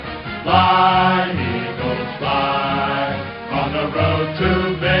Fly, eagles, fly, on the road to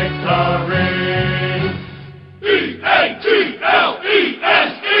victory.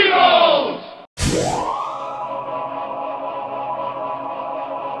 E-A-G-L-E-S, Eagles!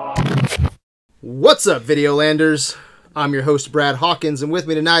 What's up, Videolanders? I'm your host, Brad Hawkins, and with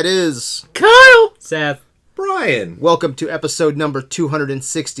me tonight is... Kyle! Seth. Brian. Welcome to episode number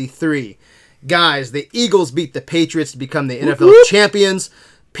 263. Guys, the Eagles beat the Patriots to become the NFL champions.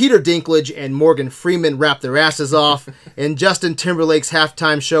 Peter Dinklage and Morgan Freeman wrapped their asses off, and Justin Timberlake's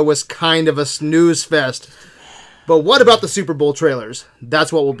halftime show was kind of a snooze fest. But what about the Super Bowl trailers?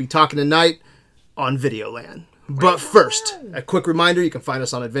 That's what we'll be talking tonight on Videoland. But first, a quick reminder, you can find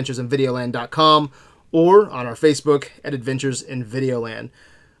us on adventuresinvideoland.com or on our Facebook at Adventures in Videoland.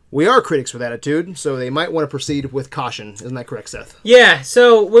 We are critics with attitude, so they might want to proceed with caution. Isn't that correct, Seth? Yeah,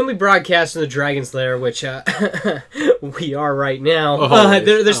 so when we broadcast in the Dragon's Lair, which we are right now,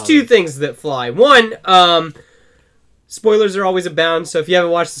 there's two things that fly. One, spoilers are always abound, so if you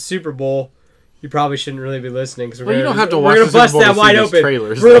haven't watched the Super Bowl, you probably shouldn't really be listening. Cause you don't have to watch the the Super Super Bowl Bowl. We're going to bust that wide open.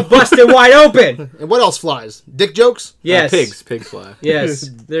 trailers, We're going to bust it wide open. And what else flies? Dick jokes? Yes. Pigs fly. Yes.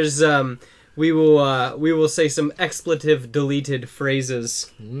 There's we will say some expletive deleted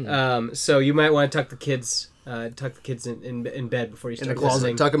phrases. So you might want to tuck the kids in bed before you In start the closet.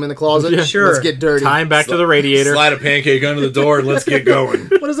 listening. Tuck them in the closet? Yeah. Sure. Let's get dirty. Time back to the radiator. Slide a pancake under the door and let's get going.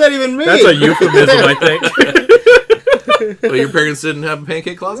 What does that even mean? That's a euphemism, I think. Well, your parents didn't have a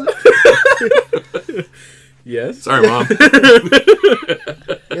pancake closet? Yes. Sorry, Mom.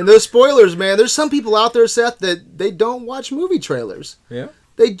 And those spoilers, man, there's some people out there, Seth, that they don't watch movie trailers. Yeah.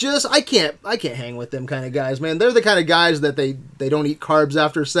 They just, I can't hang with them kind of guys, man. They're the kind of guys that they don't eat carbs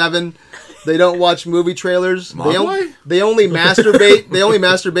after 7. They don't watch movie trailers. Mogwai? They only masturbate. They only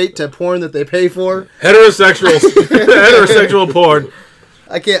masturbate to porn that they pay for. Heterosexual porn.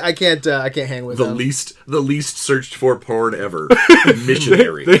 I can't hang with The them. least searched for porn ever.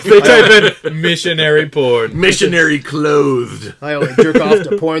 Missionary. They type in missionary porn. Missionary clothed. I only jerk off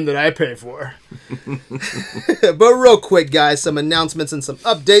to porn that I pay for. But real quick, guys, some announcements and some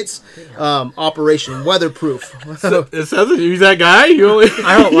updates. Operation Weatherproof. It says that you're that guy? You only,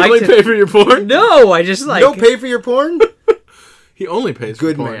 I don't like only to- pay for your porn? No, I just like... Don't pay for your porn? He only pays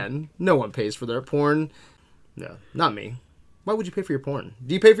Good for porn. man. No one pays for their porn. No, not me. Why would you pay for your porn?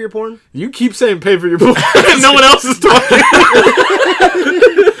 Do you pay for your porn? You keep saying pay for your porn. No one else is talking.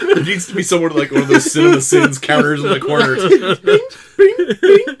 There needs to be somewhere like one of those Cinema Sins counters in the corners. Bing, bing,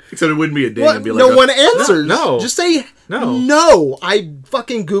 bing. Except it wouldn't be a ding. What? It'd be like No one answers. No. Just say No. no. I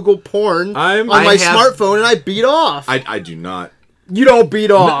fucking Google porn on my I have- smartphone and I beat off. I do not. You don't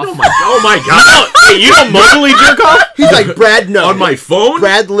beat off. Oh my god. Hey, you don't mobily jerk off? He's like, Brad, no. On my phone?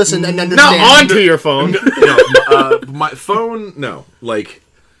 Brad, listen and understand. Not onto your phone. No, my phone, no. Like,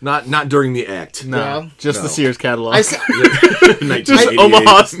 not during the act. No, Yeah. just No. the Sears catalog. I, Just 1988.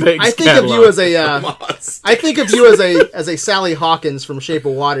 Omaha Steaks I think catalog. of you as a. I think of you as a Sally Hawkins from Shape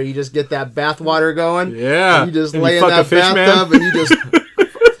of Water. You just get that bath water going. Yeah. And you just And lay you in fuck a that fish bathtub man? and you just.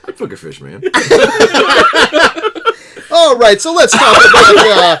 I'd fuck a fish, man. All right, so let's talk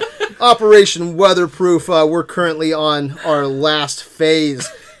about Operation Weatherproof. We're currently on our last phase.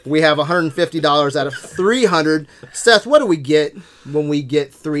 We have $150 out of $300. Seth, what do we get when we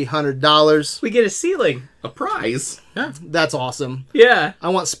get $300? We get a ceiling. A prize? That's awesome. Yeah, I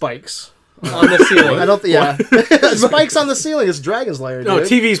want spikes. on the ceiling. I don't. Yeah, spikes on the ceiling is Dragon's Lair. No, Dude.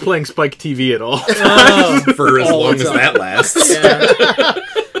 TV's playing Spike TV at all. For as All long the as time. that lasts. Yeah.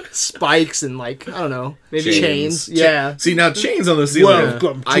 Spikes and I don't know, Maybe chains. Yeah. See, now chains on the ceiling.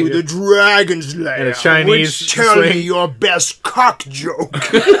 Welcome I to get- the Dragon's Lair. And a Chinese Tell swing. me your best cock joke.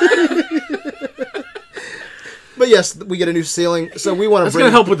 But yes, we get a new ceiling, so we want to That's bring.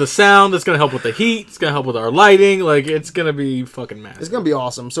 gonna help with the sound. That's gonna help with the heat. It's gonna help with our lighting. Like, it's gonna be fucking massive. It's gonna be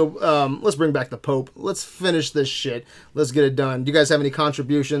awesome. So let's bring back the Pope. Let's finish this shit. Let's get it done. Do you guys have any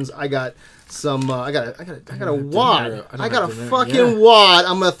contributions? I got some. I got a wad. I got a fucking wad.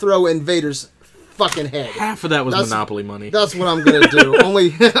 I'm gonna throw in Vader's fucking head. Half of that was That's- Monopoly money. That's what I'm gonna do. only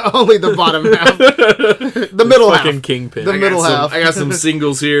the bottom half. The middle fucking half. kingpin. The middle half. I got some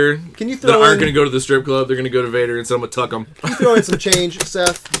singles here. Can you that throw aren't in? going to go to the strip club. They're going to go to Vader, and so I'm going to tuck them. Can you throw in some change,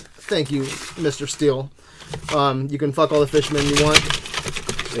 Seth? Thank you, Mr. Steele. You can fuck all the fishmen you want.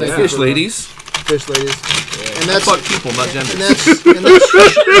 Thank you Fish for, ladies. Fish ladies. And that's Fuck people, not gender. and that's change.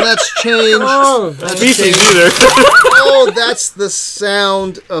 That's Species change. either. Oh, that's the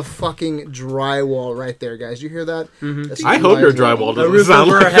sound of fucking drywall right there, guys. You hear that? That's I hope your drywall. drywall A doesn't roof sound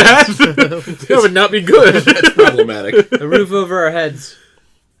over like our heads. that. That would not be good. Problematic. A roof over our heads.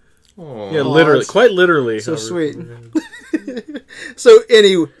 Yeah, literally. that's Quite literally. So however. sweet. So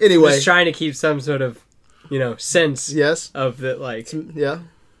anyway, Just trying to keep some sort of, sense yes, of the yeah.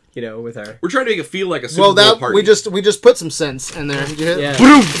 with our. We're trying to make it feel like a Super Well, Bowl that party. we just put some sense in there. Did you hear? Yeah.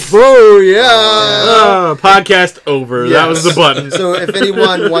 Whoa, yeah. Podcast over. Yes. That was the button. So if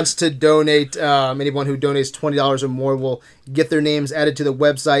anyone wants to donate, anyone who donates $20 or more will get their names added to the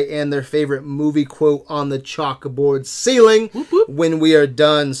website and their favorite movie quote on the chalkboard ceiling when we are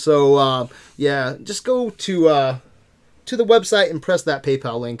done. So just go to the website and press that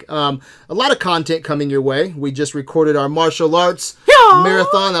PayPal link. A lot of content coming your way. We just recorded our martial arts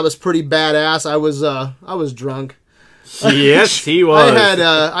marathon. That was pretty badass. I was drunk. Yes, he was.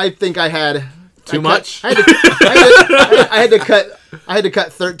 I think I had Too much? I had to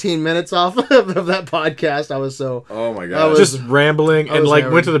cut 13 minutes off of that podcast. I was so Oh my I god. was- Just rambling and was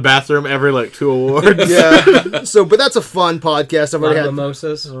went to the bathroom every 2 awards. yeah. So, but that's a fun podcast. I've already had.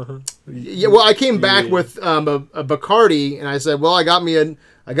 Mimosas. Yeah. Well, I came back with a Bacardi, and I said, "Well, I got me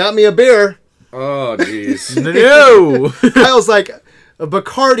a beer." Oh jeez. No. Kyle's like, "A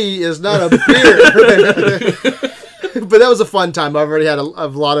Bacardi is not a beer." But that was a fun time. I've already had a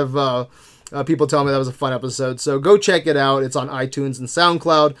lot of people tell me that was a fun episode. So go check it out. It's on iTunes and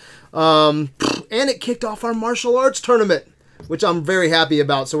SoundCloud. And it kicked off our martial arts tournament, which I'm very happy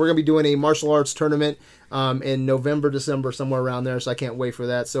about. So we're going to be doing a martial arts tournament in November, December, somewhere around there. So I can't wait for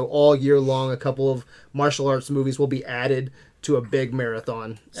that. So all year long, a couple of martial arts movies will be added to a big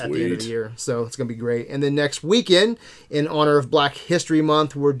marathon at the end of the Sweet. year. So it's going to be great. And then next weekend, in honor of Black History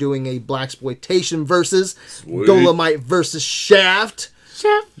Month, we're doing a Blaxploitation versus Sweet. Dolomite versus Shaft.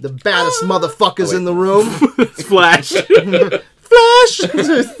 The baddest motherfuckers in the room. It's Flash. Flash.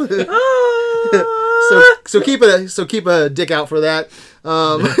 so keep a dick out for that,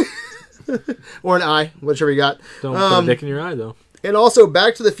 or an eye, whichever you got. Don't put a dick in your eye, though. And also,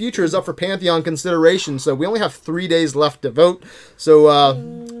 Back to the Future is up for Pantheon consideration, so we only have 3 days left to vote.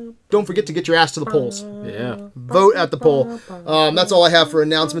 So don't forget to get your ass to the polls. Yeah. Vote at the poll. That's all I have for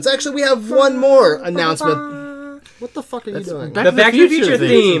announcements. Actually, we have one more announcement. What the fuck are you doing? Back The Back to the Future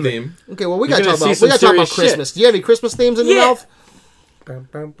theme. Theme. Okay, well we You're gotta gonna talk about see some serious Christmas. shit. Do you have any Christmas themes in your Yeah. mouth?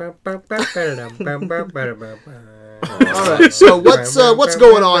 All right. So what's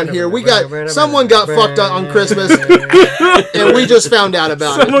going on here? We got someone got fucked up on Christmas, and we just found out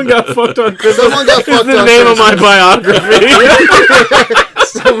about Someone got fucked on Christmas. Someone got fucked the on name of Christmas. my biography. it.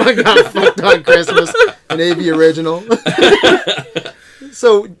 Someone got fucked on Christmas, an AV original.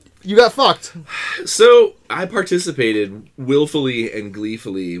 So you got fucked. So I participated willfully and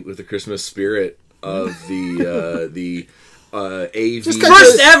gleefully with the Christmas spirit of the AV. Just cut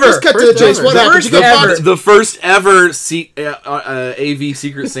First to the- ever. Just cut to the chase. ever. What happened? First You got ever. fucked? The first ever AV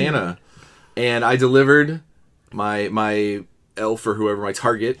Secret Santa, and I delivered my elf or whoever, my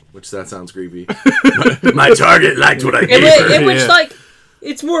target, which that sounds creepy. my target liked what I gave her. In which, Yeah.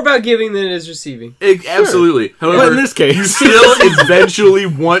 it's more about giving than it is receiving. Absolutely. But However, in this case, you still eventually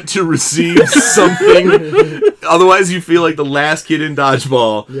want to receive something. Otherwise, you feel like the last kid in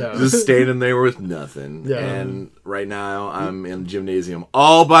dodgeball, Yeah. just standing there with nothing. Yeah. And right now, I'm in the gymnasium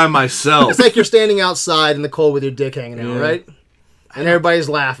all by myself. It's like you're standing outside in the cold with your dick hanging out, Yeah. right? And everybody's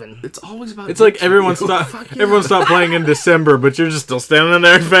laughing. It's always about. it's like everyone stopped playing in December, but you're just still standing in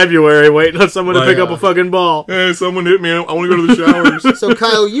there in February waiting on someone to Like, pick up a fucking ball. Hey, someone hit me. I want to go to the showers. So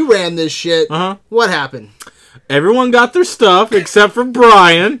Kyle, you ran this shit. Uh-huh. What happened? Everyone got their stuff except for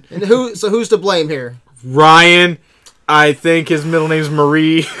Brian. And who's to blame here? Ryan, I think his middle name's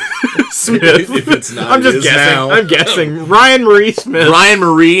Marie Smith. If it's not, I'm it just is guessing. now. I'm guessing. Ryan Marie Smith. Ryan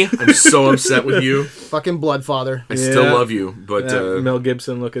Marie, I'm so upset with you. Fucking Bloodfather. I still Yeah. love you, but That Mel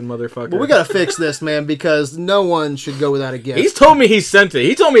Gibson looking motherfucker. But we gotta fix this, man, because no one should go without a gift. He's told me he sent it.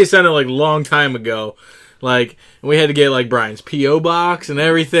 He told me he sent it like a long time ago. Like, and we had to get like Brian's P.O. box and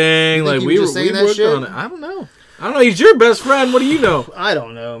everything. You think Like he we was just were saying that worked shit? on it. I don't know. He's your best friend. What do you know? I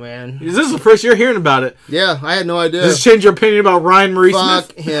don't know, man. Is this the first you're hearing about it? Yeah, I had no idea. Does this change your opinion about Ryan Marie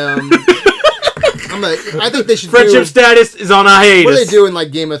Fuck Smith? him. I think they should Friendship status is on a hiatus. What do they do in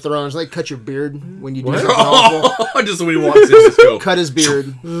like Game of Thrones? Like cut your beard when you do something awful. just when he walks in, just go. Cut his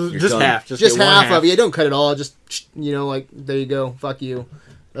beard. Just done. half. Just get one half of it. Yeah, don't cut it all. Just like there you go. Fuck you.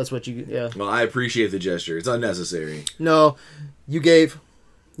 That's what you. Yeah. Well, I appreciate the gesture. It's unnecessary. No, you gave.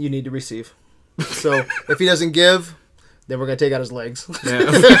 You need to receive. So if he doesn't give, then we're gonna take out his legs.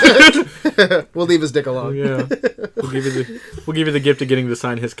 Yeah. We'll leave his dick alone. Yeah. We'll give you the gift of getting to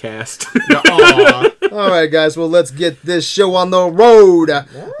sign his cast. All right, guys. Well, let's get this show on the road.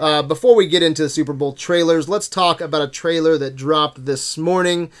 Before we get into the Super Bowl trailers, let's talk about a trailer that dropped this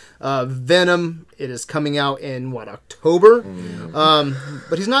morning. Venom. It is coming out in October?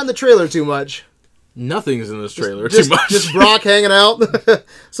 But he's not in the trailer too much. Nothing's in this trailer Just, too much. just Brock hanging out.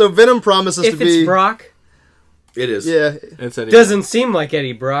 So Venom promises If to be. it's Brock, It is. Yeah, It's Eddie doesn't seem like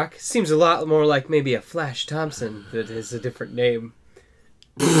Eddie Brock. Seems a lot more like maybe a Flash Thompson that is a different name.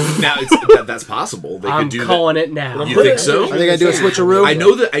 Now that's possible. They I'm could do calling it now. You think so? I think I do a switcheroo. I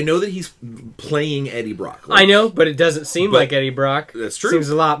know that he's playing Eddie Brock. I know, but it doesn't seem But- like Eddie Brock. That's true. Seems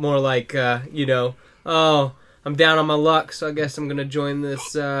a lot more like, oh, I'm down on my luck, so I guess I'm going to join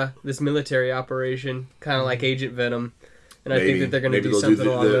this this military operation, kind of like Agent Venom. And I think that they're going to do something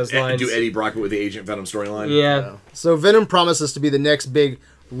along those lines. Do Eddie Brock with the Agent Venom storyline. Yeah. So Venom promises to be the next big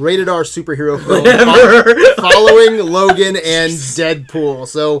rated R superhero film following Logan and Deadpool.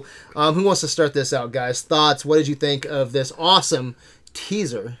 So who wants to start this out, guys? Thoughts? What did you think of this awesome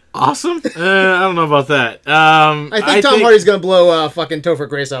teaser? Awesome? I don't know about that. I think Tom Hardy's going to blow fucking Topher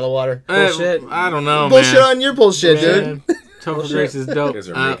Grace out of the water. Bullshit. I don't know, Bullshit man. on your bullshit, dude. Topher Grace is dope. You guys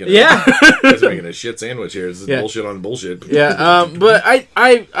are making Yeah. you guys are making a shit sandwich here. This is Yeah. bullshit on bullshit. Yeah, but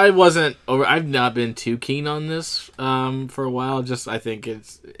I wasn't over. I've not been too keen on this for a while. Just I think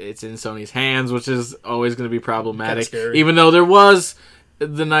it's in Sony's hands, which is always going to be problematic. Kinda scary. Even though there was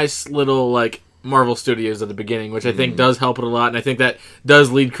the nice little like Marvel Studios at the beginning, which I think does help it a lot, and I think that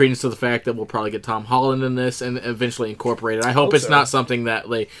does lead credence to the fact that we'll probably get Tom Holland in this and eventually incorporate it. I hope it's so. not something that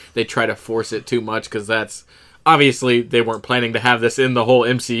they try to force it too much, because that's. Obviously, they weren't planning to have this in the whole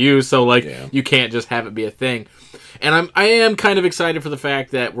MCU, so you can't just have it be a thing. And I am kind of excited for the fact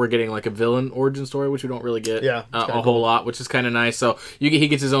that we're getting like a villain origin story, which we don't really get a whole lot, which is kind of nice. So he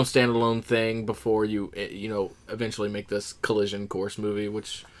gets his own standalone thing before you eventually make this Collision Course movie,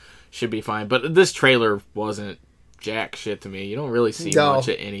 which should be fine. But this trailer wasn't jack shit to me. You don't really see much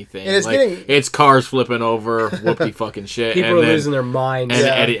of anything. And it's cars flipping over, whoopty fucking shit. People are losing their minds. And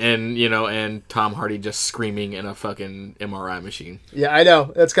Eddie, and Tom Hardy just screaming in a fucking MRI machine. Yeah, I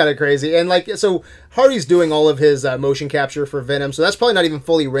know. That's kind of crazy. And so Hardy's doing all of his motion capture for Venom, so that's probably not even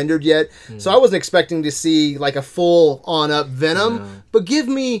fully rendered yet. So I wasn't expecting to see like a full on up Venom, but give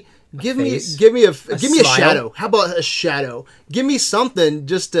me a shadow. How about a shadow? Give me something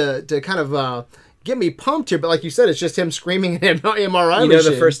just to kind of get me pumped here. But like you said, it's just him screaming in an MRI You know,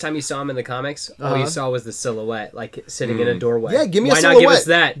 machine. the first time you saw him in the comics, all you saw was the silhouette, like sitting in a doorway. Yeah, give me a Why not give us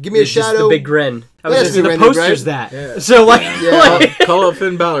silhouette? that? Give me a It's just shadow. the big grin. I was That has just to be the rendered, poster's right? that. So like, Call up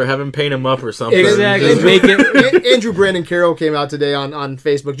Finn Balor, have him paint him up or something. exactly. Make it. Andrew Brandon Carroll came out today on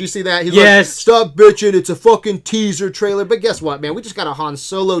Facebook. Did you see that? He's Yes. like, stop bitching, it's a fucking teaser trailer. But guess what, man? We just got a Han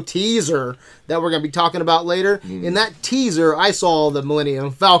Solo teaser that we're going to be talking about later. In that teaser, I saw the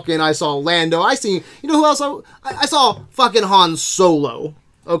Millennium Falcon. I saw Lando. You know who else? I saw fucking Han Solo.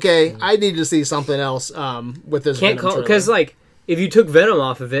 Okay? I need to see something else with this Can't Venom call trailer. because like if you took Venom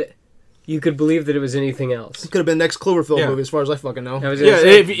off of it, you could believe that it was anything else. Could have been next Cloverfield Yeah. movie as far as I fucking know. I was Yeah, gonna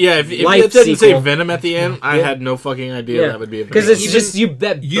say, if Life it didn't say sequel. Venom at the end, I had no fucking idea that would be a because Venom. it's just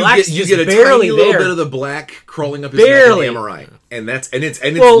that You black's get just a barely tiny little there. bit of the black crawling up his Barely. neck in the MRI, and it's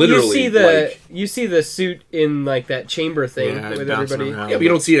Well, literally you see the suit in like that chamber thing Yeah, with bouncing everybody. around. yeah, but you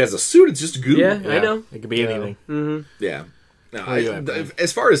don't see it as a suit. It's just goo. Yeah, I know. It could be anything. Yeah. No, do you have, Ben?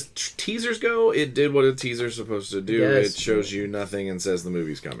 as far as teasers go, it did what a teaser's supposed to do. Yes. It shows you nothing and says the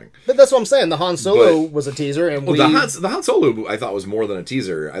movie's coming. But that's what I'm saying. The Han Solo But- was a teaser, and Well, the Han Solo, I thought was more than a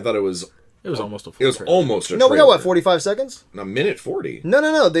teaser. I thought it was almost a full trailer. almost a No, we got trailer. what, 45 seconds? A minute 40.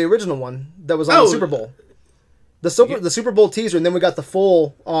 No, the original one that was on Oh. the Super Bowl. The Super Bowl teaser, and then we got the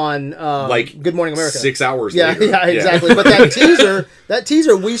full on Good Morning America. 6 hours Yeah, later. yeah, exactly. But that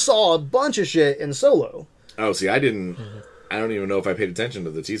teaser, we saw a bunch of shit in Solo. Oh, see, I don't even know if I paid attention to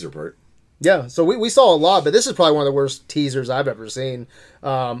the teaser part. Yeah, so we saw a lot, but this is probably one of the worst teasers I've ever seen.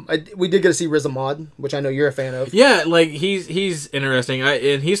 We did get to see Riz Ahmed, which I know you're a fan of. Yeah, like he's interesting.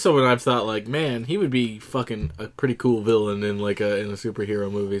 And he's someone I've thought like, man, he would be fucking a pretty cool villain in like in a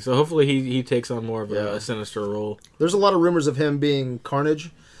superhero movie. So hopefully he takes on more of a sinister role. There's a lot of rumors of him being Carnage.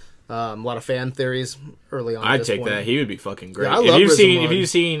 A lot of fan theories early on. I'd take that. He would be fucking great. Yeah, I love Riz Ahmed. If you've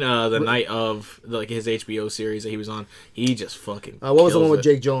seen the night of like his HBO series that he was on, he just fucking. What was the one kills with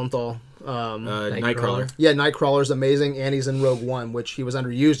it. Jake Gyllenhaal? Nightcrawler. Yeah, Nightcrawler's amazing, and he's in Rogue One, which he was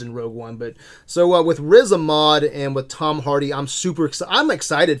underused in Rogue One. But so with Riz Ahmed and with Tom Hardy, I'm super excited. I'm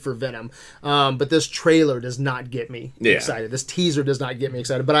excited for Venom, but this trailer does not get me excited. This teaser does not get me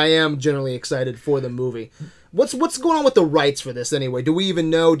excited, but I am generally excited for the movie. What's going on with the rights for this anyway? Do we even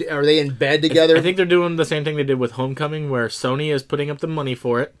know? Are they in bed together? I think they're doing the same thing they did with Homecoming, where Sony is putting up the money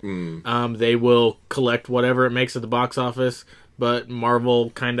for it. They will collect whatever it makes at the box office, but Marvel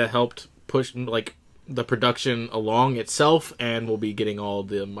kind of helped push, like, the production along itself, and we'll be getting all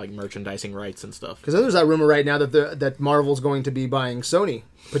the like merchandising rights and stuff. Because there's that rumor right now that Marvel's going to be buying Sony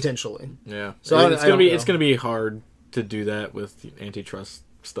potentially. Yeah, So it's gonna be hard to do that with antitrust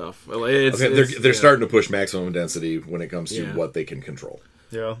stuff. They're starting to push maximum density when it comes to Yeah. what they can control.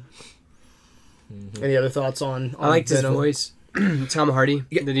 Yeah. Any other thoughts on I liked his Venom? voice. Tom Hardy.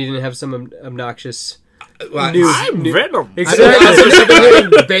 That he didn't have some obnoxious. I'm Venom.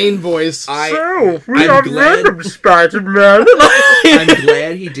 Exactly. Bane voice. I'm glad Spider-Man. I'm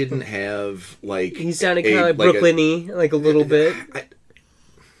glad he didn't have like He sounded kind of like Brooklyn-y, like a little bit.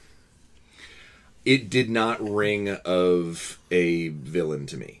 It did not ring of a villain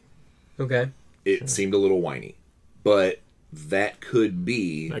to me. Okay. It seemed a little whiny, but that could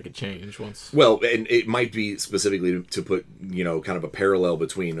be That could change once. well, and it might be specifically to put kind of a parallel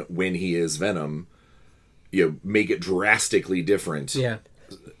between when he is Venom. Make it drastically different. Yeah.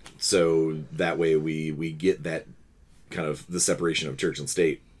 So that way we get that kind of the separation of church and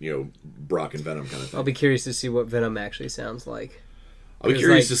state. Brock and Venom kind of thing. I'll be curious to see what Venom actually sounds like. I'll be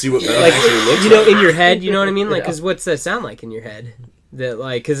curious to see what Venom Like, actually looks like. in your head, you know what I mean? Like, because what's that sound like in your head? That,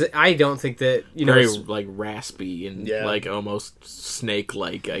 like, because I don't think that, Very it's- like raspy and Yeah. like almost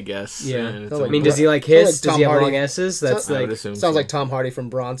snake-like, I guess. Yeah. And it's Sounds I mean, like- does he like Sounds hiss? like Does Tom he have Hardy. long S's? That's I would like, assume Sounds so. like Tom Hardy from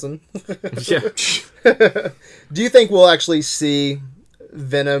Bronson. Yeah. Do you think we'll actually see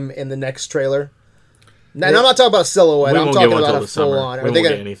Venom in the next trailer? And I'm not talking about silhouette. We I'm won't talking get one about till a the summer. full on. We Are won't they get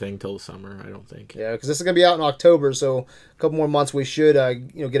gonna? anything till the summer, I don't think. Yeah, because this is gonna be out in October, so a couple more months we should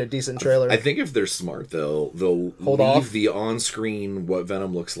get a decent trailer. I think if they're smart, they'll Hold leave off. the on-screen what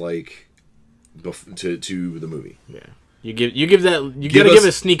Venom looks like to the movie. Yeah. You give that you Give gotta us- give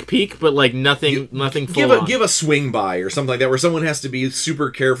a sneak peek, but like nothing full on. Give a swing by or something like that, where someone has to be super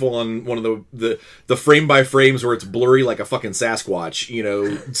careful on one of the frame by frames where it's blurry like a fucking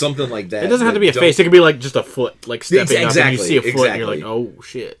Sasquatch, something like that. It doesn't have to be a Don't- face. It could be like just a foot, like stepping up, and Exactly, you see a foot, and you're exactly. like, "Oh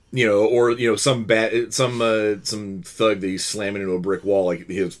shit!" Or some thug that he's slamming into a brick wall, like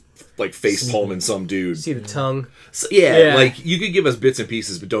his like face palming some dude. see the tongue. So, Yeah. like you could give us bits and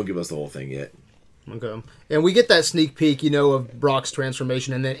pieces, but don't give us the whole thing yet. Okay. And we get that sneak peek, of Brock's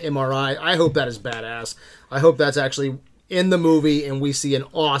transformation and then MRI. I hope that is badass. I hope that's actually in the movie and we see an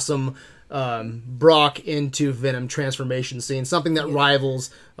awesome Brock into Venom transformation scene, something that rivals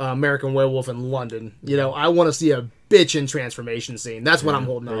American Werewolf in London. I want to see a bitchin' transformation scene. That's what I'm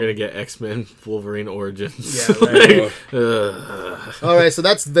holding We're on. gonna get X-Men Wolverine Origins. Yeah, right. All right, so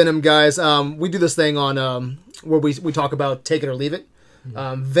that's Venom, guys. We do this thing on where we talk about take it or leave it.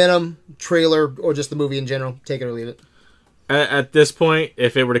 Venom trailer or just the movie in general, take it or leave it. At this point,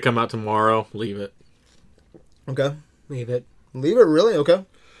 if it were to come out tomorrow, leave it. Okay, Leave it. leave it. Really? Okay.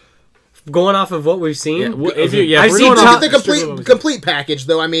 Going off of what we've seen, I've I've we're seen going Tom- off The complete package,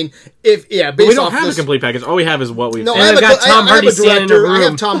 though. I mean, based we don't off have this, a complete package. All we have is what we've No, seen. I have, I've got I Tom have Hardy a standing in a director. I room.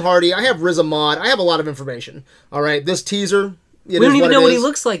 have Tom Hardy. I have Riz Ahmed. I have a lot of information. All right, this teaser. we don't even know what he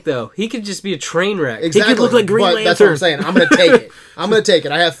looks like, though. He could just be a train wreck. Exactly. He could look like Green but That's what I'm Lantern. saying. I'm going to take it. I'm going to take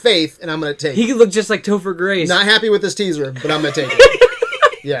it. I have faith, and I'm going to take He it. could look just like Topher Grace. Not happy with this teaser, but I'm going to take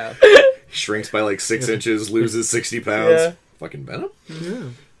it. Yeah. Shrinks by like 6 inches, loses 60 pounds. Yeah. Fucking Venom.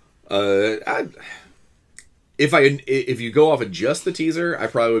 If you go off of just the teaser, I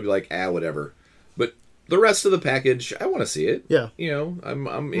probably would be like, whatever. But the rest of the package, I want to see it. Yeah. I'm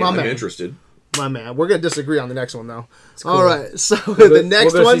man. interested. My man. We're going to disagree on the next one, though. cool. All right. So the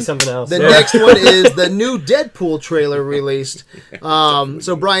next we'll go one. see something else. The Yeah. next one is the new Deadpool trailer released.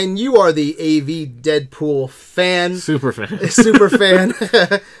 So, Brian, you are the AV Deadpool fan. Super fan. Super fan.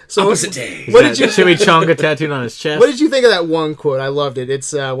 So, Opposite day. what did you Chimichanga tattooed on his chest? What did you think of that one quote? I loved it.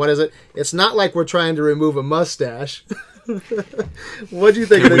 It's what is it? It's not like we're trying to remove a mustache. What do you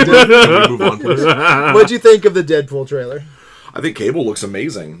think of the Can we move on, please? What do you think of the Deadpool trailer? I think Cable looks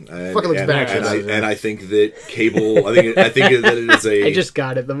amazing. And, Fucking looks badass. and I think that Cable. I think that it is a. I just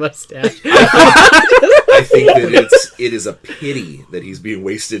got it, the mustache. I think that it is a pity that he's being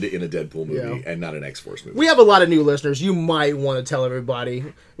wasted in a Deadpool movie Yeah. and not an X-Force movie. We have a lot of new listeners. You might want to tell everybody.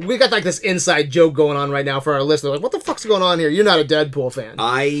 We got like this inside joke going on right now for our listeners. Like, what the fuck's going on here? You're not a Deadpool fan.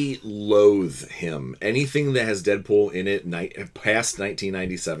 I loathe him. Anything that has Deadpool in it past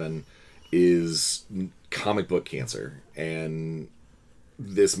 1997 is comic book cancer. And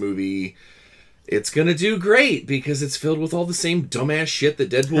this movie, it's going to do great because it's filled with all the same dumbass shit that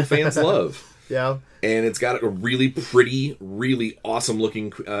Deadpool fans love. Yeah. And it's got a really pretty, really awesome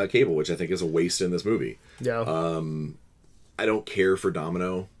looking Cable, which I think is a waste in this movie. Yeah. I don't care for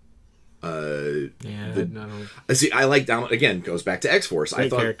Domino. Yeah, See, I like Domino. Again, goes back to X-Force.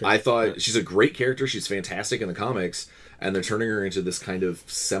 Great character. I thought she's a great character. She's fantastic in the comics, and they're turning her into this kind of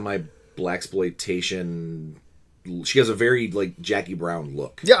blaxploitation. She has a very like Jackie Brown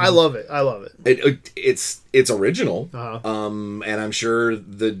look. Yeah, I love it. I love it. It's original. Uh-huh. And I'm sure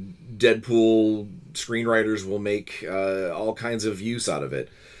the Deadpool screenwriters will make all kinds of use out of it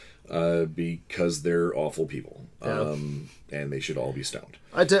because they're awful people. Yeah. And they should all be stoned.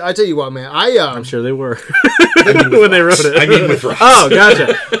 I tell you what, man. I'm sure they were when they wrote it. I mean, with Ross. Oh,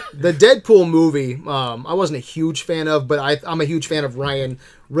 gotcha. The Deadpool movie, I wasn't a huge fan of, but I'm a huge fan of Ryan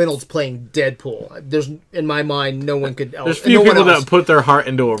Reynolds playing Deadpool. There's, in my mind, no one could else. There's few people that put their heart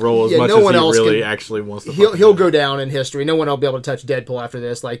into a role as much no as one he else really can- actually wants to. He'll go down in history. No one will be able to touch Deadpool after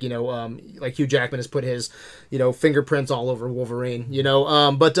this. Like like Hugh Jackman has put his fingerprints all over Wolverine.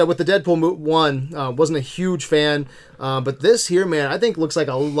 But with the Deadpool one, wasn't a huge fan. But this here, man, I think looks like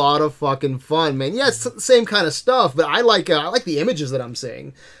a lot of fucking fun, man. Yeah, it's the same kind of stuff, but I like the images that I'm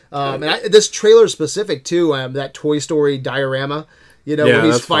seeing. And this trailer is specific too. That Toy Story diorama. When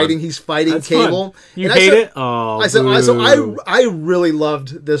he's fighting, fun. he's fighting That's Cable. fun. You And hate it? Oh, I really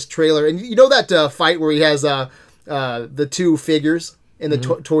loved this trailer, and that fight where he has the two figures in the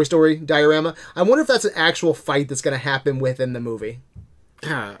Toy Story diorama. I wonder if that's an actual fight that's going to happen within the movie.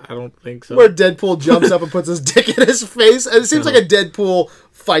 I don't think so. Where Deadpool jumps up and puts his dick in his face. And it seems like a Deadpool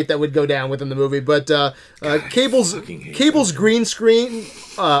fight that would go down within the movie. But Cable's green screen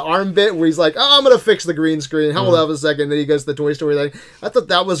arm bit where he's like, "Oh, I'm gonna fix the green screen. Hold on a second." Then he goes to the Toy Story thing. I thought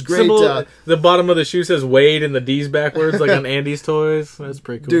that was great. The bottom of the shoe says Wade and the D's backwards, like on Andy's toys. That's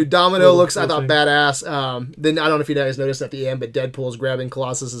pretty cool. Dude, Domino looks, I thought, badass. Then I don't know if you guys noticed at the end, but Deadpool's grabbing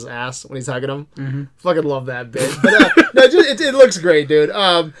Colossus's ass when he's hugging him. Mm-hmm. Fucking love that bit. But no, it looks great, dude.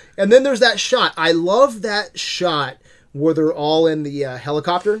 And then there's that shot. I love that shot where they're all in the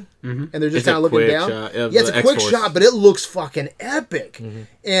helicopter and they're just kind of looking down. Yeah, it's a quick shot, but it looks fucking epic. Mm-hmm.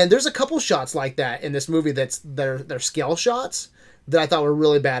 And there's a couple shots like that in this movie they're scale shots that I thought were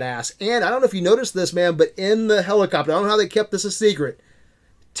really badass. And I don't know if you noticed this, man, but in the helicopter, I don't know how they kept this a secret.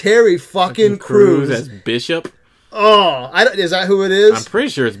 Terry fucking Crews as Bishop. Oh, is that who it is? I'm pretty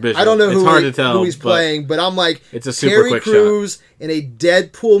sure it's Bishop. I don't know it's hard to tell who he's playing, but I'm like, it's a super Terry quick Crews shot. in a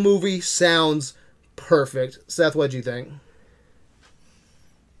Deadpool movie sounds perfect. Seth, what'd you think?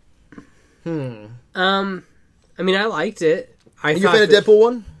 I mean, I liked it. Are you a fan of Deadpool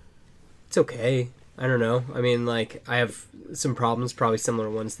 1? It's okay. I don't know. I mean, like, I have some problems, probably similar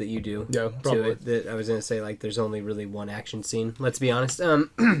ones that you do. Yeah, probably. To it, that I was going to say, like, there's only really one action scene. Let's be honest.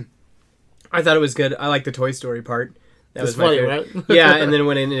 I thought it was good. I like the Toy Story part. That was funny, my favorite. right? Yeah, and then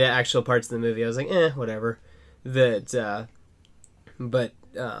when into actual parts of the movie, I was like, whatever. But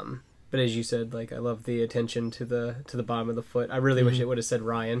as you said, like, I love the attention to the bottom of the foot. I really wish it would have said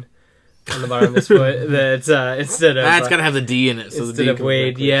Ryan on the bottom of this foot. That instead of it's gotta have the D in it, so instead the D of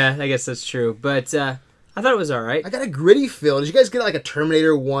Wade. Yeah, I guess that's true. But I thought it was all right. I got a gritty feel. Did you guys get like a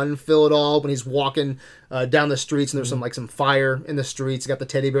Terminator 1 feel at all when he's walking down the streets and there's some fire in the streets? He got the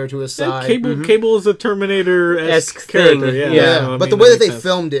teddy bear to his side. Cable is a Terminator-esque thing. character. Yeah. So, but the way that they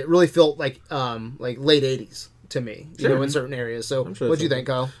filmed it really felt like late 80s to me, in certain areas. So what'd you think,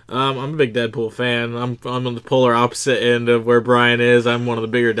 Kyle? I'm a big Deadpool fan. I'm on the polar opposite end of where Brian is. I'm one of the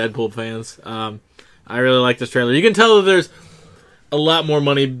bigger Deadpool fans. I really like this trailer. You can tell that there's a lot more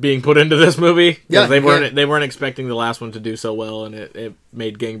money being put into this movie. Yeah, they weren't expecting the last one to do so well, and it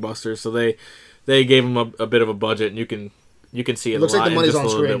made gangbusters. So they gave him a bit of a budget, and you can see it looks a lot like the money's in just on a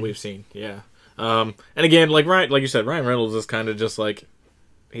little screen. bit we've seen. Yeah. And again, like you said, Ryan Reynolds is kind of just like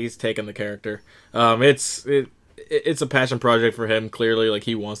he's taken the character. It's a passion project for him. Clearly, like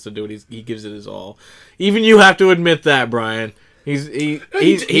he wants to do it. He gives it his all. Even you have to admit that, Brian.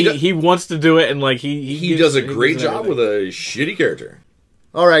 He wants to do it, and like he does a great job with a shitty character.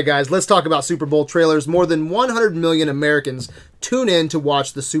 All right, guys, let's talk about Super Bowl trailers. More than 100 million Americans tune in to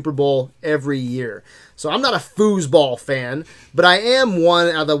watch the Super Bowl every year. So I'm not a foosball fan, but I am one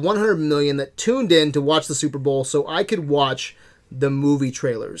out of the 100 million that tuned in to watch the Super Bowl so I could watch the movie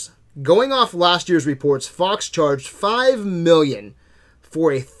trailers. Going off last year's reports, Fox charged $5 million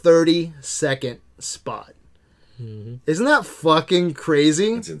for a 30-second spot. Mm-hmm. Isn't that fucking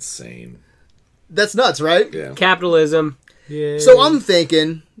crazy? That's insane. That's nuts, right? Yeah. Capitalism. Yeah. So I'm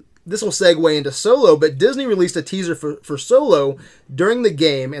thinking, this will segue into Solo, but Disney released a teaser for Solo during the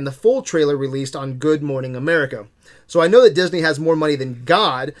game, and the full trailer released on Good Morning America. So I know that Disney has more money than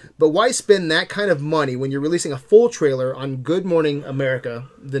God, but why spend that kind of money when you're releasing a full trailer on Good Morning America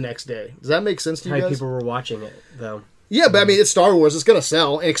the next day? Does that make sense to you How guys? people were watching it, though. Yeah, but I mean, it's Star Wars. It's going to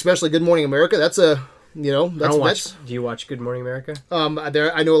sell, and especially Good Morning America. That's a, that's Do you watch Good Morning America? I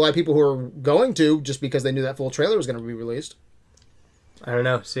know a lot of people who are going to just because they knew that full trailer was going to be released. I don't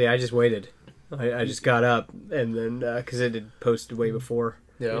know. See, I just waited. I just got up, and then, because it had posted way before.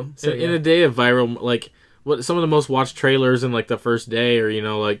 Yeah. In a day of viral, like what some of the most watched trailers in like the first day, or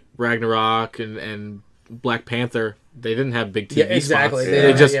like Ragnarok and Black Panther, they didn't have big TV exactly. spots.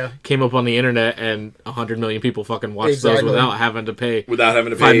 They just came up on the internet, and 100 million people fucking watched those without having to pay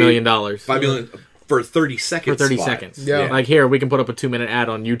 $5 million. $5 million for 30 seconds. For 30 spot. seconds. Yeah. Like here, we can put up a 2-minute ad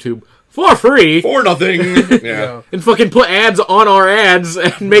on YouTube for free. For nothing. Yeah. And fucking put ads on our ads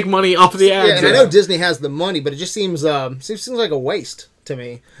and make money off the ads. Yeah, and I know Disney has the money, but it just seems like a waste to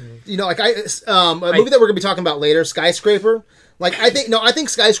me. Like a movie that we're gonna be talking about later, Skyscraper. Like I think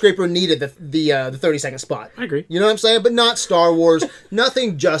Skyscraper needed the 30-second spot. I agree. You know what I'm saying? But not Star Wars,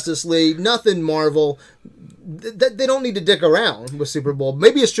 nothing Justice League, nothing Marvel. They don't need to dick around with Super Bowl.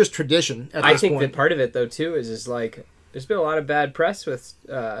 Maybe it's just tradition at this point. I think that part of it though too is like there's been a lot of bad press with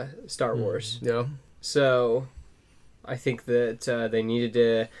Star Wars. Yeah. So I think that they needed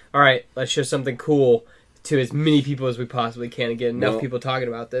to. All right, let's show something cool to as many people as we possibly can and get enough people talking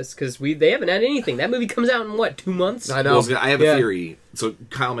about this because they haven't had anything. That movie comes out in what, 2 months? I know. Well, I have a theory. So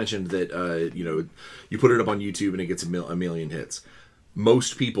Kyle mentioned that you put it up on YouTube and it gets a million hits.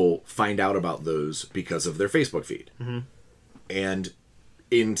 Most people find out about those because of their Facebook feed. Mm-hmm. And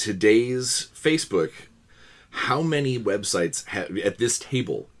in today's Facebook, how many websites at this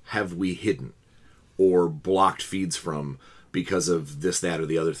table have we hidden or blocked feeds from because of this, that, or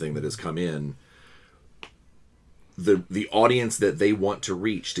the other thing that has come in? The audience that they want to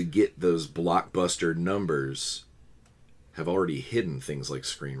reach to get those blockbuster numbers have already hidden things like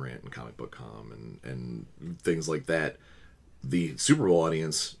Screen Rant and Comic Book Com and things like that. The Super Bowl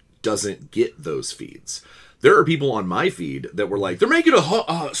audience doesn't get those feeds. There are people on my feed that were like, they're making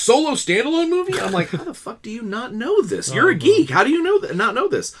a solo standalone movie? I'm like, how the fuck do you not know this? You're a geek. How do you not know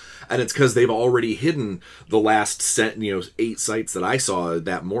this? And it's because they've already hidden the last 8 sites that I saw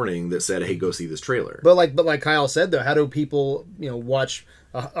that morning that said, hey, go see this trailer. But like Kyle said, though, how do people watch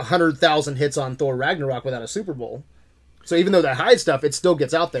 100,000 hits on Thor Ragnarok without a Super Bowl? So even though they hide stuff, it still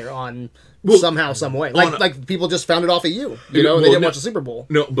gets out there on somehow, some way. Like people just found it off of you. They didn't watch the Super Bowl.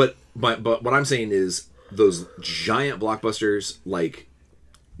 No, but what I'm saying is those giant blockbusters like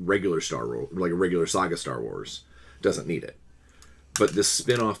regular Star Wars, like a regular saga Star Wars, doesn't need it. But this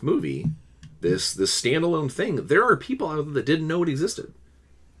spin-off movie, this standalone thing, there are people out there that didn't know it existed.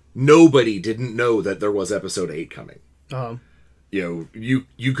 Nobody didn't know that there was Episode 8 coming. You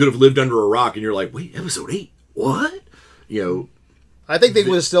could have lived under a rock and you're like, wait, Episode 8? What? I think they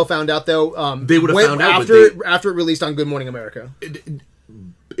would have still found out though. They would have found out after it released on Good Morning America.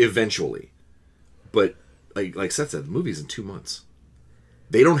 Eventually, but like Seth said, the movie's in 2 months.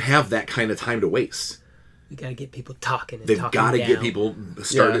 They don't have that kind of time to waste. You gotta get people talking. They've got to get people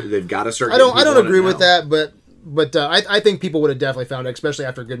started. Yeah. They've got to start. I don't agree with that, but I think people would have definitely found it, especially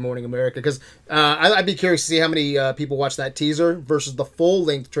after Good Morning America, because I'd be curious to see how many people watch that teaser versus the full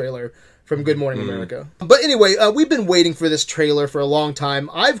length trailer from Good Morning America. But anyway, we've been waiting for this trailer for a long time.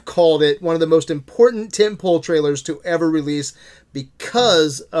 I've called it one of the most important tentpole trailers to ever release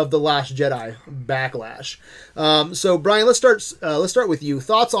because of The Last Jedi Backlash. So Brian, let's start with you.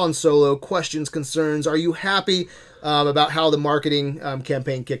 Thoughts on Solo, questions, concerns. Are you happy about how the marketing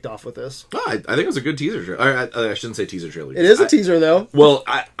campaign kicked off with this? I think it was a good teaser trailer. I shouldn't say teaser trailer. It is a teaser, though. Well,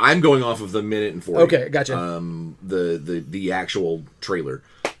 I'm going off of the minute and 40. Okay, gotcha. The actual trailer.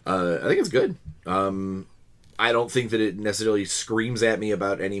 I think it's good. I don't think that it necessarily screams at me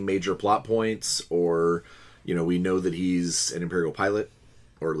about any major plot points, or we know that he's an Imperial pilot,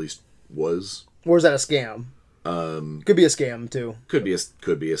 or at least was. Or is that a scam? Could be a scam too. Could be a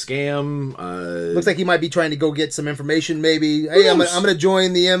scam. Looks like he might be trying to go get some information. Maybe, hey, I'm gonna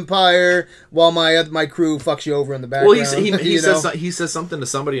join the Empire while my crew fucks you over in the background. Well, he says something to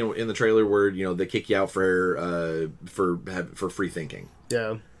somebody in the trailer where they kick you out for free thinking.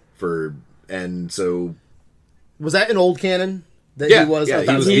 Yeah. And so was that an old canon? He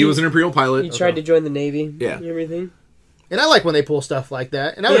was an Imperial pilot. He tried to join the Navy. Yeah. And everything. And I like when they pull stuff like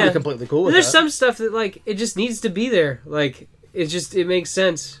that, and I would be completely cool with There's that. some stuff that it just needs to be there. It makes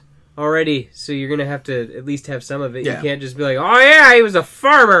sense already. So you're gonna have to at least have some of it. Yeah. You can't just be like, oh yeah, he was a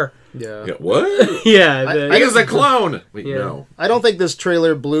farmer. Yeah. What? Yeah. I guess a clone. Wait, Yeah. no. I don't think this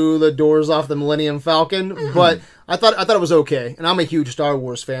trailer blew the doors off the Millennium Falcon, but I thought it was okay. And I'm a huge Star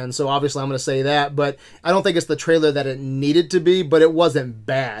Wars fan, so obviously I'm going to say that. But I don't think it's the trailer that it needed to be, but it wasn't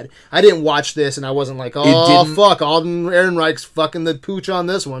bad. I didn't watch this and I wasn't like, oh, fuck, Alden Ehrenreich's fucking the pooch on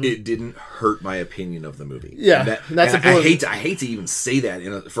this one. It didn't hurt my opinion of the movie. Yeah, that's important. I hate to even say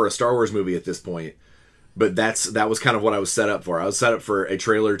that for a Star Wars movie at this point. But that was kind of what I was set up for. I was set up for a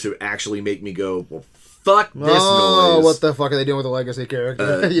trailer to actually make me go, well, fuck this noise. What the fuck are they doing with the legacy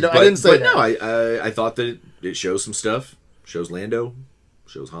character? I didn't say that. No, I thought that it shows some stuff. Shows Lando.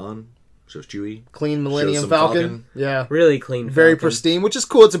 shows Han, shows Chewie. Clean Millennium some Falcon. Yeah. Really clean. Very Falcon. pristine, which is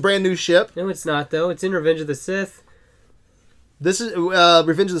cool. It's a brand new ship. No, it's not though. It's in Revenge of the Sith. This is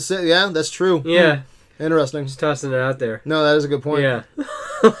Revenge of the Sith. Yeah, that's true. Yeah. Interesting. Just tossing it out there. No, that is a good point. Yeah.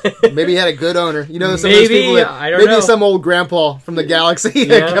 Maybe he had a good owner. You know, some Maybe, of those people that, I don't maybe know. some old grandpa from the galaxy Yeah.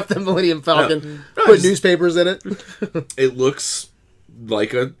 that kept the Millennium Falcon, No, put just- newspapers in it. It looks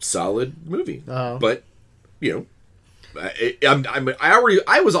like a solid movie, Oh. but you know,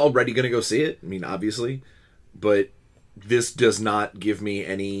 I was already going to go see it. I mean, obviously, but this does not give me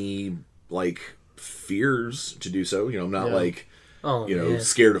any like fears to do so. You know, I'm not Yeah. like Oh, you know, man.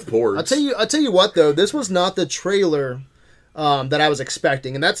 scared of porgs. I'll tell you what though, this was not the trailer that I was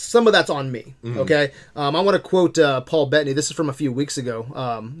expecting, and some of that's on me. Okay, I want to quote Paul Bettany. This is from a few weeks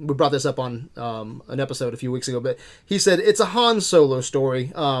ago. We brought this up on an episode a few weeks ago, but he said it's a Han Solo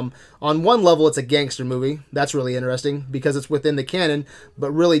story. On one level, it's a gangster movie. That's really interesting because it's within the canon,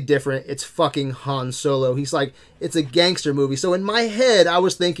 but really different. It's fucking Han Solo. He's like, it's a gangster movie. So in my head, I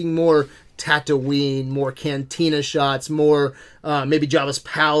was thinking more Tatooine, more cantina shots, more maybe Jabba's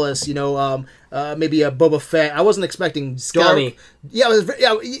palace, you know, maybe a Boba Fett. I wasn't expecting Scummy. dark.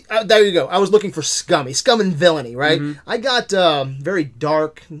 Yeah, there you go. I was looking for scum and villainy, right? I got very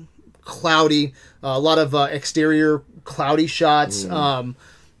dark, cloudy, a lot of exterior cloudy shots.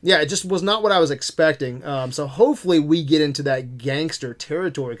 Yeah, it just was not what I was expecting. So hopefully we get into that gangster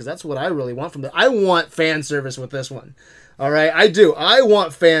territory because that's what I really want from I want fan service with this one. All right, I do. I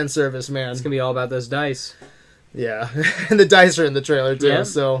want fan service, man. It's gonna be all about those dice. Yeah, and the dice are in the trailer too. Yeah.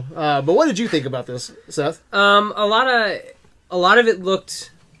 So, but what did you think about this, Seth? A lot of it looked.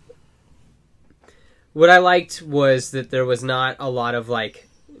 What I liked was that there was not a lot of like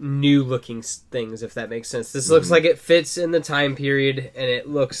new looking things, if that makes sense. This looks like it fits in the time period, and it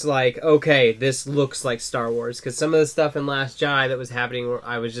looks like okay, this looks like Star Wars. Because some of the stuff in Last Jedi that was happening, where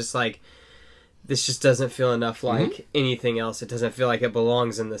I was just like, this just doesn't feel enough like anything else. It doesn't feel like it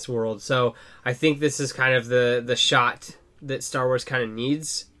belongs in this world. So I think this is kind of the shot that Star Wars kind of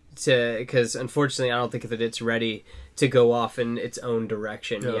needs to, because unfortunately I don't think that it's ready to go off in its own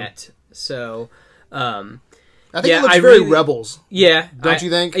direction yet. So I think Yeah, it looks I very really- Rebels. yeah, Don't you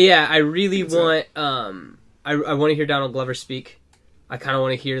think? Yeah, I really want. I want to hear Donald Glover speak. I kind of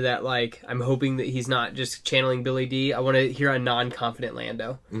want to hear that. Like, I'm hoping that he's not just channeling Billy D. I want to hear a non-confident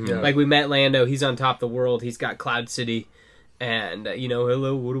Lando. Yeah. Like we met Lando. He's on top of the world. He's got Cloud City, and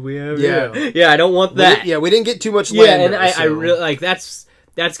hello, what do we have? Yeah. here? Yeah. I don't want that. We didn't get too much Yeah, Lando, and I so- really like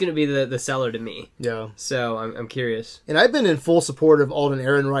that's going to be the seller to me. Yeah. So I'm curious. And I've been in full support of Alden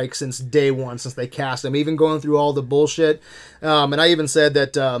Ehrenreich since day one, since they cast him, even going through all the bullshit. And I even said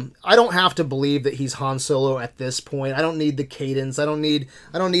that I don't have to believe that he's Han Solo at this point. I don't need the cadence. I don't need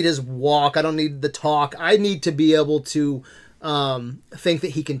his walk. I don't need the talk. I need to be able to think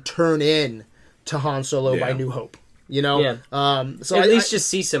that he can turn in to Han Solo by Yeah. New Hope. You know? Yeah. So At least just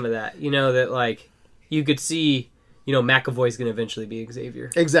see some of that. That like you could see. McAvoy's going to eventually be Xavier.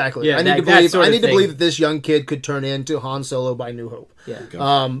 Exactly. Yeah, I need to that believe. sort I of need to thing. believe that this young kid could turn into Han Solo by New Hope. Yeah.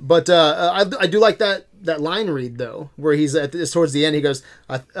 But I do like that line read though, where he's towards the end. He goes,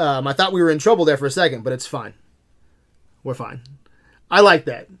 I thought we were in trouble there for a second, but it's fine. We're fine." I like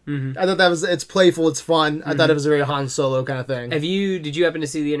that. Mm-hmm. I thought it's playful. It's fun. I thought it was a very Han Solo kind of thing. Did you happen to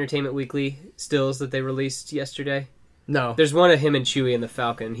see the Entertainment Weekly stills that they released yesterday? No. There's one of him and Chewie and the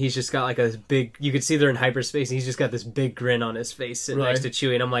Falcon. He's just got like a big, you could see they're in hyperspace, and he's just got this big grin on his face sitting next to Right.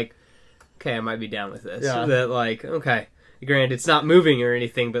 Chewie, and I'm like, okay, I might be down with this. Yeah. That like, okay. Granted, it's not moving or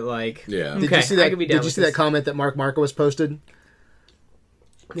anything, but like, Yeah. Did okay, you see I that? could be down Did you with see this. that comment that Mark Markowitz posted?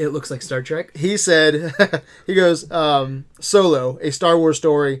 It looks like Star Trek. He said, he goes, Solo, a Star Wars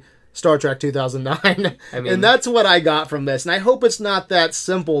story, Star Trek 2009. I mean- and that's what I got from this. And I hope it's not that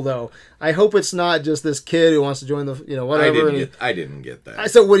simple, though. I hope it's not just this kid who wants to join the, whatever. I didn't get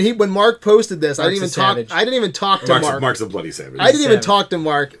that. So when Mark posted this, I Mark's didn't a savage. even talk to Mark. Mark's a bloody savage. I didn't even savage. talk to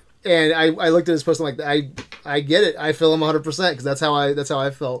Mark, and I looked at his post and I get it. I feel him 100% because that's how I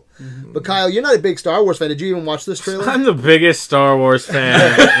felt. Mm-hmm. But Kyle, you're not a big Star Wars fan. Did you even watch this trailer? I'm the biggest Star Wars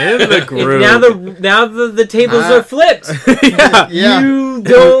fan in the group. Now the tables are flipped. Yeah. You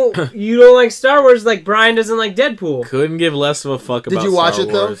don't like Star Wars like Brian doesn't like Deadpool. Couldn't give less of a fuck about Did you watch Star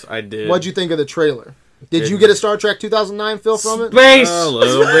it though? Wars. I did. What'd you think of the trailer? Did you get a Star Trek 2009 feel from it? Space. A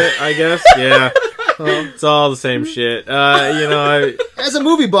little bit, I guess. Yeah. It's all the same shit. As a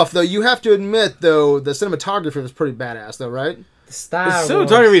movie buff, though, you have to admit, though, the cinematography was pretty badass, though, right? Star Wars.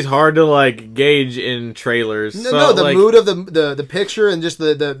 Cinematography is hard to like gauge in trailers. No, the mood of the picture and just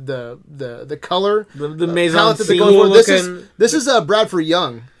the color, the mise en palette that they're scene. going for. looking- This is Bradford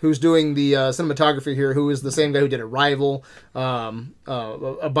Young who's doing the cinematography here, who is the same guy who did Arrival,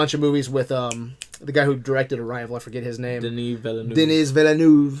 a bunch of movies with the guy who directed Arrival. I forget his name. Denis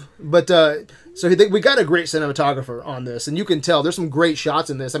Villeneuve. But so we got a great cinematographer on this, and you can tell there's some great shots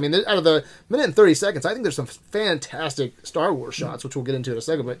in this. I mean, out of the minute and 30 seconds, I think there's some fantastic Star Wars shots, which we'll get into in a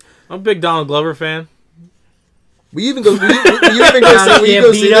second. But I'm a big Donald Glover fan. will you even go? Will you even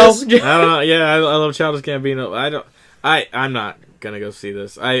go see this? I don't know. Yeah, I love Childish Gambino. I'm not gonna go see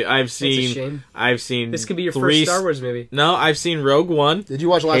this. I've seen. This could be your first Star Wars movie. No, I've seen Rogue One. Did you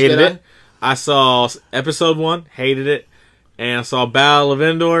watch Last Hated Jedi? it. I saw Episode 1. Hated it. And I saw Battle of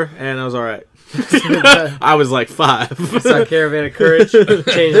Endor, and I was all right. I was like 5. Saw Caravan of Courage.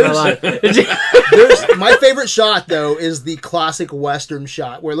 Changed my life. My favorite shot, though, is the classic Western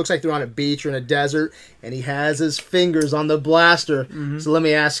shot where it looks like they're on a beach or in a desert, and he has his fingers on the blaster. Mm-hmm. So let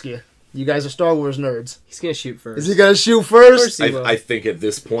me ask you. You guys are Star Wars nerds. He's gonna shoot first. Is he going to shoot first? He will. I think at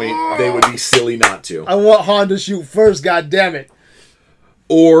this point they would be silly not to. I want Han to shoot first, goddammit.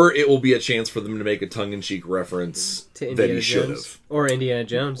 Or it will be a chance for them to make a tongue-in-cheek reference To that Indiana he should Jones. have. Or Indiana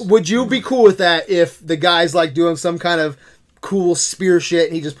Jones. Would you be cool with that if the guy's like doing some kind of cool spear shit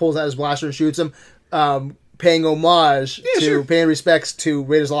and he just pulls out his blaster and shoots him, paying homage paying respects to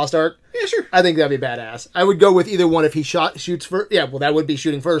Raiders of the Lost Ark? Yeah, sure. I think that'd be badass. I would go with either one if he shoots first. Yeah, well, that would be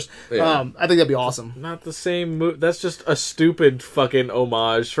shooting first. Yeah. I think that'd be awesome. Not the same move. That's just a stupid fucking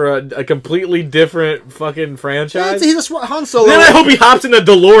homage for a completely different fucking franchise. He's a Han Solo. Then I hope he hops in a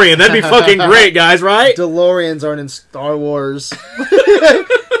DeLorean. That'd be fucking great, guys, right? DeLoreans aren't in Star Wars. You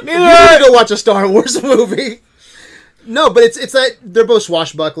need to go watch a Star Wars movie. No, but it's that they're both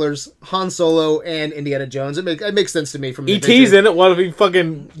swashbucklers, Han Solo and Indiana Jones. It makes sense to me from the E.T.'s adventure. in it. What if he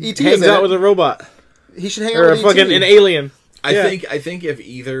fucking E.T. hangs is in out it. with a robot? He should hang out Or a with fucking E.T. an alien. I Yeah. think if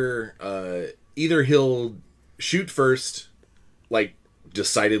either he'll shoot first, like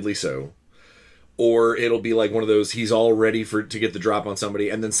decidedly so, or it'll be like one of those he's all ready to get the drop on somebody,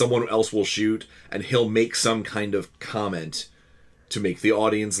 and then someone else will shoot, and he'll make some kind of comment to make the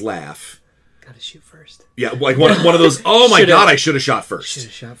audience laugh. Gotta shoot first. Yeah, like one of those. Oh my Should've- god, I should have shot Should first.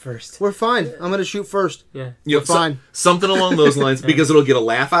 have shot first. We're fine. I'm going to shoot first. Yeah. You know, We're fine. something along those lines, because it'll get a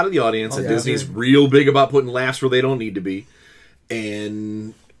laugh out of the audience, and yeah. Disney's real big about putting laughs where they don't need to be.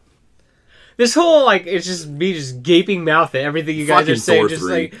 And This whole, like, it's just me just gaping mouth at everything you guys fucking are saying. Thor Just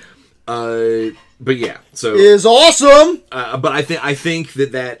 3. like, But yeah, so Is awesome. but I think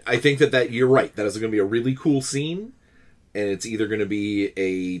that you're right. That is going to be a really cool scene, and it's either going to be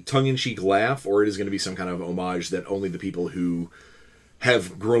a tongue-in-cheek laugh, or it is going to be some kind of homage that only the people who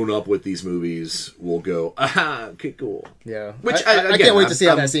have grown up with these movies will go, aha, okay, cool. Yeah. Which I again, can't wait to see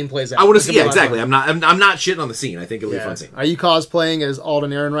how I'm- that scene plays out. I want to It's see, gonna yeah, be a lot of exactly. fun. I'm not shitting on the scene. I think it'll be a Yeah. fun scene. Are you cosplaying as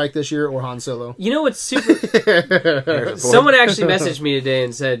Alden Ehrenreich this year or Han Solo? you know what's super... Someone actually messaged me today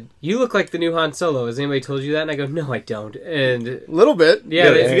and said, you look like the new Han Solo. Has anybody told you that? And I go, no, I don't. And A little bit. yeah,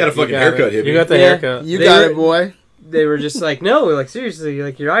 If you got a fucking haircut, hit me. You got the Yeah. haircut. You They got were- it, boy. they were just like, no, like, seriously,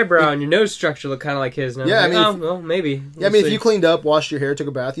 like, your eyebrow and your nose structure look kind of like his. And Yeah, I like, mean, oh, if- well, maybe. Yeah, I mean, if We'll you cleaned up, washed your hair, took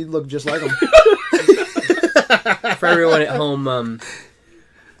a bath, you'd look just like him. see. For everyone at home,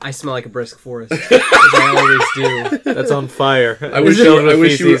 I smell like a brisk forest. As I always do. That's on fire. I wish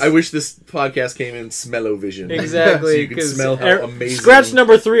this podcast came in smell-o-vision. Exactly, So you can 'cause smell how amazing. Scratch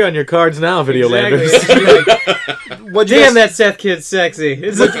number 3 on your cards now, Videolanders. Exactly. What'd you Damn, guys- that Seth kid's sexy.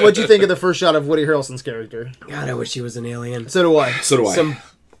 It's What'd you think of the first shot of Woody Harrelson's character? God, I wish he was an alien. So do I. So do I. Some.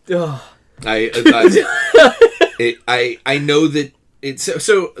 Ugh. I know that it's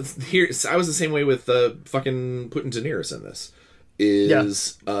so here. I was the same way with fucking putting Daenerys in this.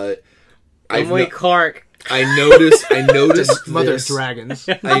 Emily Clark. I noticed Mother of this. Dragons.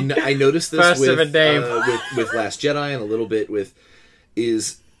 I noticed this First of a day. with Last Jedi, and a little bit with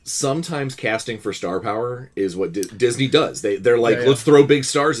sometimes casting for star power is what Disney does. They're like, Yeah. let's throw big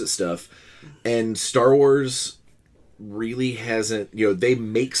stars at stuff, and Star Wars really hasn't. They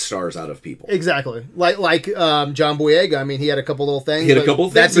make stars out of people. Exactly. Like John Boyega. I mean, he had a couple little things. He had a but couple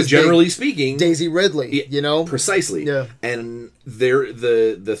of that's things, but his generally big speaking, Daisy Ridley. Yeah, precisely. Yeah. And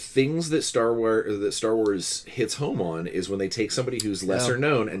the things that Star Wars hits home on is when they take somebody who's lesser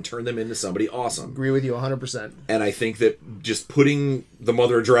known and turn them into somebody awesome. Agree with you 100%. And I think that just putting the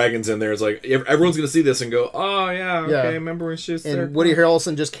Mother of Dragons in there is like everyone's going to see this and go, oh yeah, okay, Yeah. remember when she's there? And Woody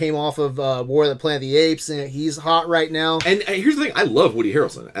Harrelson just came off of War of the Planet of the Apes, and he's hot right now. And here's the thing: I love Woody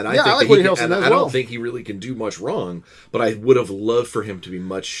Harrelson, and I Yeah, think I like that Woody he Harrelson can, and as I well. don't think he really can do much wrong. But I would have loved for him to be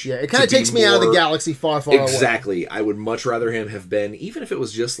much. Yeah, it kind of takes me out of the galaxy far, far away. Exactly. I would much rather him have have been, even if it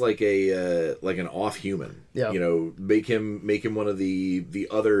was just like an off human. Yeah. You know, make him one of the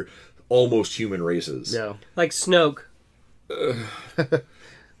other almost human races. Yeah. Like Snoke.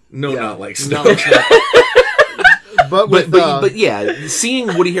 No, Yeah. not like Not Snoke. like But But yeah, seeing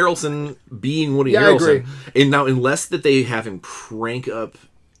Woody Harrelson being Woody Yeah, I Harrelson, agree. and now unless that they have him crank up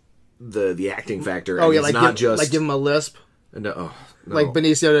the acting factor, and it's not just like give him a lisp, no, like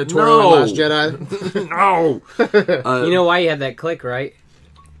Benicio del Toro No. in Last Jedi. no. You know why he had that click, right?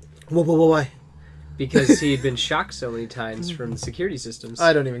 Why? Because he had been shocked so many times from the security systems.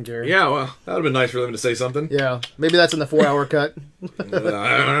 I don't even care. Yeah, well, that would have been nice for them to say something. Yeah, maybe that's in the 4-hour cut. I don't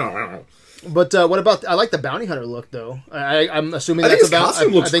know. But what about? I like the bounty hunter look though. I'm assuming I think that's his about.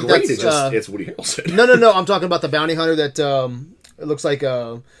 costume looks I think great. that's, It's Woody Harrelson. No. I'm talking about the bounty hunter that it looks like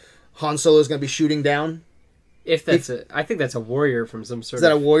Han Solo is going to be shooting down. If that's I think that's a warrior from some sort Is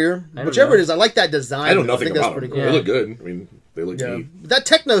that a of... warrior? I don't Whichever know. it is, I like that design. I know nothing think about that's them. pretty cool. They look good. I mean, they look Yeah. neat. That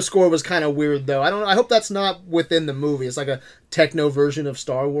techno score was kind of weird though. I hope that's not within the movie. It's like a techno version of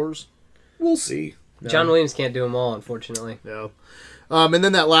Star Wars. We'll see. John Williams can't do them all, unfortunately. Yeah. And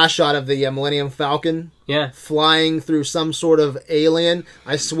then that last shot of the Millennium Falcon Yeah. flying through some sort of alien.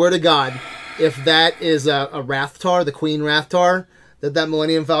 I swear to God, if that is a Rathtar, the Queen Rathtar, that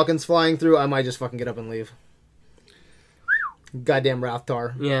Millennium Falcon's flying through, I might just fucking get up and leave. Goddamn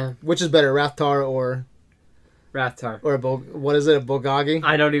Rathtar. Yeah. Which is better, Rathtar or Rathtar. what is it, a Bulgogi?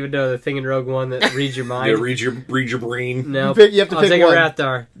 I don't even know the thing in Rogue One that reads your mind. Yeah, read your brain. No. You have to I'll pick take one. a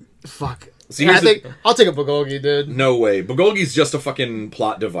Rathtar. Fuck. See, Yeah, here's I'll take a Bulgogi, dude. No way. Bulgogi's just a fucking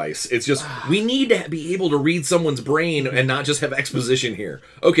plot device. It's just, we need to be able to read someone's brain and not just have exposition here.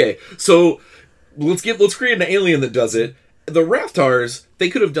 Okay, so let's create an alien that does it. The Raftars, they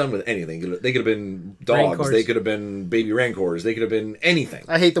could have done with anything. They could have been dogs. Rancors. They could have been baby Rancors. They could have been anything.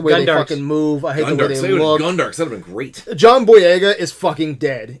 I hate the way they Gundarks. fucking move. I hate the way Gundarks. they look. Gundarks. That would have been great. John Boyega is fucking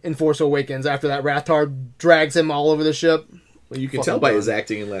dead in Force Awakens after that Rathtar drags him all over the ship. Well, you can Fucking tell by done. his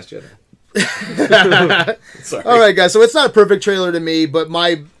acting in Last Jedi. Sorry. All right, guys. So it's not a perfect trailer to me, but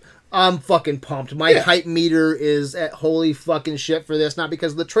I'm fucking pumped. My hype meter is at holy fucking shit for this. Not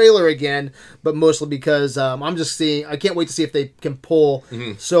because of the trailer again, but mostly because I'm just seeing. I can't wait to see if they can pull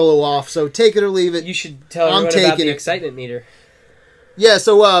Solo off. So take it or leave it. You should tell I'm everyone about taking the it. excitement meter. Yeah.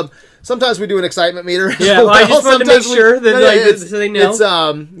 So sometimes we do an excitement meter. Yeah, as well, I just wanted to make Sometimes sure that, so they know.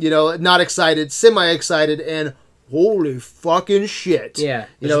 It's not excited, semi-excited, and holy fucking shit. Yeah,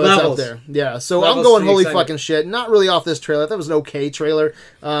 You there's know, it's up levels. there. Yeah, so Levels I'm going to the holy excitement. fucking shit. Not really off this trailer. That was an okay trailer.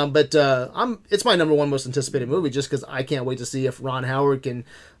 But it's my number one most anticipated movie just because I can't wait to see if Ron Howard can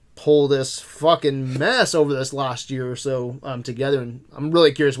pull this fucking mess over this last year or so together. And I'm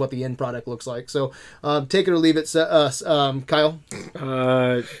really curious what the end product looks like. So take it or leave it, Kyle.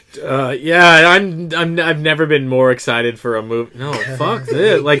 Yeah, I've never been more excited for a movie. No, fuck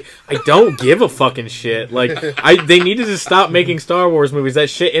this. Like, I don't give a fucking shit. Like, they needed to stop making Star Wars movies. That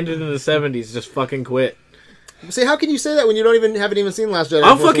shit ended in the 70s. Just fucking quit. See, how can you say that when you haven't even seen Last Jedi?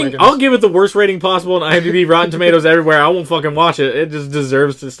 or Force Awakens? I'll give it the worst rating possible on IMDb, Rotten Tomatoes everywhere. I won't fucking watch it. It just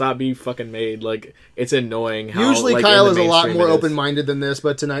deserves to stop being fucking made. Like, it's annoying how Usually like, Kyle in the is a lot mainstream more it is. open-minded than this,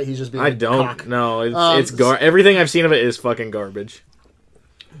 but tonight he's just being I don't. cock. No, it's Um, everything I've seen of it is fucking garbage.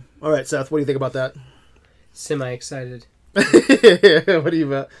 All right, Seth, what do you think about that? Semi-excited.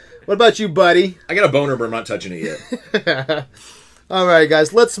 What about you, buddy? I got a boner, but I'm not touching it yet. All right,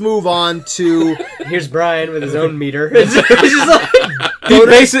 guys, let's move on to Here's Brian with his own meter. It's just like,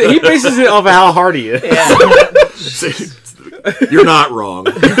 He bases it off of how hard he is. You're not wrong.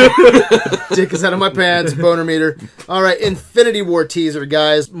 Dick is out of my pants, boner meter. All right, Infinity War teaser,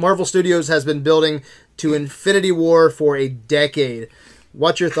 guys. Marvel Studios has been building to Infinity War for a decade.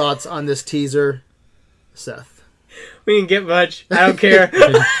 What's your thoughts on this teaser, Seth? we didn't get much. I don't care.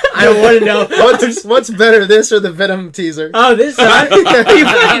 I don't want to know. What's better, this or the Venom teaser? Oh, this are you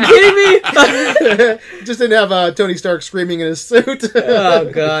fucking kidding me? Just didn't have Tony Stark screaming in his suit.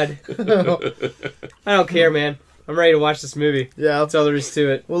 Oh, God. I don't care, man. I'm ready to watch this movie. Yeah. That's all there is to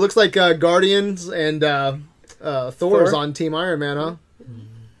it. Well, it looks like Guardians and Thor's Thor? on Team Iron Man, huh?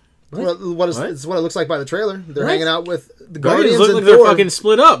 What? What is what it looks like by the trailer. They're What? hanging out with the Guardians Guardians look and like Thor. they're fucking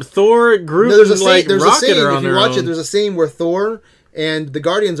split up. Thor, Groot, No, there's a and scene. like There's a Rocket scene. are on If you their watch own. it, there's a scene where Thor and the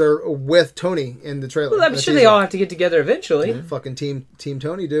Guardians are with Tony in the trailer. Well, I'm sure they all have to get together eventually. fucking team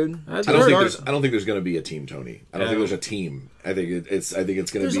Tony, dude. That's I don't Stark. think there's going to be a team Tony. I don't think there's a team. I think it's going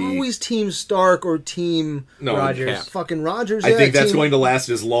to There's be always Team Stark or Team no Rogers. Cap. fucking Rogers. I think that's team... going to last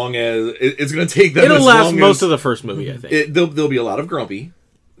as long as it's going to take them. It'll as last long most as, of the first movie, I think. There'll be a lot of grumpy.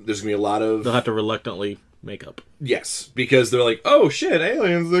 There's going to be a lot of They'll have to reluctantly make up. yes, because they're like, oh shit,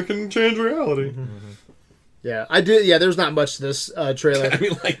 aliens that can change reality. Yeah, I do. Yeah, there's not much to this trailer. I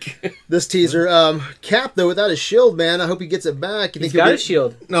mean, like, This teaser. Cap though, without his shield, man. I hope he gets it back. You He's think he'll got get- a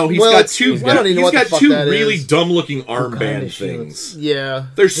shield. no, he's Well, got it's- two. I don't even know what the got fuck two that really is. dumb-looking kind armband of shields? things. Yeah.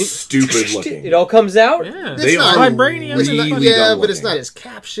 They're stupid looking. It all comes out. Yeah. It's They not are vibranium. it's not- really yeah, dumb but it's looking. not his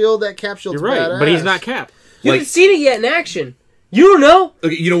Cap shield. That Cap shield's You're right, badass. but he's not Cap. You Like- haven't seen it yet in action. You don't know.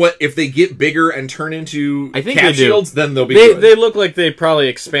 Okay, you know what? If they get bigger and turn into I think cap they do. shields, then they'll be They good. they look like they probably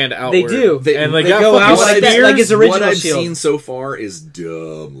expand outward. do. And like They got go fucking out like that, spears. like his original what I've shield. seen so far is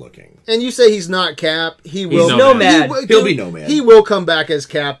dumb looking. And you say he's not Cap. He will. Nomad. He will- He'll be Nomad. He will come back as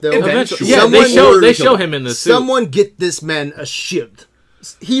Cap though. Eventually. Yeah, Someone- they show him in the suit. Someone get this man a shield.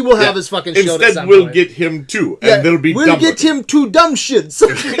 He will have his fucking shield. at Instead, some we'll point. get him too, Yeah, and they'll be we'll dumb get looking. him two dumb shits.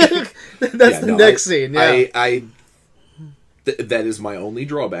 That's the next scene. Yeah. That is my only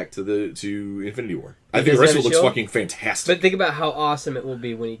drawback to Infinity War. I He think the doesn't rest have of it a looks shield? fucking fantastic. But think about how awesome it will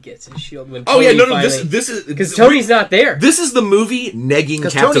be when he gets his shield. When Oh yeah, no, Tony this finally- this is because Tony's not there. This is the movie negging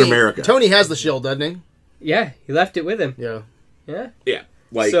Because Captain America. Tony has the shield, doesn't he? Yeah, he left it with him. Yeah. Yeah. Yeah,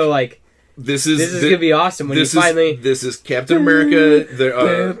 like So like this is gonna be awesome when he finally. this is Captain America. Boop,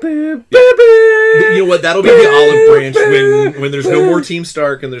 boop, Yeah. boop, boop. You know what? That'll be the olive branch when there's no more Team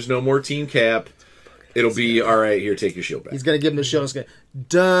Stark and there's no more Team Cap. It'll be all right. Here, take your shield back. He's gonna give him the shield. It's gonna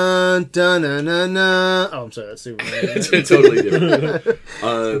dun dun na na na. Oh, I'm sorry, that's Superman. It's totally different.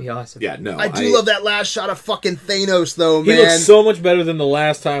 It'd be awesome. Yeah, no, I do love that last shot of fucking Thanos, though, He man. looks so much better than the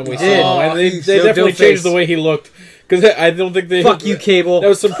last time we saw did. him. And they He's definitely Bill changed Face. the way he looked. Because I don't think they... Fuck you, Cable. That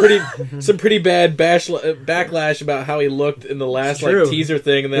was some pretty bad backlash about how he looked in the last True. teaser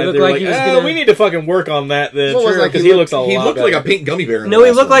thing. And He then looked they were like like, he was gonna- we need to fucking work on that then. What was like, Because he he looks a lot He looked like a better. pink gummy bear. In No, the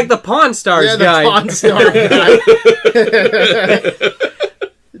he last looked one. like the Pawn Stars yeah, the guy. Pawn Star guy.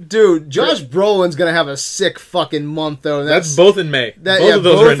 Dude, Josh Brolin's gonna have a sick fucking month, though. And That's both in May. That, both yeah, of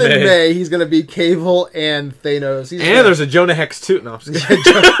those both are in May. He's gonna be Cable and Thanos. He's And there's a Jonah Hex too. No, I'm just kidding.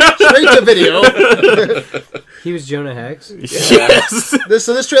 straight to video. He was Jonah Hex. Yes. This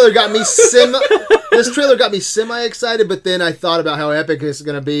trailer got me semi excited, but then I thought about how epic it's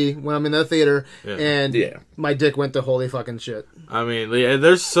gonna be when I'm in the theater, and Yeah. my dick went to holy fucking shit. I mean, yeah,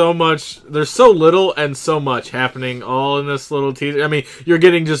 there's so little and so much happening all in this little teaser. I mean, you're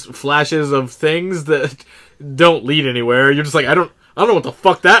getting just flashes of things that don't lead anywhere. You're just like, I don't know what the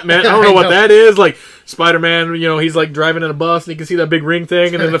fuck that meant. I don't know what that is. Like Spider-Man, he's like driving in a bus and you can see that big ring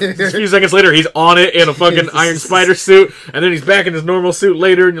thing, and then a few seconds later he's on it in a fucking Iron Spider suit, and then he's back in his normal suit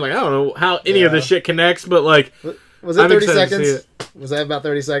later, and you're like, I don't know how any of this shit connects, but like, Was it I'm 30 excited to see seconds? Was that about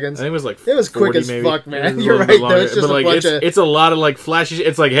 30 seconds? I think it was like It was quick 40 as maybe. fuck, man. It was a You're little right, bit though. longer. It's just But, a like, bunch of... it's a lot of like flashy.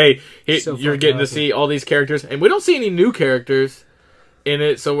 It's like, hey, So you're fucking getting to awesome. see all these characters, and we don't see any new characters in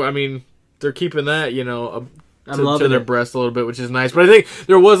it. So I mean, they're keeping that I'm to loving their it. breast a little bit, which is nice. But I think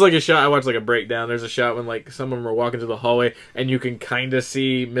there was like a shot. I watched like a breakdown. There's a shot when like some of them are walking through the hallway, and you can kind of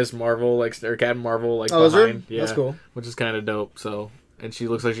see Miss Marvel, like or Captain Marvel, like Oh, is there? behind. Yeah, That's cool. which is kind of dope. So, and she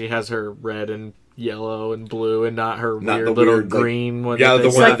looks like she has her red and yellow and blue, and not her Not weird the little weird, like- green one. Yeah, that the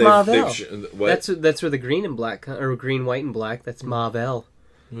they one like that Marvel. what? That's where the green and black or green, white, and black. That's Marvel.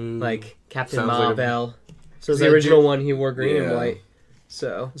 Like Captain Sounds like a- Marvel. So is the that original Jude- one he wore green and Yeah. white.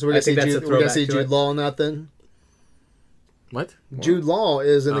 So So we're I gonna see think that's a Jude, we're gonna throwback see to Jude it. Law in that then. What? Jude Law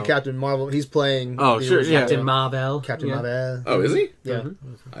is in the Oh. Captain Marvel. He's playing. Oh, the sure, original yeah. Captain Marvel. Captain Yeah. Marvel. Oh, is he? Yeah,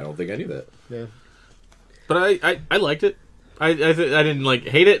 I don't think I knew that. yeah. But I liked it. I didn't like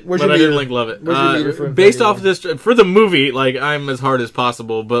hate it, Where's but your I didn't meter? like love it. Where's your meter for based Infinity off of this for the movie, like I'm as hard as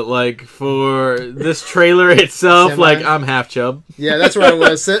possible, but like for this trailer itself, Semi? like I'm half chub. Yeah, that's where I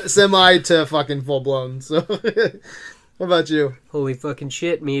was. Semi to fucking full blown. So, what about you? Holy fucking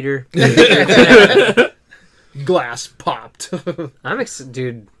shit, meter. Glass popped. I'm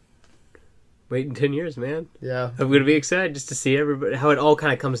dude. Waiting 10 years, man. Yeah. I'm gonna be excited just to see everybody how it all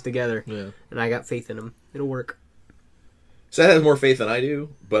kind of comes together. Yeah. And I got faith in him. It'll work. So that has more faith than I do,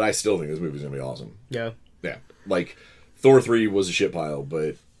 but I still think this movie's gonna be awesome. Yeah. Yeah, like Thor 3 was a shit pile,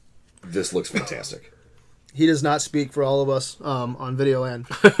 but this looks fantastic. He does not speak for all of us on video land.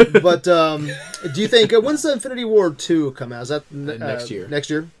 But do you think when's the Infinity War 2 come out? Is that Next year. Next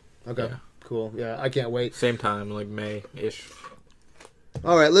year? Okay. Yeah. Cool. Yeah, I can't wait. Same time, like May-ish.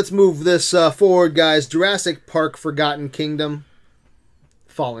 All right, let's move this forward, guys. Jurassic Park Forgotten Kingdom.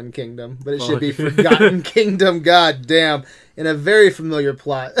 Fallen Kingdom, but it should be Forgotten Kingdom. God damn. In a very familiar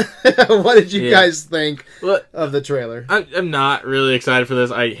plot. What did you guys think Well, of the trailer? I'm not really excited for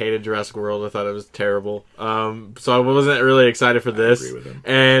this. I hated Jurassic World. I thought it was terrible. So I wasn't really excited for this. agree with him.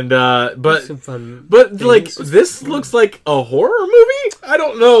 And but Some fun. But things. like this looks like a horror movie. I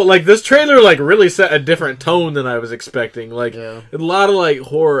don't know. Like this trailer, like really set a different tone than I was expecting. Like Yeah. a lot of like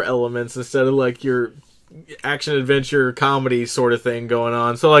horror elements instead of like your action adventure comedy sort of thing going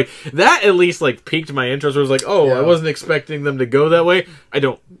on. So like that at least like piqued my interest. It was like, oh, I wasn't expecting them to go that way. I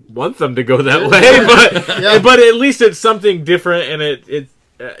don't want them to go that way, but at least it's something different, and it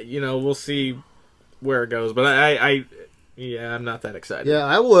we'll see where it goes. But I'm not that excited. Yeah,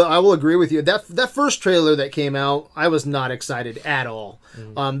 I will agree with you. That first trailer that came out, I was not excited at all.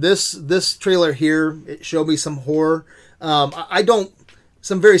 This trailer here, it showed me some horror.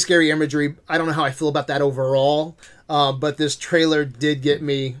 Some very scary imagery. I don't know how I feel about that overall, but this trailer did get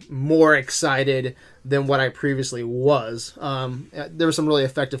me more excited than what I previously was. There was some really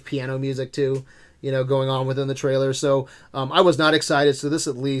effective piano music too, going on within the trailer. So I was not excited. So this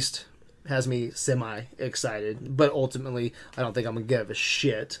at least has me semi-excited, but ultimately I don't think I'm gonna give a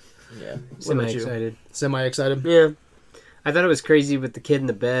shit. Yeah, semi-excited. Semi-excited? Yeah. I thought it was crazy with the kid in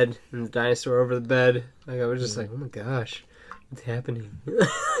the bed and the dinosaur over the bed. Like I was just like, oh my gosh, what's happening?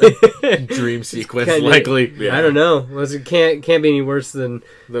 Dream sequence, likely. Yeah. I don't know. Can't be any worse than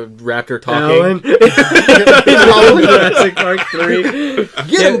the raptor talking. Jurassic Park 3.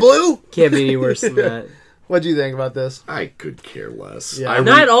 Get him, Blue! Can't be any worse than that. What do you think about this? I could care less. Yeah.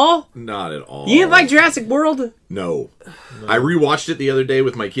 Not at all? Not at all. You didn't like Jurassic World? No. I rewatched it the other day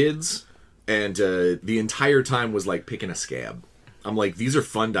with my kids, and the entire time was like picking a scab. I'm like, these are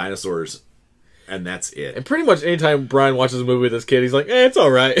fun dinosaurs, and that's it. And pretty much anytime Brian watches a movie with his kid, he's like, it's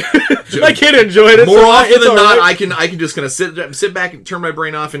all right. My kid enjoyed it. More often than not, I can just kind of sit back and turn my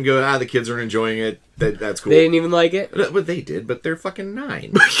brain off and go, the kids aren't enjoying it. That's cool. They didn't even like it? But they did, but they're fucking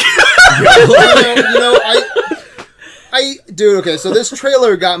 9. Dude, okay, so this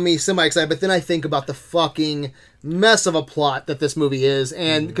trailer got me semi-excited, but then I think about the fucking mess of a plot that this movie is,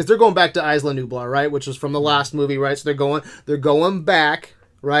 and because they're going back to Isla Nublar, right, which was from the last movie, right, so they're going back,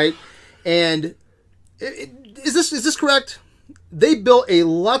 right, and is this correct? They built a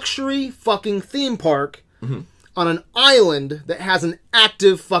luxury fucking theme park on an island that has an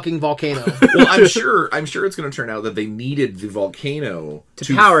active fucking volcano. Well, I'm sure it's going to turn out that they needed the volcano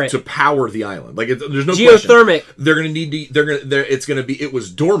to power it, to power the island. Like, there's no geothermic. Question. They're going to need it was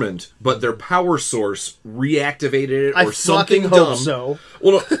dormant, but their power source reactivated it or something fucking hope dumb. So.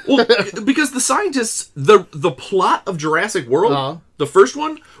 Well, because the scientists, the plot of Jurassic World, the first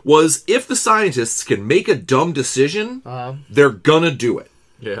one was if the scientists can make a dumb decision, they're gonna do it.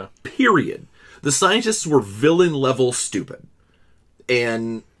 Yeah. Period. The scientists were villain level stupid.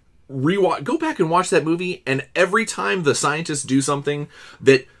 And go back and watch that movie, and every time the scientists do something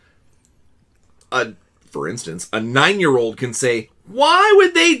that, for instance, a 9-year-old can say, why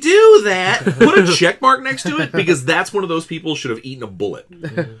would they do that? Put a check mark next to it, because that's one of those people should have eaten a bullet.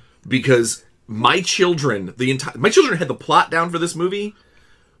 Because my children had the plot down for this movie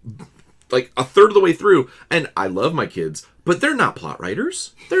like a third of the way through, and I love my kids, but they're not plot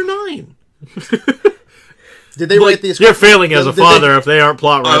writers. They're 9. Did they write these? You're failing as a father if they aren't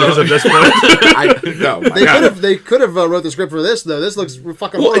plot writers at this point. They could have wrote the script for this though. This looks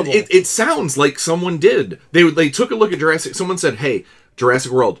fucking horrible. It sounds like someone did. They took a look at Jurassic. Someone said, "Hey,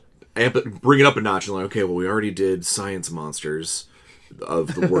 Jurassic World, bring it up a notch." And like, okay, well, we already did science monsters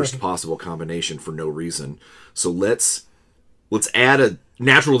of the worst possible combination for no reason. So let's add a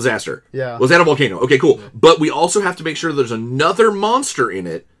natural disaster. Yeah. Let's add a volcano. Okay, cool. But we also have to make sure there's another monster in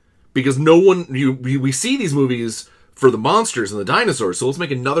it. Because we see these movies for the monsters and the dinosaurs, so let's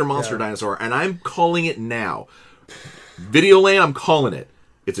make another monster dinosaur, and I'm calling it now. Videoland, I'm calling it.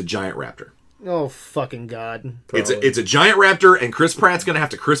 It's a giant raptor. Oh, fucking God. It's a giant raptor, and Chris Pratt's going to have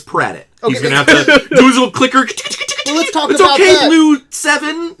to Chris Pratt it. Okay. He's going to have to do his little clicker. Well, let's talk it's about okay, that. Blue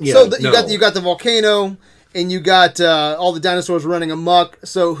 7. Yeah, so you got the volcano, and you got all the dinosaurs running amok.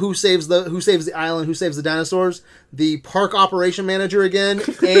 So who saves the island? Who saves the dinosaurs? The park operation manager again,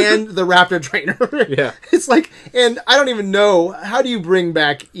 and the raptor trainer. Yeah, it's like, and I don't even know how do you bring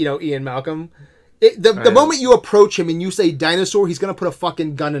back Ian Malcolm. The moment you approach him and you say dinosaur, he's gonna put a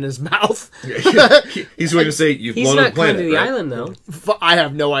fucking gun in his mouth. He's going to say you've blown up the planet. He's not coming to the island though. I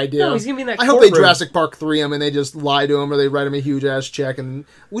have no idea. No, he's gonna be in that. I hope they Jurassic Park 3 him and they just lie to him or they write him a huge ass check and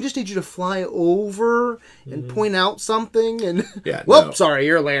we just need you to fly over and point out something and sorry,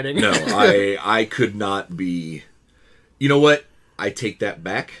 you're landing. No, I could not be. You know what? I take that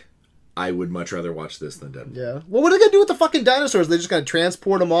back. I would much rather watch this than Deadpool. Yeah. Well, what are they gonna do with the fucking dinosaurs? They're just gonna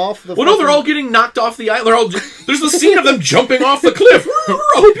transport them off? No, they're all getting knocked off the island. There's the scene of them jumping off the cliff. I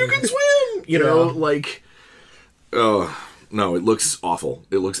hope you can swim. You know, like, oh no, it looks awful.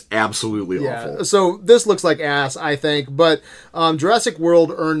 It looks absolutely awful. So this looks like ass, I think. But Jurassic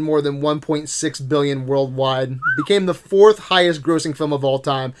World earned more than $1.6 billion worldwide. Became the 4th highest grossing film of all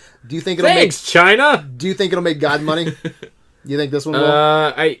time. Do you think it'll China? Do you think it'll make God money? Do you think this one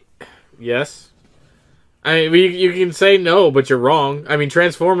will? Yes. I mean, you can say no, but you're wrong. I mean,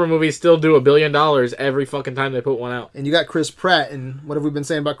 Transformer movies still do $1 billion every fucking time they put one out. And you got Chris Pratt, and what have we been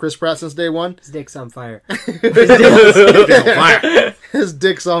saying about Chris Pratt since day one? His dick's on fire. His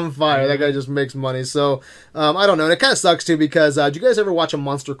dick's on fire. That guy just makes money. So, I don't know. And it kind of sucks, too, because did you guys ever watch A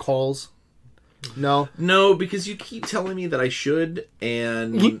Monster Calls? No? No, because you keep telling me that I should,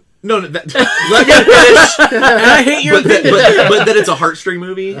 and... No, let me finish. And I hate your opinion. But that it's a heartstring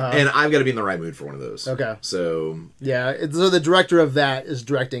movie, and I've got to be in the right mood for one of those. Okay. So... Yeah, so the director of that is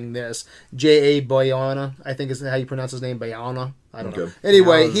directing this. J.A. Bayona, I think is how you pronounce his name, Bayona. I don't know.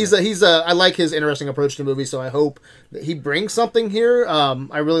 Anyway, I like his interesting approach to movies, so I hope that he brings something here.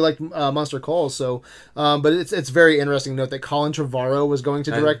 I really like Monster Calls, so but it's very interesting to note that Colin Trevorrow was going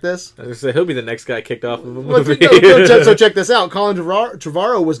to direct this. I was gonna say, he'll be the next guy kicked off of a Well, movie. so check this out. Colin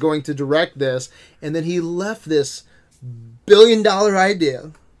Trevorrow was going to direct this, and then he left this $1 billion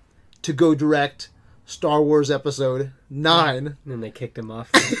idea to go direct Star Wars Episode 9. And then they kicked him off.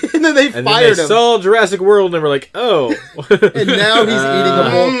 And then they And then fired they him. saw Jurassic World and they were like, oh. And now he's eating a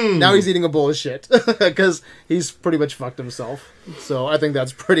bowl. Now he's eating a bowl of shit because he's pretty much fucked himself. So I think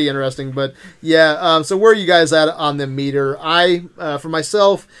that's pretty interesting. But yeah, so where are you guys at on the meter? For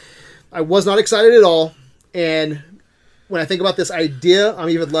myself, I was not excited at all, and when I think about this idea, I'm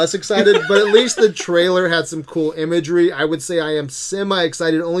even less excited. But at least the trailer had some cool imagery. I would say I am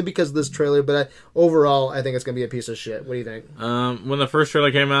semi-excited only because of this trailer, but overall, I think it's going to be a piece of shit. What do you think? When the first trailer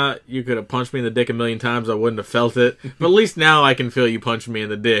came out, you could have punched me in the dick 1,000,000 times. I wouldn't have felt it. But at least now I can feel you punching me in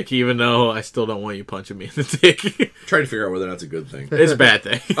the dick, even though I still don't want you punching me in the dick. Trying to figure out whether that's a good thing. It's a bad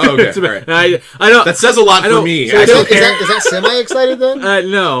thing. Oh, okay. It's a bad, All right. I know. That says a lot for me. So I is don't care. that semi-excited then?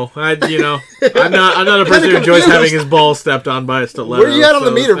 No, I'm not a person who enjoys having his balls stepped on by a stiletto. Where you at on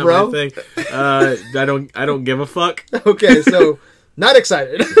the meter, it's not bro? my thing. I don't give a fuck. Okay, so not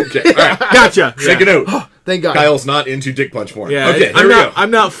excited. Okay, all right. Gotcha. Take a note. Thank God. Kyle's not into dick punch porn. Yeah, Okay, I'm here we not. go.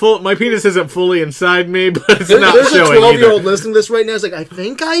 I'm not full. My penis isn't fully inside me, but it's not There's a showing 12-year-old either. listening to this right now. It's like, I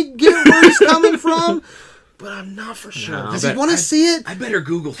think I get where he's coming from, but I'm not for sure. No, Does he want to see it? I better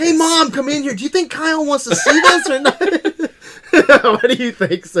Google Hey, this. Mom, come in here. Do you think Kyle wants to see this or not? What do you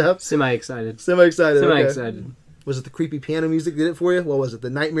think, Seth? Semi-excited. Semi-excited. Okay. Semi-excited. Was it the creepy piano music that did it for you? What was it? The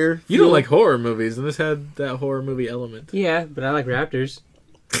nightmare? You don't like horror movies, and this had that horror movie element. Yeah, but I like raptors.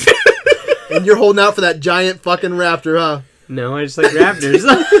 And you're holding out for that giant fucking raptor, huh? No, I just like raptors.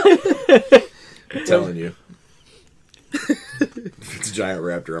 I'm telling you. If it's a giant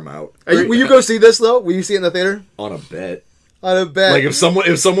raptor, I'm out. Will you go see this, though? Will you see it in the theater? On a bet. On a bet. Like if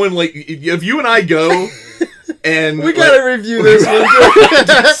someone like if you and I go and we gotta review this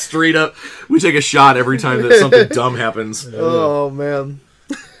one. straight up, we take a shot every time that something dumb happens. Oh, man.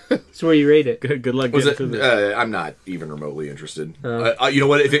 That's where you rate it. Good luck Was getting it? through this. I'm not even remotely interested. You know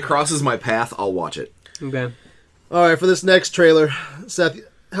what? If it crosses my path, I'll watch it. Okay. All right, for this next trailer, Seth,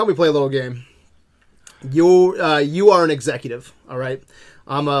 help me play a little game. You are an executive, all right?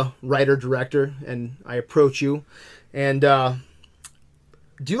 I'm a writer-director, and I approach you. And do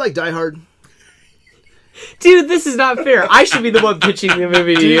you like Die Hard? Dude, this is not fair. I should be the one pitching the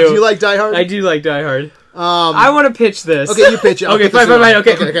movie to you. Do you like Die Hard? I do like Die Hard. I want to pitch this. Okay, you pitch it. I'll Okay, put this fine, in.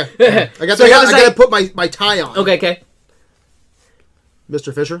 okay. Okay. I So I got this gotta put my tie on. Okay.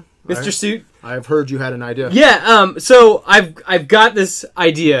 Mr. Fisher? Mr. All right. Suit. I've heard you had an idea. Yeah, so I've got this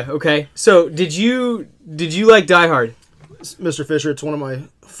idea, okay? So did you like Die Hard? Mr. Fisher, it's one of my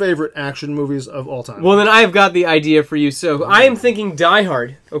favorite action movies of all time. Well, then I've got the idea for you. So I am thinking Die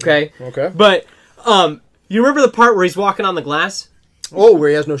Hard, okay? Okay. But you remember the part where he's walking on the glass? Oh, where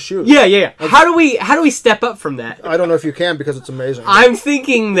he has no shoes. Yeah. How do we step up from that? I don't know if you can because it's amazing. I'm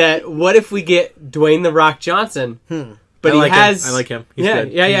thinking that what if we get Dwayne the Rock Johnson? But I like he has. him. I like him. He's yeah,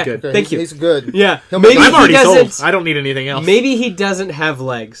 good. yeah, He's yeah. good. Okay, Thank you. He's good. Yeah, He'll maybe make- I'm already he sold. doesn't. I don't need anything else. Maybe he doesn't have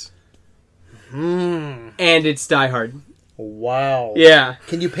legs. And it's Die Hard. Wow. Yeah.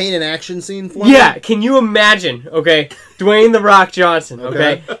 Can you paint an action scene for me? Yeah, can you imagine? Okay, Dwayne the Rock Johnson.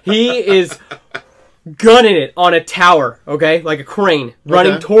 Okay, he is gunning it on a tower. Okay, like a crane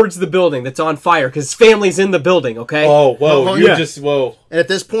running towards the building that's on fire because his family's in the building. Okay. Oh, whoa! Oh, You're yeah. just whoa. And at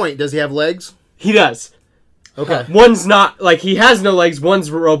this point, does he have legs? He does. Okay. One's not like he has no legs.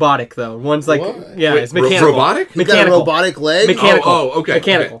 One's robotic though. One's like yeah, it's mechanical. Robotic? He's got a Mechanical. robotic leg? Mechanical. Oh, okay.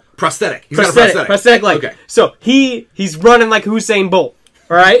 Mechanical. Okay. Prosthetic. He's got a Prosthetic leg. Okay. So he's running like Usain Bolt.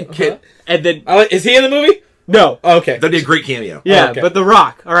 All right. Kid. And then Is he in the movie? no. Okay. That'd be a great cameo. Yeah, okay. but The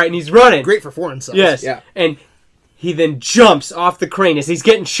Rock. All right, and he's running. Great for foreign subs. Yes. Yeah. And he then jumps off the crane as he's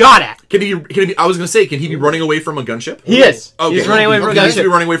getting shot at. Can he be, I was going to say, can he be running away from a gunship? He is. Okay. He's running away from a He needs to gunship. be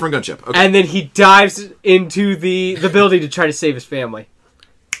running away from a gunship. Okay. And then he dives into the building to try to save his family.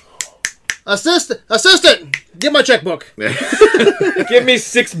 Assistant, get my checkbook. Give me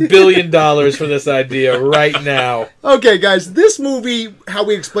 $6 billion for this idea right now. Okay, guys, this movie, how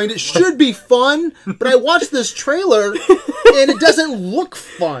we explained it, should be fun, but I watched this trailer and it doesn't look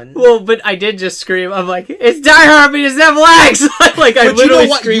fun. Well, but I did just scream. I'm like, it's Die Hard, but he doesn't have legs. Like, I But literally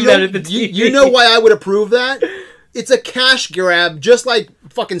screamed that at the TV. You know why I would approve that? It's a cash grab, just like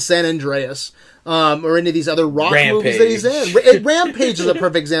fucking San Andreas. Or any of these other rock movies that he's in. Rampage is a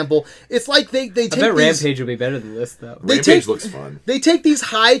perfect example. It's like they take I bet these, Rampage will be better than this, though. Rampage looks fun. They take these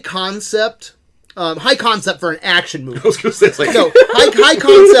high concept for an action movie. I was going to say, it's like... No, high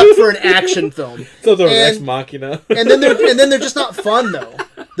concept for an action film. So they're And- Ex Machina. and then they're just not fun though.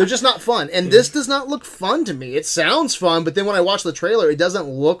 They're just not fun. And this does not look fun to me. It sounds fun, but then when I watch the trailer, it doesn't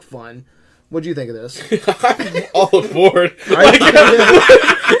look fun. What do you think of this? I'm all aboard.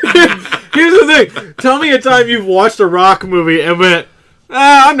 Here's the thing. Tell me a time you've watched a rock movie and went,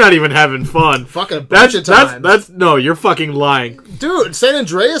 I'm not even having fun. Fucking a bunch of times. No, you're fucking lying. Dude, San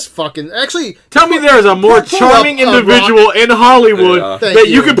Andreas fucking... Actually... Tell me there is a more pull charming up a individual in Hollywood Yeah. that Thank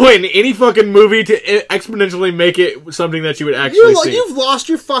you you. could put in any fucking movie to exponentially make it something that you would actually see. You've lost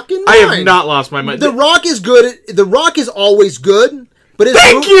your fucking mind. I have not lost my mind. The Rock is good. The Rock is always good, but his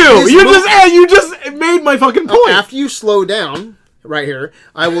Thank you! You just made my fucking point. After you slow down, right here,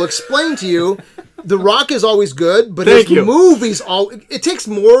 I will explain to you. The Rock is always good, but Thank his you. movies it takes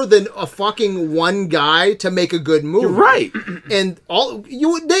more than a fucking one guy to make a good movie. You're right. And you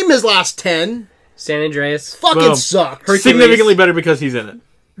would name his last 10. San Andreas. Fucking Boom. sucks. Significantly better because he's in it.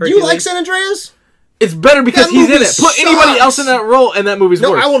 Do you like San Andreas? It's better because That he's in movie it. Put anybody sucks. else in that role, and that movie's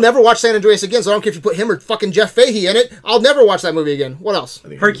No, worse. I will never watch San Andreas again, so I don't care if you put him or fucking Jeff Fahey in it. I'll never watch that movie again. What else?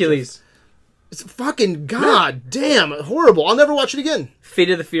 Hercules. It's fucking goddamn horrible. I'll never watch it again.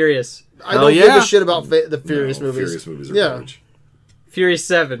 Fate of the Furious. I don't give a shit about the Furious movies. Furious movies are Yeah. garbage. Furious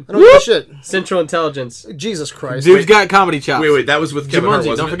 7. I don't give a shit. Central Intelligence. Jesus Christ. Dude's got comedy chops. Wait, that was with Kevin Hart, Jumanji.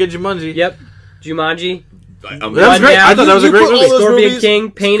 wasn't Don't it? forget Jumanji. Yep. Jumanji. That was great. I thought that was a You great put all movie. those Scorpion movies- King,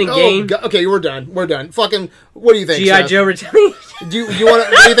 Pain and Oh, Gain. God. Okay, we're done. We're done. Fucking, what do you think? G.I. Seth? Joe Retaliation. Do you want?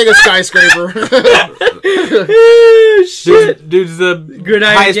 What do you think of Skyscraper? Shit. Dude's the Gridiron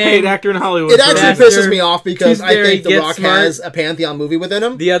highest Gang. paid actor in Hollywood. It actually Faster, pisses me off because I Tooth think The Fairy, Rock Get Smart. has a Pantheon movie within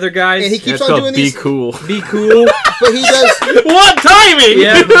him, The other guys. and he keeps It's on called doing Be these. Cool. Be Cool. But he does. What timing?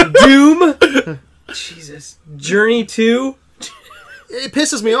 Yeah. Doom. Jesus. Journey 2. It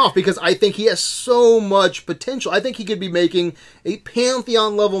pisses me off because I think he has so much potential. I think he could be making a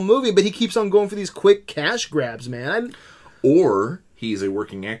Pantheon level movie, but he keeps on going for these quick cash grabs, man. Or he's a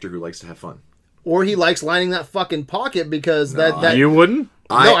working actor who likes to have fun. Or he likes lining that fucking pocket because that. You wouldn't?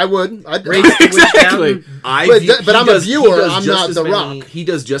 No, I would. I'd, Race to Witch Exactly. Mountain. But I'm a viewer, I'm not The Rock. He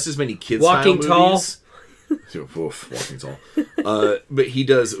does just as many kids Walking Tall. movies. Oof, Walking Tall. But he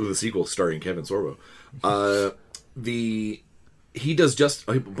does the sequel starring Kevin Sorbo. He does just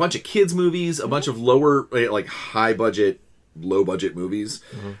a bunch of kids movies, a bunch of lower, like high budget, low budget movies.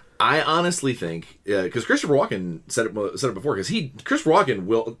 Mm-hmm. I honestly think because Christopher Walken said it before because Christopher Walken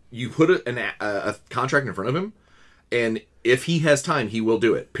will you put a contract in front of him, and if he has time, he will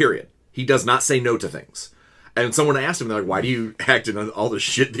do it. Period. He does not say no to things. And someone asked him, they're like, "Why do you act in all the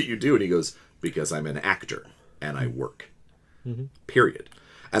shit that you do?" And he goes, "Because I'm an actor and I work." Period.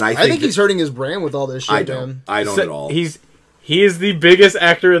 And I think he's hurting his brand with all this shit, man. I don't at all. He is the biggest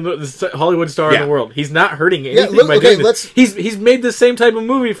actor in the Hollywood star in Yeah. the world. He's not hurting anything look, by okay, doing this. He's made the same type of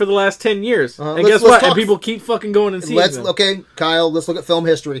movie for the last 10 years. And let's- guess let's what? talk- And people keep fucking going and seeing them. Okay, Kyle, let's look at film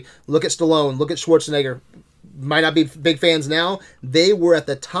history. Look at Stallone. Look at Schwarzenegger. Might not be big fans now. They were at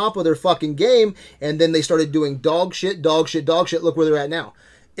the top of their fucking game, and then they started doing dog shit. Look where they're at now.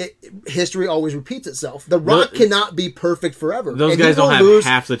 History always repeats itself. The Rock cannot be perfect forever. Those and he guys don't will have lose.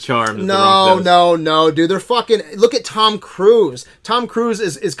 half the charm that The Rock does. No, dude. They're fucking. Look at Tom Cruise. Tom Cruise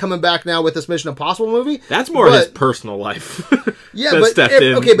is coming back now with this Mission Impossible movie. That's more of his But- personal life. Yeah, that but stepped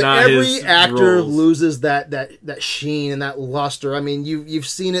in, but not every his actor roles. loses that sheen and that luster. I mean, you've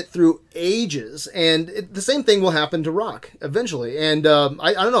seen it through ages, and the same thing will happen to Rock eventually. And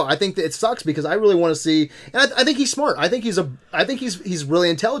I don't know. I think that it sucks because I really want to see. And I think he's smart. I think he's really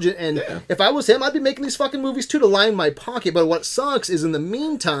intelligent. And if I was him, I'd be making these fucking movies too to line my pocket. But what sucks is in the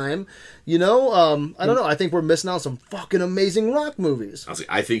meantime, I don't know. I think we're missing out on some fucking amazing Rock movies. Honestly,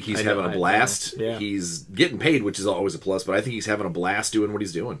 I think he's I having know, a blast. yeah. He's getting paid, which is always a plus. But I think he's having a blast doing what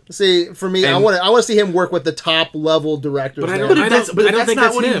he's doing. See, for me, I And- want to see him work with the top level directors. But I man. don't, But I that's- don't, but I don't that's think not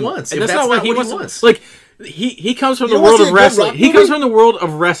that's what he him. wants. And If that's that's not what not he what he wants. wants. Like he comes from You the don't world wanna of see a good wrestling. Rock He comes movie? from the world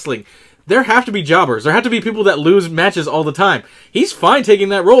of wrestling. there have to be jobbers. There have to be people that lose matches all the time. He's fine taking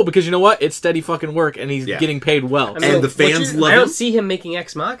that role because you know what? It's steady fucking work, and he's getting paid well. I mean, And the fans love I don't him. see him making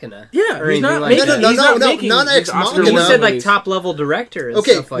Ex Machina. Yeah, or he's anything not like making. that. He's not making not these Ex Oscar Machina. He said like movies. top level director and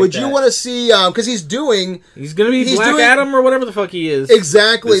Okay, stuff like would that. you want to see because he's doing He's gonna be He's Black doing- Adam or whatever the fuck he is.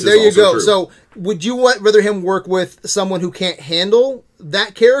 exactly? This is There you also go. true. So, would you rather him work with someone who can't handle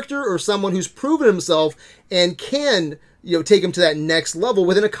that character, or someone who's proven himself and can take him to that next level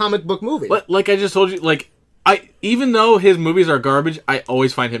within a comic book movie? But like I just told you, like even though his movies are garbage, I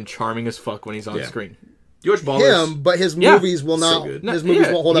always find him charming as fuck when he's on screen. You watch Ballers? Him, but his Yeah. movies will not. good. His movies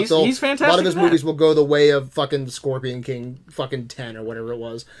won't hold up. He's fantastic A lot of his in that. movies will go the way of fucking Scorpion King, fucking 10 or whatever it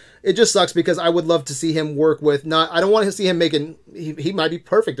was. It just sucks because I would love to see him work with. I don't want to see him making. He might be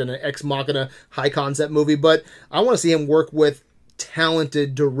perfect in an Ex Machina high concept movie, but I want to see him work with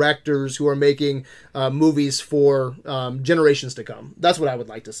talented directors who are making movies for generations to come. That's what I would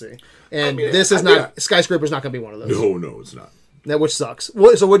like to see. And this is not. Skyscraper's not going to be one of those. No, it's not. That which sucks.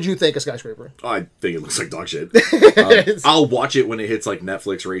 So what do you think of Skyscraper? I think it looks like dog shit. I'll watch it when it hits like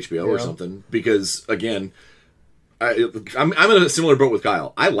Netflix or HBO or something because again, I'm in a similar boat with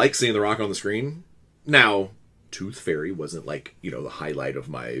Kyle. I like seeing The Rock on the screen. Now, Tooth Fairy wasn't like the highlight of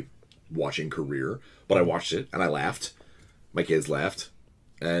my watching career, but I watched it and I laughed. My kids laughed,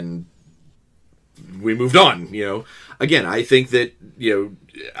 and we moved on. Again, I think that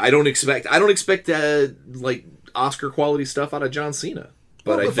I don't expect like Oscar quality stuff out of John Cena.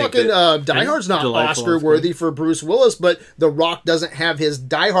 But I think fucking that Die Hard's not Delightful Oscar worthy for Bruce Willis, but The Rock doesn't have his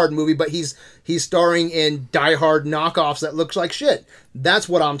Die Hard movie, but he's starring in Die Hard knockoffs that looks like shit. That's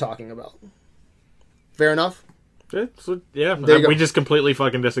what I'm talking about. Fair enough? Yeah, There you go. we just completely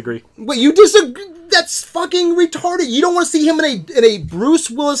fucking disagree. Wait, you disagree? That's fucking retarded. You don't want to see him in a Bruce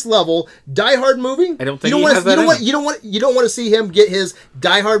Willis level Die Hard movie. I don't think you don't he want has to. that in him. You don't want to see him get his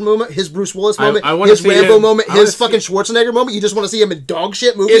Die Hard moment, his Bruce Willis moment, I wanna his see Rambo him- moment, I wanna his fucking Schwarzenegger moment. You just want to see him in dog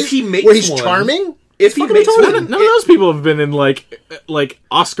shit movies If he makes where he's one- charming. if he fucking makes retarded. one, None of those people have been in like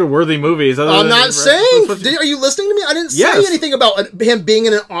Oscar worthy movies. I'm not saying. Are you listening to me? I didn't say Yes. anything about him being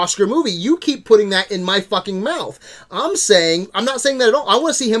in an Oscar movie. You keep putting that in my fucking mouth. I'm not saying that at all. I want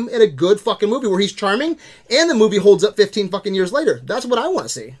to see him in a good fucking movie where he's charming and the movie holds up 15 fucking years later. That's what I want to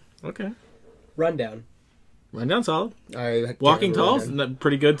see. Okay, Rundown. run down solid. I can't Walking remember Tall, again.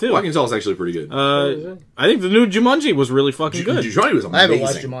 pretty good too. Walking Tall is actually pretty good. I think the new Jumanji was really fucking good. Jumanji was amazing. I haven't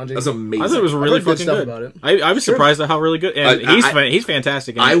watched Jumanji. That's amazing. I thought it was really heard good fucking stuff good. about it. I was surprised at how really good, and he's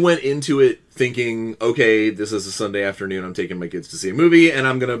fantastic. In I it. went into it thinking, okay, this is a Sunday afternoon. I'm taking my kids to see a movie, and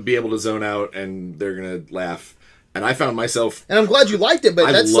I'm gonna be able to zone out, and they're gonna laugh. And I found myself. And I'm glad you liked it, but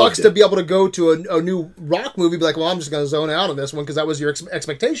I that loved sucks it. to be able to go to a new rock movie, be like, well, I'm just going to zone out on this one because that was your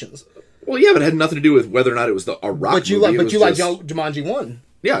expectations. Well, yeah, but it had nothing to do with whether or not it was a rock. But you movie. like, It was just- Jumanji 1.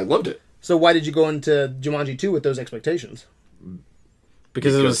 Yeah, I loved it. So why did you go into Jumanji 2 with those expectations?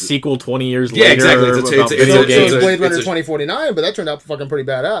 because it was a sequel 20 years Yeah, later. exactly. It's about a- video So games. it's Blade Runner it's a- 2049, but that turned out fucking pretty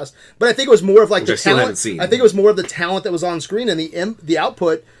badass. But I think it was more of like Which the I still talent. haven't seen. I think it was more of the talent that was on screen and the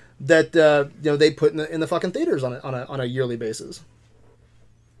output that they put in the fucking theaters on a yearly basis.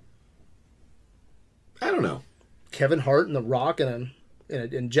 I don't know. Kevin Hart and The Rock and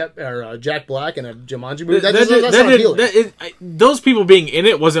Jack Black in a Jumanji movie. That's not appealing. Those people being in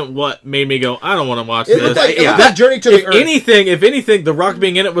it wasn't what made me go, I don't want to watch It this. looked like, Yeah. that Journey to the if Earth. anything, The Rock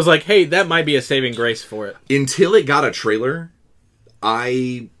being in it was like, hey, that might be a saving grace for it. Until it got a trailer,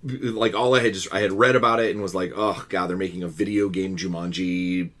 I had read about it and was like, oh god, they're making a video game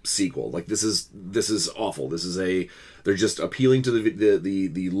Jumanji sequel. Like this is awful. They're just appealing to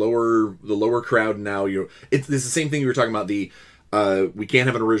the lower crowd now. It's the same thing you were talking about. We can't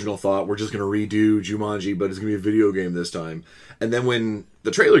have an original thought. We're just gonna redo Jumanji, but it's gonna be a video game this time. And then when the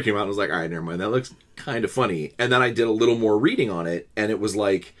trailer came out, I was like, all right, never mind. That looks kind of funny. And then I did a little more reading on it, and it was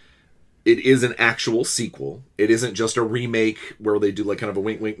like, it is an actual sequel. It isn't just a remake where they do like kind of a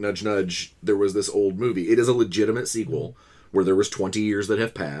wink, wink, nudge, nudge. There was this old movie. It is a legitimate sequel where there was 20 years that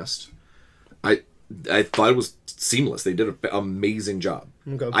have passed. I thought it was seamless. They did an amazing job.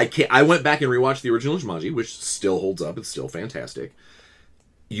 Okay. I went back and rewatched the original Jumanji, which still holds up. It's still fantastic.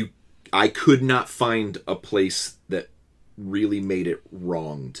 I could not find a place that really made it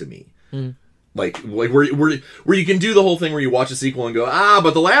wrong to me. Like where you can do the whole thing where you watch a sequel and go,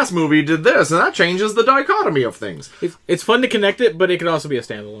 but the last movie did this, and that changes the dichotomy of things. It's fun to connect it, but it could also be a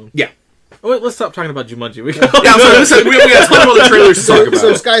standalone. Yeah. Oh, wait, let's stop talking about Jumanji. Yeah, I'm sorry, listen, we got a ton of other trailers to talk about.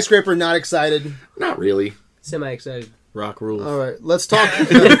 So Skyscraper, not excited. Not really. Semi-excited. Rock rules. All right, let's talk.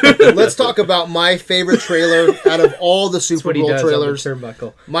 Let's talk about my favorite trailer out of all the Super What he Bowl does trailers. on the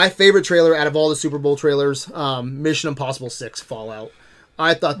turnbuckle. My favorite trailer out of all the Super Bowl trailers, Mission Impossible 6 Fallout.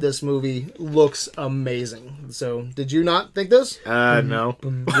 I thought this movie looks amazing. So, did you not think this? No.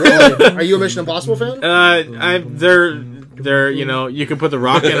 Really? Are you a Mission Impossible fan? They're you can put the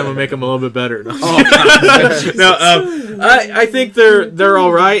Rock in them and make them a little bit better. No, Oh, I think they're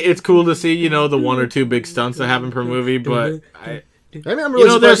all right. It's cool to see the one or two big stunts that happen per movie, but I mean, I'm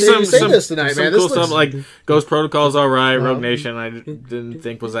really there's surprised you say this tonight, some man. cool This looks... stuff like Ghost Protocol's all right. Rogue Nation I didn't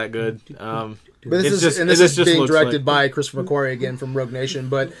think was that good. But this is being directed by Christopher McQuarrie again from Rogue Nation.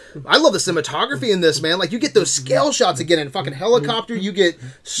 But I love the cinematography in this, man. Like, you get those scale shots again in fucking helicopter, you get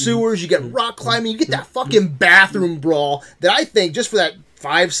sewers, you get rock climbing, you get that fucking bathroom brawl that I think, just for that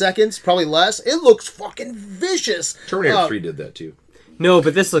 5 seconds, probably less, it looks fucking vicious. Terminator 3 did that too. No,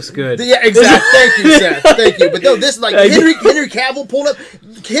 but this looks good. Yeah, exactly. Thank you, Seth. Thank you. But no, this, like, Henry Cavill pulled up.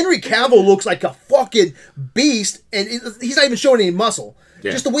 Henry Cavill looks like a fucking beast, and he's not even showing any muscle.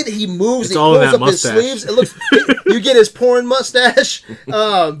 Yeah. Just the way that he moves, It's he all in pulls that up his mustache. sleeves. It looks. You get his porn mustache,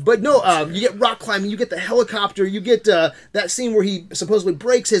 but no. You get rock climbing. You get the helicopter. You get that scene where he supposedly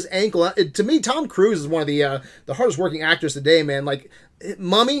breaks his ankle. To me, Tom Cruise is one of the hardest working actors today, man. Like,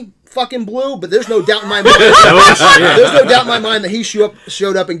 Mummy fucking blew, but there's no doubt in my mind. There's no doubt in my mind that he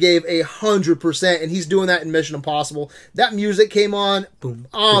showed up and gave 100%, and he's doing that in Mission Impossible. That music came on.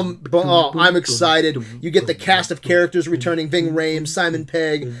 I'm excited. You get the cast of characters returning: Ving Rhames, Simon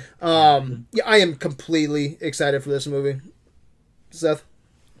Pegg. Yeah, I am completely excited for this movie. Seth,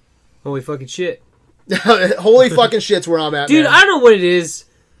 Holy fucking shit. holy fucking shit's where I'm at, Dude, man. I don't know what it is.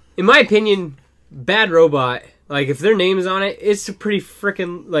 In my opinion, Bad Robot, like, if their name is on it, it's a pretty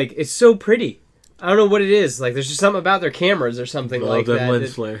freaking, like, it's so pretty. I don't know what it is. Like, there's just something about their cameras or something like them that.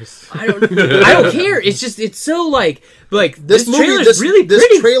 lens flares. I don't care. It's just, it's so, like This movie, trailer's really pretty.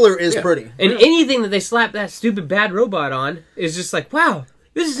 This trailer is pretty. And anything that they slap that stupid Bad Robot on is just like, wow,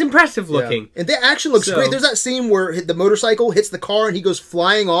 this is impressive looking. And the action looks great. There's that scene where the motorcycle hits the car and he goes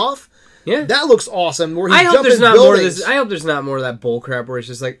flying off. Yeah. That looks awesome. Where he's I hope jumping there's not more of buildings. this. I hope there's not more of that bull crap where it's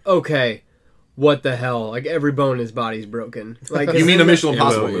just like, okay, what the hell? Like, every bone in his body's broken. Like, You mean a Mission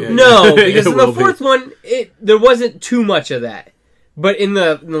Impossible will, yeah. movie? No, because It in the will be. fourth one, there wasn't too much of that. But in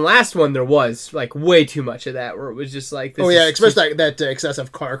the last one, there was, like, way too much of that, where it was just like... This Oh yeah, is especially that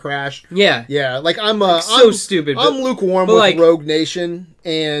excessive car crash. Yeah. Yeah, like I'm so I'm, stupid, I'm but- lukewarm but, with like- Rogue Nation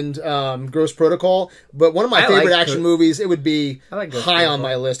and Ghost Protocol, but one of my I favorite like action Ghost- movies, it would be I like Ghost high on Protocol.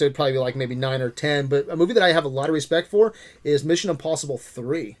 my list. It would probably be like maybe 9 or 10. But a movie that I have a lot of respect for is Mission Impossible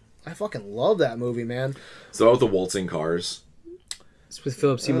 3. I fucking love that movie, man. So with the waltzing cars, It's with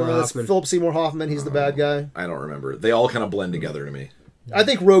Philip Seymour It's Hoffman. Philip Seymour Hoffman. He's the bad guy. I don't remember. They all kind of blend together to me. I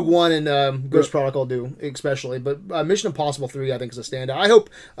think Rogue One and Ghost Protocol do, especially. But Mission Impossible 3, I think, is a standout. I hope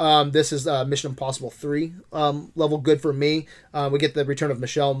this is Mission Impossible 3 level good for me. We get the return of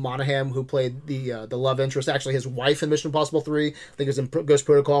Michelle Monaghan, who played the love interest, actually his wife in Mission Impossible 3. I think it was in Ghost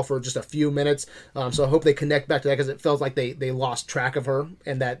Protocol for just a few minutes. So I hope they connect back to that, because it felt like they lost track of her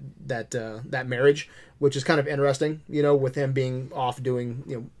and that marriage, which is kind of interesting, with him being off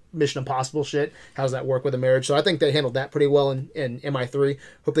doing, Mission Impossible shit. How does that work with a marriage? So I think they handled that pretty well in MI3.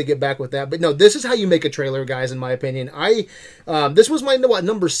 Hope they get back with that. But no, this is how you make a trailer, guys, in my opinion. This was my,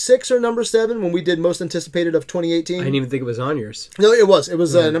 number 6 or number 7 when we did most anticipated of 2018? I didn't even think it was on yours. No, it was. It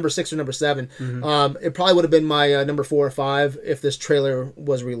was number 6 or number 7. It probably would have been my number 4 or 5 if this trailer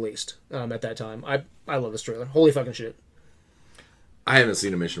was released at that time. I love this trailer. Holy fucking shit. I haven't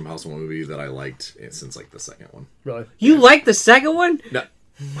seen a Mission Impossible movie that I liked since like the second one. Really? You like the second one? No,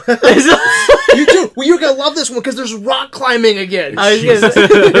 You too. Well, you're going to love this one because there's rock climbing again. I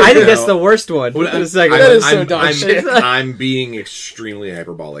think that's the worst one. The second That one. is so dumb shit. I'm being extremely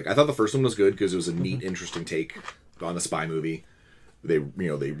hyperbolic. I thought the first one was good because it was a neat, interesting take on the spy movie. They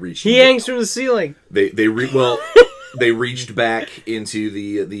reached. He hangs from the ceiling. They reached back into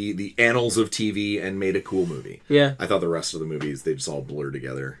the annals of TV and made a cool movie. Yeah. I thought the rest of the movies, they just all blur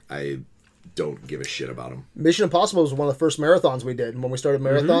together. I don't give a shit about them. Mission Impossible was one of the first marathons we did when we started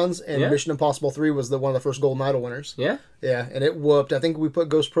marathons, and Yeah. Mission Impossible 3 was one of the first Golden Idol winners. Yeah. Yeah, and it whooped. I think we put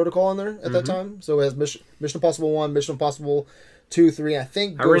Ghost Protocol in there at that time. So it has Mission Impossible 1, Mission Impossible 2, 3, I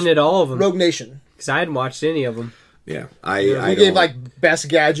think I rented all of them Rogue Nation. because I hadn't watched any of them. Yeah, We I gave don't- like best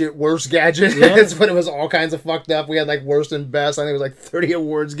gadget, worst gadget. Yeah. That's when it was all kinds of fucked up. We had like worst and best. I think it was like 30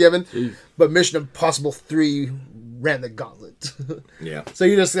 awards given. But Mission Impossible 3 ran the gauntlet. Yeah. So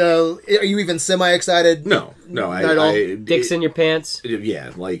you just are you even semi excited? No. Not at all? Dicks in your pants.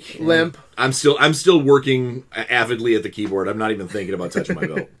 Yeah, like Limp. I'm still working avidly at the keyboard. I'm not even thinking about touching my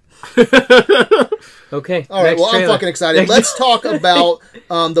belt. Okay. All right. next Well, trailer. I'm fucking excited. Let's talk about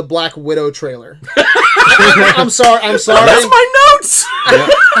the Black Widow trailer. I'm sorry. That's my notes.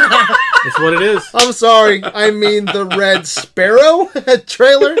 That's what it is. I'm sorry. I mean the Red Sparrow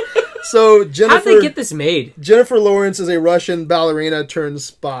trailer. So How'd they get this made? Jennifer Lawrence is a Russian ballerina turned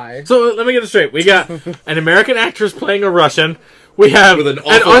spy. So let me get this straight. We got an American actress playing a Russian. We have With an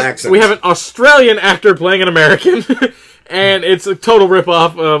awful accent. We have an Australian actor playing an American. And it's a total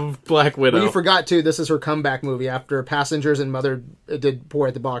ripoff of Black Widow. Well, you forgot too. This is her comeback movie after Passengers and Mother did poor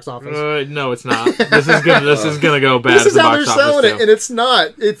at the box office. No, it's not. This is gonna. This is gonna go bad. This at is the how box they're office selling it, too. and it's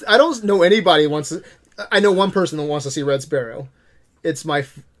not. It's I don't know anybody wants to. I know one person that wants to see Red Sparrow. It's my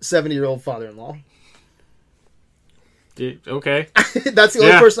 70-year-old father-in-law. Okay. That's the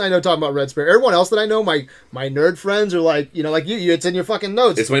only Yeah. person I know talking about Red Sparrow. Everyone else that I know, my nerd friends, are like, like you. It's in your fucking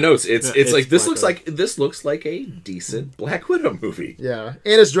notes. It's my notes. It's like Black this looks like a decent Black Widow movie. Yeah, and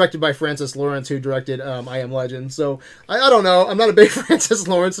it's directed by Francis Lawrence, who directed I Am Legend. So I don't know. I'm not a big Francis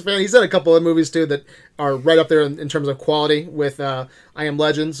Lawrence fan. He's done a couple of movies too that are right up there in terms of quality with I Am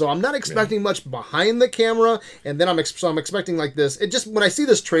Legend. So I'm not expecting much behind the camera. And then I'm expecting like this. It just when I see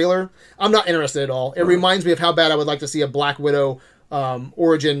this trailer, I'm not interested at all. It reminds me of how bad I would like to see a Black Widow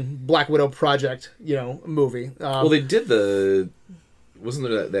origin Black Widow project movie. Well, they did wasn't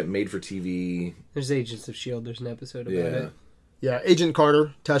there that made for TV? There's Agents of S.H.I.E.L.D. There's an episode about Yeah. it. Yeah, Agent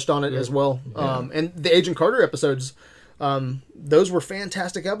Carter touched on it as well. And the Agent Carter episodes, those were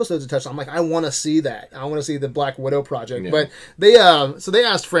fantastic episodes to touch on. I'm like, I want to see that. I want to see the Black Widow project. Yeah. But they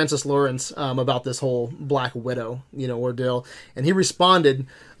asked Francis Lawrence about this whole Black Widow, ordeal, and he responded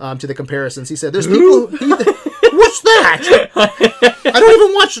to the comparisons. He said, "There's people." What's that? I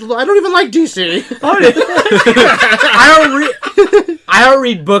don't even like DC. I don't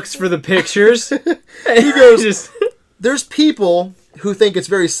read books for the pictures. He goes, there's people who think it's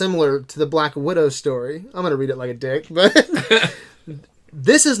very similar to the Black Widow story. I'm going to read it like a dick, but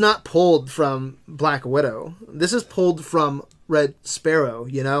this is not pulled from Black Widow. This is pulled from Red Sparrow,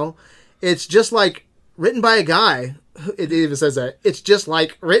 It's just like written by a guy. It even says that. It's just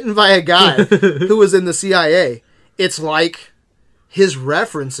like written by a guy who was in the CIA. It's like his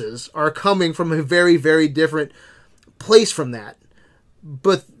references are coming from a very, very different place from that.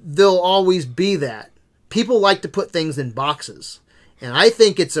 But they'll always be that. People like to put things in boxes. And I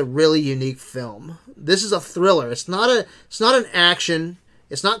think it's a really unique film. This is a thriller. It's not an action.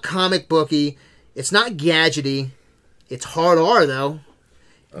 It's not comic booky. It's not gadgety. It's hard R though.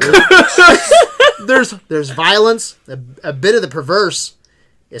 There's violence, a bit of the perverse.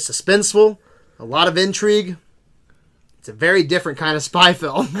 It's suspenseful, a lot of intrigue. It's a very different kind of spy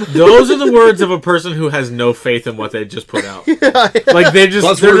film. Those are the words of a person who has no faith in what they just put out. Like they're just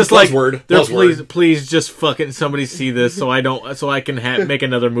please just fucking somebody see this so I can make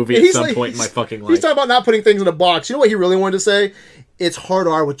another movie at some point in my fucking life. He's talking about not putting things in a box. You know what he really wanted to say? It's hard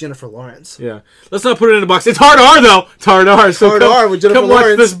R with Jennifer Lawrence. Yeah, let's not put it in a box. It's hard R though. It's hard R. So hard R with Jennifer come Lawrence.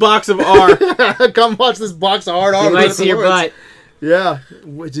 watch this box of R. Come watch this box of hard R. You with might Jennifer see your Lawrence. butt. Yeah.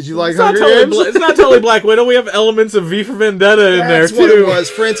 Did you like It's not, Hunger totally Games? it's not totally Black Widow. We have elements of V for Vendetta in there That's what too. it was.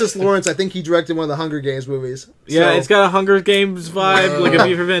 Francis Lawrence, I think he directed one of the Hunger Games movies. Yeah, So, it's got a Hunger Games vibe, like a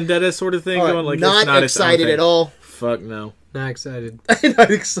V for Vendetta sort of thing all right, going. Like not it's not its own excited thing. at all. Fuck no. Not excited.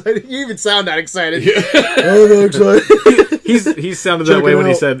 Not excited. You even sound not excited. I'm not excited. He sounded that Check way it when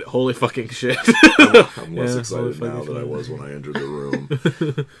he out. said, "Holy fucking shit." I'm less Yeah, excited holy now fucking than I shit. was when I entered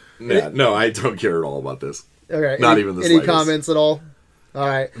the room. No, I don't care at all about this. Okay. Not even the any slightest. comments at all? All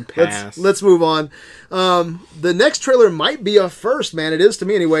right, Pass. let's move on. The next trailer might be a first, man. It is to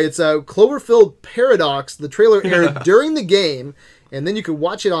me anyway. It's Cloverfield Paradox. The trailer aired during the game, and then you could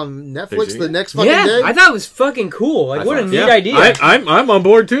watch it on Netflix the next fucking Yeah, day. I thought it was fucking cool. Like, what a neat idea. I'm on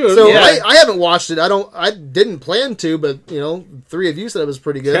board too. So Yeah. I haven't watched it. I didn't plan to, but three of you said it was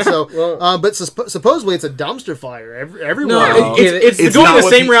pretty good. So, Well- but supposedly it's a dumpster fire. Everyone. No, it's it's going not the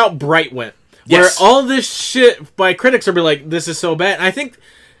what same pe- route Bright went. Yes. Where all this shit by critics are be like, this is so bad. And I think,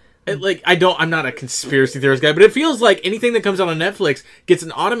 I'm not a conspiracy theorist guy, but it feels like anything that comes out on Netflix gets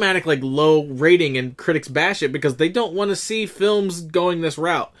an automatic low rating and critics bash it because they don't want to see films going this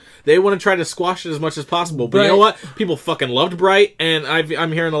route. They want to try to squash it as much as possible. But you know what? People fucking loved Bright, and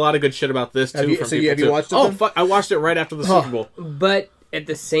I'm hearing a lot of good shit about this too Have you- from so people have you too. watched it Oh then? fuck! I watched it right after the Super Bowl. But at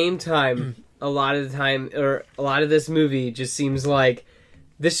the same time, a lot of this movie just seems like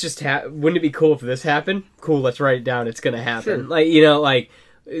this just wouldn't it be cool if this happened? Cool, let's write it down. It's gonna happen. Sure.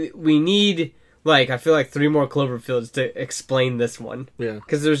 We need Like, I feel like 3 more Cloverfields to explain this one. Yeah.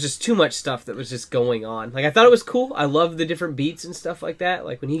 Because there was just too much stuff that was just going on. Like, I thought it was cool. I love the different beats and stuff like that.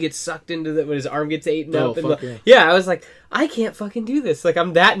 Like, when he gets sucked into when his arm gets eaten up. And yeah, I was like, I can't fucking do this. Like,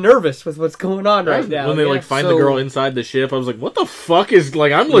 I'm that nervous with what's going on right now. When they, like, find the girl inside the ship, I was like, what the fuck is,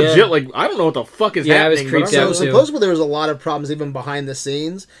 like, I'm legit, like, I don't know what the fuck is happening. I was creeped out, so supposedly there was a lot of problems even behind the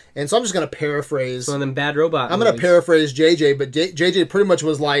scenes. And so I'm just going to paraphrase. One of them bad robot I'm going to paraphrase JJ, but JJ pretty much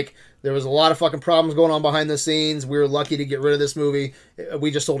was like, there was a lot of fucking problems going on behind the scenes. We were lucky to get rid of this movie.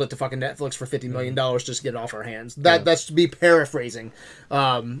 We just sold it to fucking Netflix for $50 million just to get it off our hands. That's to be paraphrasing.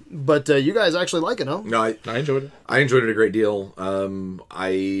 But you guys actually like it, huh? No, I enjoyed it. I enjoyed it a great deal.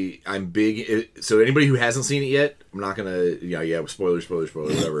 I'm big. So anybody who hasn't seen it yet, I'm not gonna. Spoilers,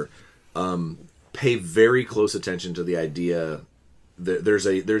 whatever. Pay very close attention to the idea. There's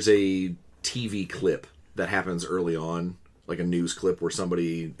a TV clip that happens early on, like a news clip where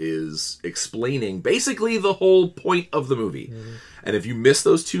somebody is explaining basically the whole point of the movie. Mm-hmm. And if you miss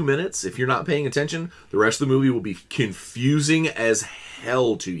those 2 minutes, if you're not paying attention, the rest of the movie will be confusing as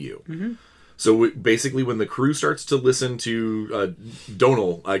hell to you. Mm-hmm. So basically, when the crew starts to listen to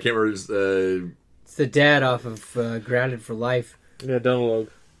Donal, I can't remember his... it's the dad off of Grounded for Life. Yeah, Donal Logue.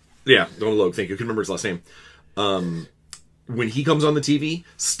 Yeah, Donal Logue, thank you. I couldn't remember his last name. When he comes on the TV,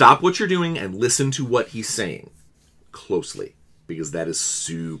 stop what you're doing and listen to what he's saying closely, because that is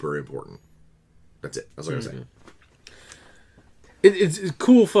super important. That's it. That's what I'm saying. It's a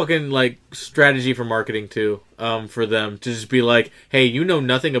cool fucking, like, strategy for marketing, too, for them to just be like, hey, you know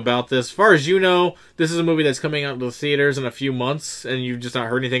nothing about this. As far as you know, this is a movie that's coming out to the theaters in a few months, and you've just not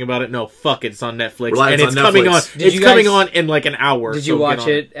heard anything about it. No, fuck it, it's on Netflix. And it's coming on. It's coming on in, like, an hour. Did you watch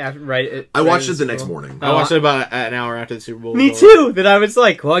it after, I watched it the next morning. I watched it about an hour after the Super Bowl. Me too! Then I was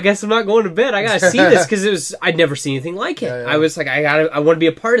like, well, I guess I'm not going to bed. I gotta see this, because I'd never seen anything like it. Yeah. I was like, I want to be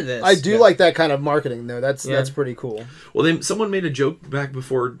a part of this. I do like that kind of marketing, though. That's pretty cool. Well, someone made a joke back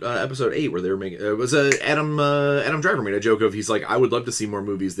before episode 8 where they were making... It was Adam Driver made a joke of, he's like, I would love to see more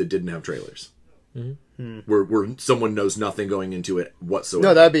movies that didn't have trailers. Mm-hmm. Where someone knows nothing going into it whatsoever.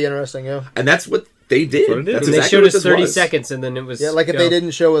 No, that'd be interesting, yeah. And that's what they did. That's exactly they showed us 30 seconds, and then it was... Yeah, like if they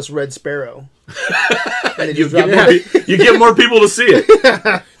didn't show us Red Sparrow. And you get more people to see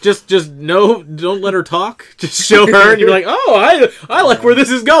it. Don't let her talk. Just show her, and you're like, oh, I like where this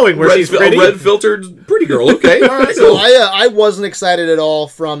is going. Where she's pretty. A red-filtered pretty girl. Okay, all right. So I wasn't excited at all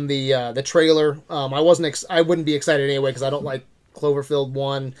from the trailer. I wouldn't be excited anyway, because I don't like Cloverfield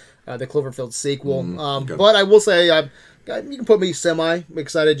 1, the Cloverfield sequel. Okay. But I will say, you can put me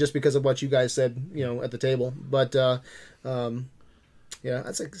semi-excited just because of what you guys said, at the table. But, yeah,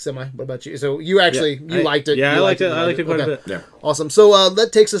 that's like semi. What about you? So you actually, liked it. Yeah, I liked it. I liked it quite a bit. Yeah. Awesome. So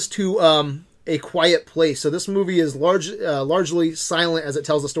that takes us to A Quiet Place. So this movie is largely silent as it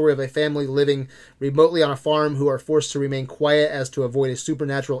tells the story of a family living remotely on a farm who are forced to remain quiet as to avoid a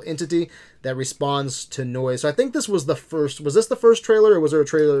supernatural entity that responds to noise. So I think this was the first. Was this the first trailer, or was there a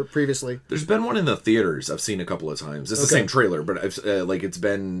trailer previously? There's been one in the theaters. I've seen a couple of times. It's the same trailer, but it's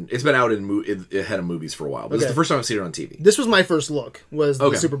been out ahead of movies for a while. But this is the first time I've seen it on TV. This was my first look. Was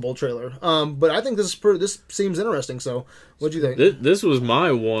the Super Bowl trailer. But I think this seems interesting. So what'd you think? This was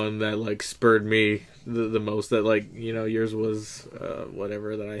my one that like spurred me the most. That like yours was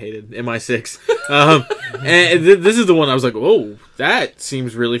whatever that I hated, MI6. And this is the one I was like, oh, that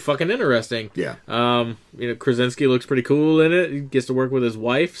seems really fucking interesting. Yeah. Krasinski looks pretty cool in it. He gets to work with his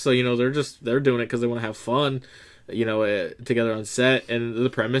wife, so they're doing it because they want to have fun, together on set. And the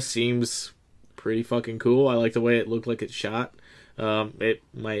premise seems pretty fucking cool. I like the way it looked like it's shot. It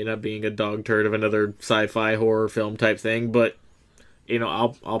might end up being a dog turd of another sci-fi horror film type thing, but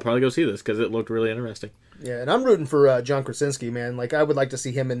I'll probably go see this because it looked really interesting. Yeah, and I'm rooting for John Krasinski, man. Like, I would like to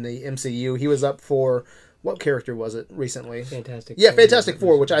see him in the MCU. He was up for, what character was it recently? Fantastic Four. Yeah, Fantastic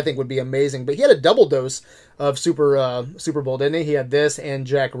Four, which I think would be amazing. But he had a double dose of Super Bowl, didn't he? He had this and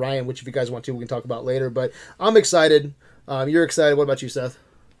Jack Ryan, which if you guys want to, we can talk about later. But I'm excited. You're excited. What about you, Seth?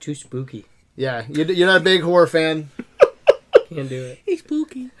 Too spooky. Yeah, you're not a big horror fan. Can't do it. He's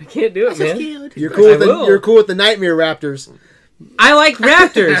spooky. I can't do it, man. You're cool with the Nightmare Raptors. I like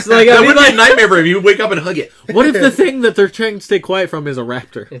raptors. Like, that would be a nightmare for you. Wake up and hug it. What if the thing that they're trying to stay quiet from is a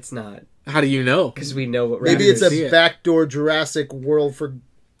raptor? It's not. How do you know? Because we know what raptors. Maybe it's a backdoor Jurassic World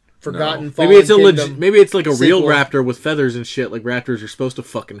forgotten. Maybe it's Maybe it's like a real raptor with feathers and shit, like raptors are supposed to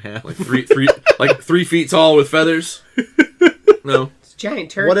fucking have. Like like 3 feet tall with feathers. No. It's a giant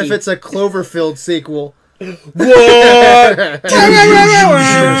turkey. What if it's a Cloverfield sequel? What?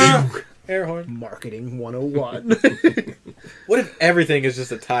 Air horn. Marketing 101. What if everything is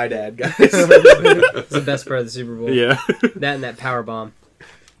just a tie dad, guys? It's the best part of the Super Bowl. Yeah. That and that power bomb.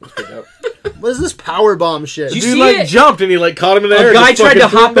 What is this power bomb shit? You Dude see like it? jumped and he like caught him in the air. A and guy just tried to fucking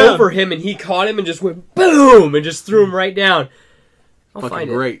threw hop him down. over him, and he caught him and just went boom and just threw him right down. I'll Fucking find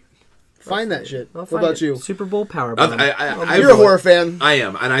great. Find that shit. I'll What find about it. you? Super Bowl power bomb. You're a horror fan. I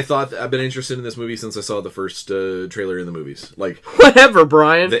am, and I thought I've been interested in this movie since I saw the first trailer in the movies. Like, Whatever,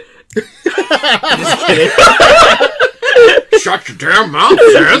 Brian. the- Just kidding. shut your damn mouth,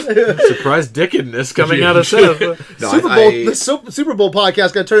 Seth. Surprise dickedness coming out of Seth. No, Super Bowl. The Super Bowl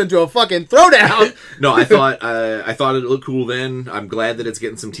podcast got turned into a fucking throwdown. No, I thought it looked cool then. I'm glad that it's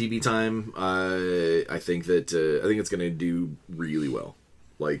getting some TV time. I think it's going to do really well.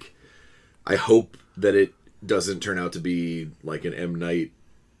 Like, I hope that it doesn't turn out to be like an M. Night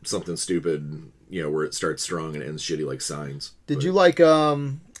something stupid, where it starts strong and ends shitty like Signs. Did you like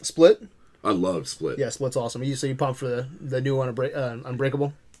Split? I love Split. Yeah, Split's awesome. So you pumped for the new one,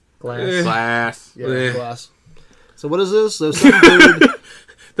 Unbreakable? Glass. Yeah, Glass. So what is this? So some dude...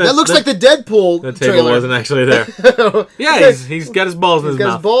 That looks like the Deadpool The table trailer. wasn't actually there. Yeah, he's got his balls in his He's got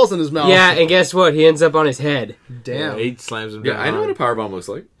mouth. his balls in his mouth. Yeah, and guess what? He ends up on his head. Damn. Yeah, he slams him Yeah, down. I know what a powerbomb looks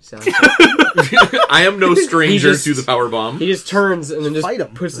like. Sounds I am no stranger just- to the powerbomb. He just turns and then just Fight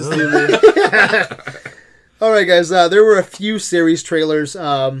him. puts this thing there. All right, guys. There were a few series trailers.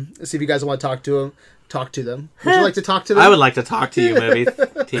 Let's see if you guys want to talk to them. Would you like to talk to them? I would like to talk to you, movies,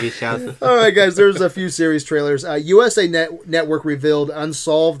 TV shows. All right, guys. There's a few series trailers. USA Network revealed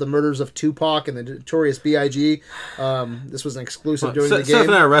Unsolved: The Murders of Tupac and the Notorious B.I.G. This was an exclusive during the Seth game.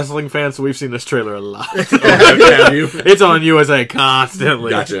 and I are wrestling fans, so we've seen this trailer a lot. Have you? It's on USA constantly.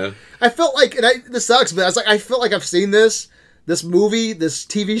 Gotcha. I felt like, this sucks, but I felt like I've seen this movie, this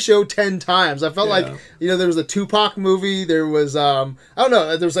TV show 10 times. I felt like, there was a Tupac movie. There was, I don't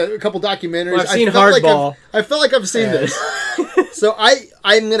know, there was a couple documentaries. Well, I've seen I felt like Hardball. I felt like I've seen this. So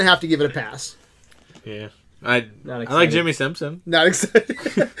I'm going to have to give it a pass. Yeah. I Not like excited. Jimmy Simpson. Not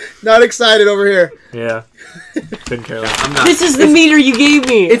excited. Not excited over here. Yeah. Couldn't care less. This is the meter you gave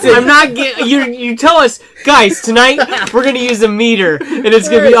me. I'm not getting. You tell us, guys. Tonight we're gonna use a meter, and it's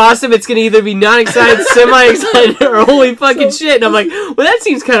gonna be awesome. It's gonna either be not excited, semi excited, or holy fucking shit. And I'm like, well, that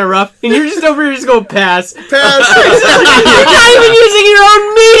seems kind of rough. And you're just over here just going pass. Pass. You're not even using your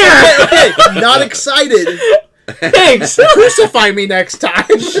own meter. Okay, not excited. Thanks. Crucify me next time.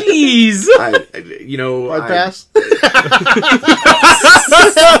 Jeez. Hard pass.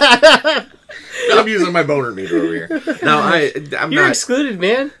 I'm using my boner meter over here. No, I'm You're not. excluded,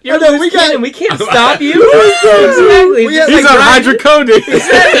 man. You're know, a loose we got- cannon. We can't stop you. Exactly. We Just have- He's like on Brian-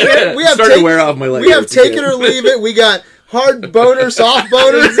 hydrocodone. We have starting to wear off my leg. We have take it or leave it. We got hard boner, soft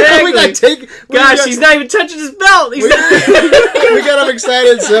boner. Exactly. We got take. Gosh, he's not even touching his belt. He's We got him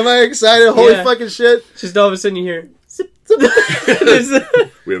excited, semi-excited. Holy Yeah. fucking shit! just all of a sudden you hear.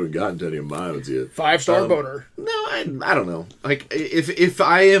 We haven't gotten to any of my ones yet. 5-star boner. No, I don't know. Like, if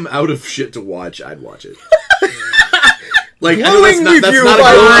I am out of shit to watch, I'd watch it. Like, I know Glowing that's review, not a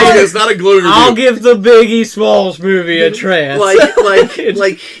by the glowing. way. It's not a glowing review. I'll give the Biggie Smalls movie a chance.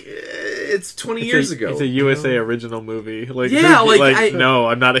 like it's 20 years ago. It's a USA original movie. Like, Yeah, like, no,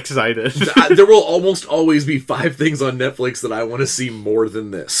 I'm not excited. There will almost always be 5 things on Netflix that I want to see more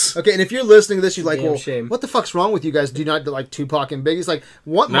than this. Okay, and if you're listening to this, you're like, Damn well, shame. what the fuck's wrong with you guys? Do you not like Tupac and Biggie? It's like,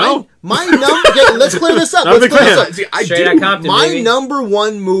 what? No. My number. Okay, let's clear this up. Not a Let's big clear this fan. up. See, I Straight do. Outta Compton, My baby. number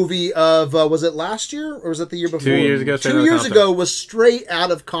one movie of was it last year or was it the year before? 2 years ago, Straight 2 Outta years Compton. ago was Straight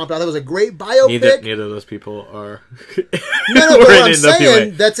Out of Compton. I thought it was a great biopic. Neither of those people are. No, but We're what in I'm NWA.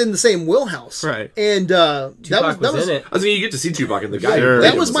 saying, that's in the same wheelhouse. Right. And Tupac that was in it. I was mean, you get to see Tupac and the guy. Sure. who played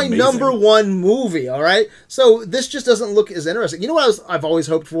That him was my amazing. number one movie. All right, so this just doesn't look as interesting. You know what I've always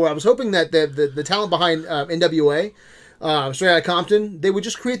hoped for? I was hoping that the talent behind NWA, Straight Outta Compton, they would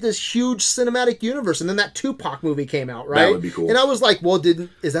just create this huge cinematic universe, and then that Tupac movie came out, right? That would be cool. And I was like, well,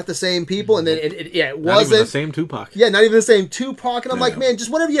 is that the same people? And then it Not even the wasn't. same Tupac. Yeah, not even the same Tupac. And I'm like, Yeah. man,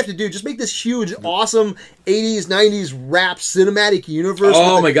 just whatever you have to do, just make this huge, awesome 80s, 90s rap cinematic universe.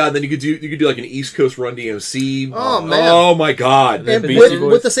 Oh with my god! Then you could do like an East Coast Run DMC. Oh, man. Oh my god! and Beastie with,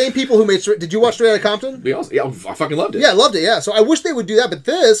 Boys. with the same people who made. Did you watch Straight Outta Compton? We also, yeah, I fucking loved it. Yeah, I loved it. Yeah, so I wish they would do that, but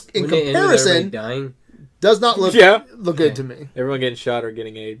this, in Wouldn't it end with everybody comparison, dying. does not look Yeah. good to me. Everyone getting shot or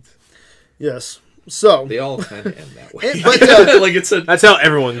getting AIDS. Yes. So, They all kind of end that way. but like it's a. That's how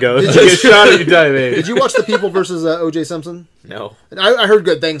everyone goes. You get shot or you die of AIDS. did you watch The People versus O.J. Simpson? No. I heard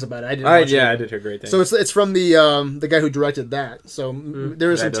good things about it. I didn't. Watch I it. did hear great things. So it's from the guy who directed that. So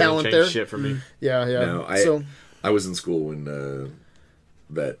there is some That doesn't talent change there. Shit for me. Yeah, yeah. No, so I was in school when the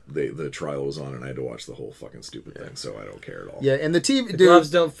trial was on, and I had to watch the whole fucking stupid thing. So I don't care at all. yeah, and the TV The dude gloves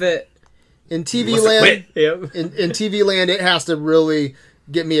don't fit. in TV Must have land. quit. Yep. In TV land, it has to really.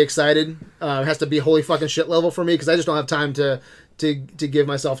 get me excited. It has to be holy fucking shit level for me because I just don't have time to give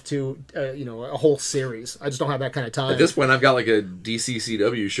myself to a whole series. I just don't have that kind of time. At this point, I've got like a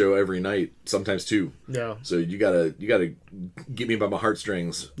DCCW show every night, sometimes two. Yeah. So you gotta get me by my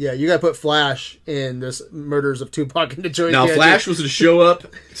heartstrings. Yeah, you gotta put Flash in this Murders of Tupac and Detroit. Now, Flash was to show up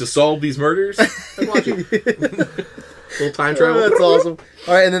to solve these murders. I'm watching. Little time travel. That's awesome.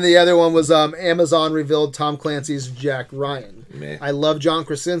 All right, and then the other one was Amazon revealed Tom Clancy's Jack Ryan. Meh. I love John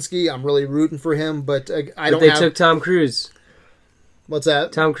Krasinski. I'm really rooting for him, but I don't. They took Tom Cruise. What's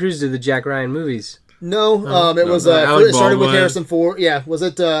that? Tom Cruise did the Jack Ryan movies. No, it was. Alec It started with Baldwin. Harrison Ford. Yeah, was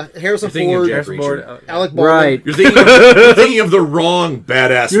it Harrison thinking of Ford? Jack Reacher. Alec Baldwin. Right. You're thinking of the wrong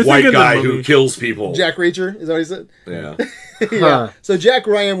badass You're white thinking of guy the who movie. kills people. Jack Reacher is that what he said? Yeah. Yeah. Huh. So Jack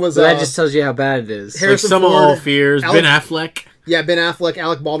Ryan was. So that just tells you how bad it is. Like Harrison Some of Ford, All Fears, Alec- Ben Affleck. Yeah, Ben Affleck,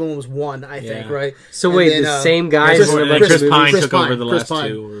 Alec Baldwin was one, I think, Yeah. right? So And wait, then, the same guys Chris- in a And bunch Chris of Pine movies? took over the last Pine.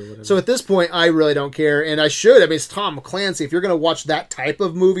 two. Or whatever. So at this point, I really don't care, and I should. I mean, it's Tom Clancy. If you're going to watch that type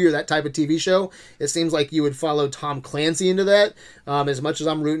of movie or that type of TV show, it seems like you would follow Tom Clancy into that. As much as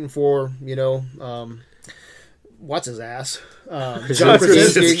I'm rooting for, what's his ass? John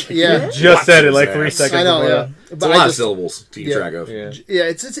Krasinski. Yeah. Just said it like Ass. 3 seconds I know, before yeah. that. It's a But lot I of just, syllables to keep yeah. track of. Yeah. yeah,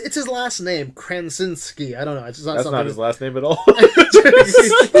 it's his last name, Krasinski. I don't know. It's just not That's something. not his last name at all.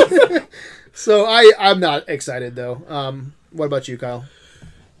 So I'm not excited though. What about you, Kyle?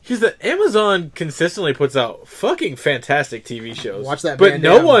 Because the Amazon consistently puts out fucking fantastic TV shows. Watch that but Van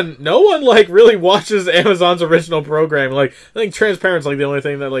no Damme. one like really watches Amazon's original program. Like I think Transparent's like the only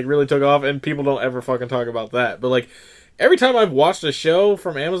thing that like really took off, and people don't ever fucking talk about that. But like every time I've watched a show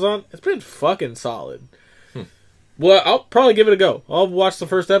from Amazon, it's been fucking solid. Well, I'll probably give it a go. I'll watch the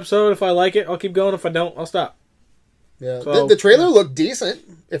first episode. If I like it, I'll keep going. If I don't, I'll stop. Yeah, So- the trailer looked decent.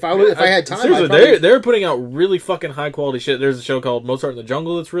 If I had time, seriously, I'd probably... they're putting out really fucking high quality shit. There's a show called Mozart in the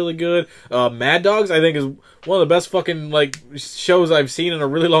Jungle that's really good. Mad Dogs, I think, is one of the best fucking like shows I've seen in a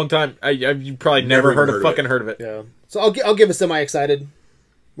really long time. You probably never heard of it. Yeah. So I'll give a semi excited.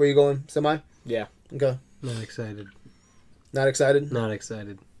 Where you going? Semi? Yeah. Okay. Not excited. Not excited. Not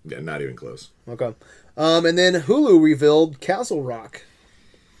excited. Yeah, not even close. Okay. And then Hulu revealed Castle Rock.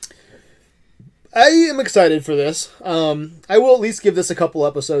 I am excited for this. I will at least give this a couple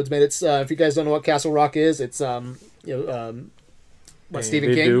episodes, man. It's if you guys don't know what Castle Rock is, it's Stephen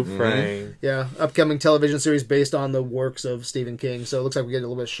King. Dufresne. Yeah, upcoming television series based on the works of Stephen King. So it looks like we get a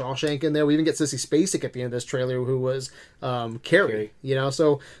little bit of Shawshank in there. We even get Sissy Spacek at the end of this trailer, who was Carrie.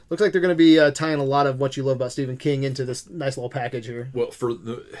 So looks like they're going to be tying a lot of what you love about Stephen King into this nice little package here. Well,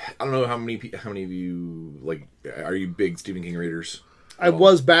 I don't know how many of you like. Are you big Stephen King readers? I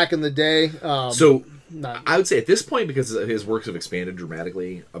was back in the day. So not- I would say at this point, because his works have expanded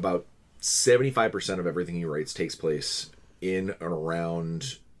dramatically, about 75% of everything he writes takes place in and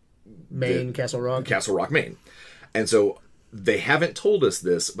around Maine, Castle Rock. Maine. And so they haven't told us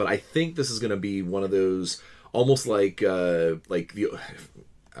this, but I think this is going to be one of those almost like the.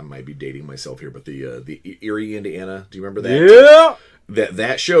 I might be dating myself here, but the Erie, Indiana. Do you remember that? Yeah.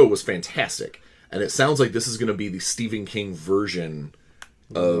 That show was fantastic, and it sounds like this is going to be the Stephen King version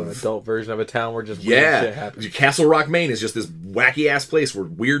of adult version of a town where just weird shit happens. Castle Rock, Maine is just this wacky ass place where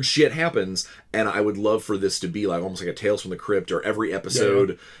weird shit happens, and I would love for this to be like almost like a Tales from the Crypt, or every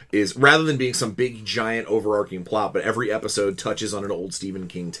episode is, rather than being some big giant overarching plot, but every episode touches on an old Stephen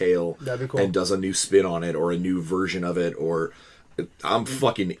King tale. That'd be cool. And does a new spin on it or a new version of it, or I'm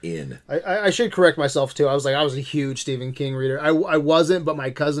fucking in. I should correct myself too. I was a huge Stephen King reader. I wasn't, but my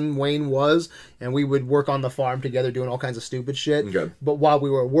cousin Wayne was, and we would work on the farm together doing all kinds of stupid shit. Okay. But while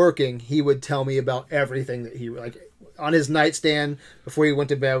we were working, he would tell me about everything that he like on his nightstand before he went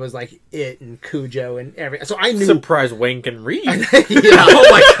to bed was like It and Cujo and everything. So I knew. Surprised Wayne can read. Yeah. Oh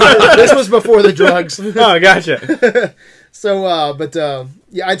my god. This was before the drugs. Oh, gotcha. So,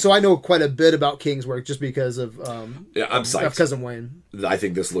 so I know quite a bit about King's work just because of I'm psyched. of cousin Wayne. I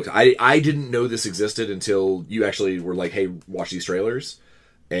think this looks. I didn't know this existed until you actually were like, "Hey, watch these trailers,"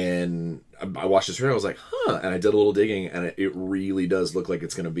 and I watched this trailer. I was like, "Huh," and I did a little digging, and it really does look like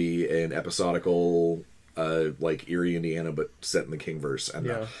it's going to be an episodical, like Erie, Indiana, but set in the Kingverse. And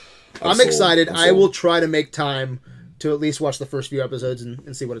Yeah. I'm I'm sold. excited. I'm I sold. will try to make time to at least watch the first few episodes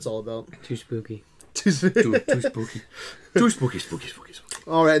and see what it's all about. Too spooky. Too spooky. Too spooky.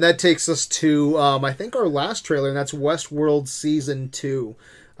 All right, that takes us to I think our last trailer, and that's Westworld Season 2.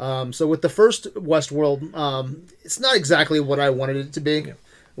 So with the first Westworld, it's not exactly what I wanted it to be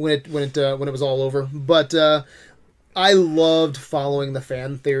when it was all over, but I loved following the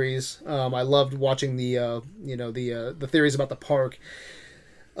fan theories. I loved watching the theories about the park.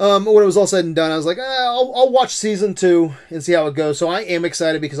 When it was all said and done, I was like, I'll watch season 2 and see how it goes. So I am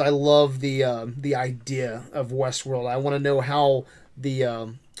excited because I love the idea of Westworld. I want to know how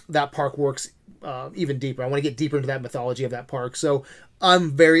that park works even deeper. I want to get deeper into that mythology of that park. So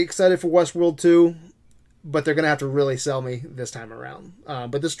I'm very excited for Westworld 2, but they're going to have to really sell me this time around.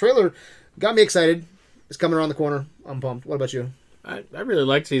 But this trailer got me excited. It's coming around the corner. I'm pumped. What about you? I really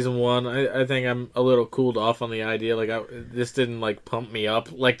liked season 1. I think I'm a little cooled off on the idea. Like, this didn't, like, pump me up.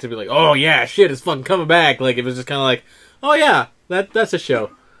 Like, to be like, oh, yeah, shit, it's fucking coming back. Like, it was just kind of like, oh, yeah, that's a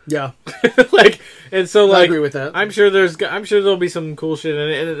show. Yeah. Like, and so, like, I agree with that. I'm sure there'll be some cool shit in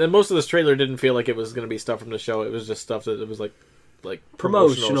it. And most of this trailer didn't feel like it was going to be stuff from the show. It was just stuff that it was, like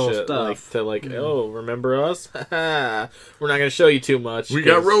promotional shit, stuff. like to like, oh, remember us? We're not going to show you too much. We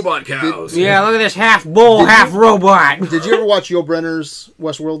got robot cows. Yeah, look at this half bull, half robot. Did you ever watch Yul Brynner's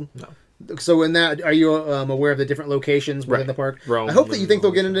Westworld? No. So in that, are you aware of the different locations within the park? Rome I hope that you think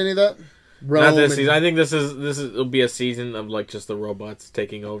they'll get into any of that. Not this season. I think this will be a season of like just the robots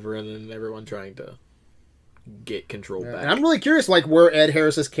taking over and then everyone trying to get control back. And I'm really curious, like where Ed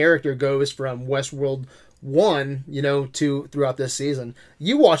Harris's character goes from Westworld 1, to throughout this season.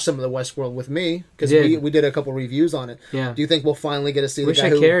 You watched some of the Westworld with me because we did a couple reviews on it. Yeah. Do you think we'll finally get to see the guy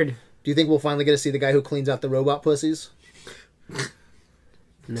Wish I cared. Do you think we'll finally get to see the guy who cleans out the robot pussies?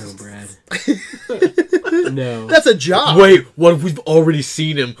 No, Brad. No. That's a job. Wait, what if we've already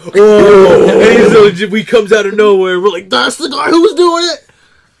seen him? Oh, and he comes out of nowhere. We're like, that's the guy who was doing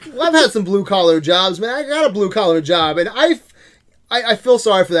it. Well, I've had some blue collar jobs, man. I got a blue collar job, and I feel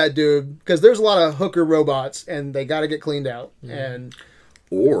sorry for that dude because there's a lot of hooker robots, and they got to get cleaned out. And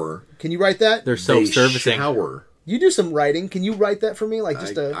Or can you write that? They're self-servicing. shower. You do some writing. Can you write that for me? Like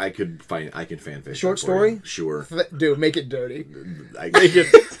just I can fanfic. Short that for story? you. Sure. Dude, make it dirty.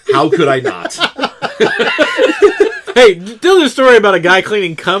 How could I not? Hey, tell the story about a guy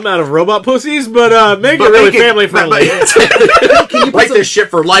cleaning cum out of robot pussies, but make it really family friendly. Can you Write this shit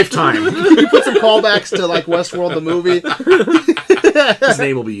for lifetime. Can you put some callbacks to like Westworld the movie? His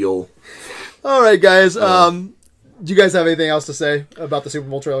name will be Yul. All right, guys. Do you guys have anything else to say about the Super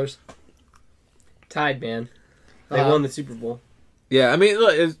Bowl trailers? Tied, man. They won the Super Bowl. Yeah, I mean,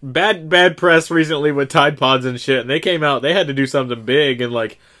 look, it's bad press recently with Tide Pods and shit, and they came out, they had to do something big, and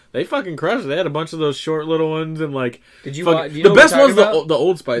like, they fucking crushed it. They had a bunch of those short little ones, and like, Did you? fuck, Do you know the what best we're one's talking about? the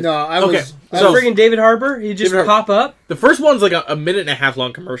Old Spice. No, I was. So Friggin' David Harbour, he just David pop up. the first one's like a minute and a half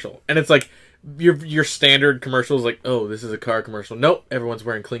long commercial, and it's like your standard commercial is like, oh, this is a car commercial. Nope, everyone's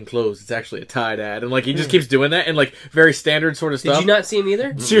wearing clean clothes. It's actually a Tide ad, and like he just keeps doing that, and like very standard sort of stuff. Did you not see him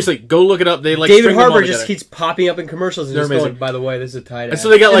either? Seriously, go look it up. They like David string them all Harbour just together. keeps popping up in commercials and They're just amazing. going, by the way, this is a Tide ad. And so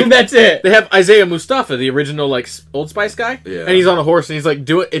they got like And that's it. They have Isaiah Mustafa, the original like Old Spice guy, Yeah. and he's on a horse and he's like,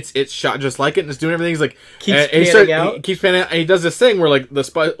 "Do it." It's shot just like it, and it's doing everything. He's like, Keeps and he panning out. He keeps panning out, and he does this thing where like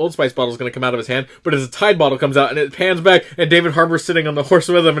the Old Spice bottle is going to come out of his hand, but as a Tide bottle comes out and it pans back, and David Harbour's sitting on the horse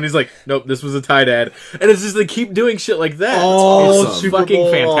with him, and he's like, "Nope, this was a Tide ad," and it's just they keep doing shit like that. Oh, It's Super fucking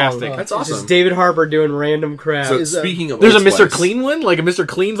Bowl. fantastic. That's It's awesome. just David Harbour doing random crap. So Is, speaking of There's a Old Mr. Spice- Clean one, like a Mr.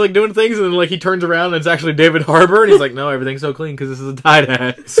 Clean's like doing things, and then like he turns around and it's actually David Harbour, and he's like, "No, everything's so clean because this is a Tide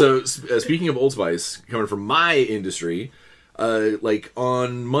ad." So speaking of Old Spice, coming from my industry, like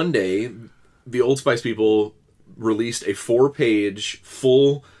on Monday, the Old Spice people released a 4-page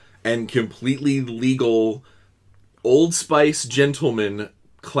full and completely legal Old Spice gentleman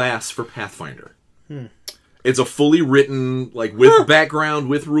class for Pathfinder. It's a fully written, like with background,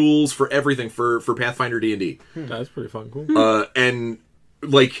 with rules for everything for Pathfinder D&D, That's pretty fucking cool. and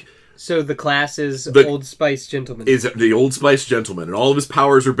like. So the class is The- Old Spice Gentleman. Is the Old Spice gentleman, and all of his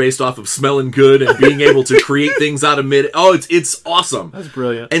powers are based off of smelling good and being able to create things out of mid. Oh, it's awesome. That's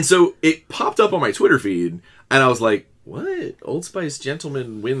brilliant. And so it popped up on my Twitter feed, and I was like, "What? Old Spice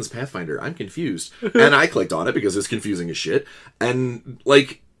gentleman wins Pathfinder? I'm confused." And I clicked on it because it's confusing as shit. And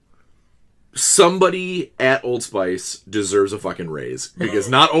like, somebody at Old Spice deserves a fucking raise because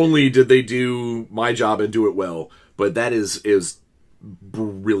not only did they do my job and do it well, but that is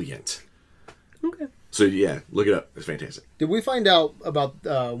brilliant. Okay. So yeah, look it up. It's fantastic. Did we find out about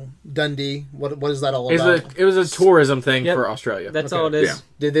Dundee? What is that all It about? was a tourism thing Yep. for Australia. That's Okay. all it is. Yeah.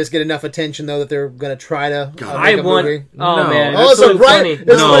 Did this get enough attention though that they're going to try to I make a want. movie? Oh No. man, Oh, it's it's a so right- funny. it's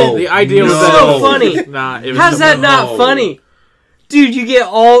No. The idea was No. that So funny. Nah, it was How's that not No. funny, dude? You get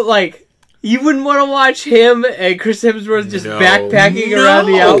all like. You wouldn't want to watch him and Chris Hemsworth just No. backpacking around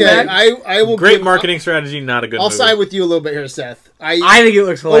the Okay, outback. I will Great give- marketing strategy, not a good I'll movie. side with you a little bit here, Seth. I think it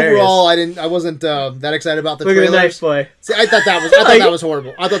looks hilarious. Overall, I wasn't that excited about the Look at the trailers. knife play. See, I thought that was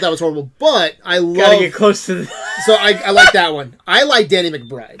horrible. I thought that was horrible, but I Gotta love. get close to the. So I like that one. I like Danny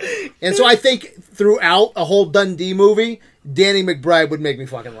McBride, and so I think throughout a whole Dundee movie, Danny McBride would make me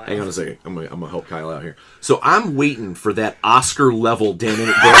fucking laugh. Hang on a second. I'm gonna help Kyle out here. So I'm waiting for that Oscar level Danny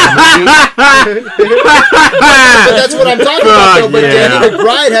McBride movie. But that's what I'm talking about, though. But yeah. Danny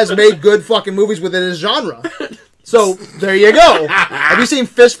McBride has made good fucking movies within his genre. So, there you go. Have you seen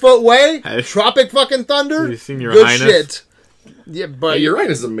Fistfoot Way? Tropic fucking Thunder? Have you seen Your Good Highness? shit. Yeah, but You're right.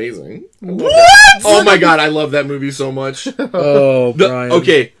 It's amazing. What? Oh my god, I love that movie so much. Oh, Brian.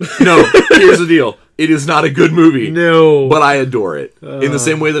 Okay, no. Here's the deal. It is not a good movie. No. But I adore it. In the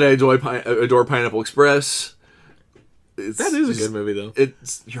same way that I adore Pineapple Express. That is a good movie, though.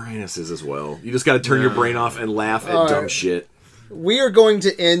 It's Uranus is as well. You just got to turn your brain off and laugh at dumb shit. we are going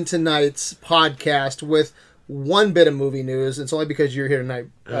to end tonight's podcast with one bit of movie news. It's only because you're here tonight,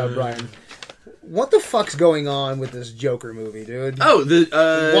 Brian. What the fuck's going on with this Joker movie, dude? Oh,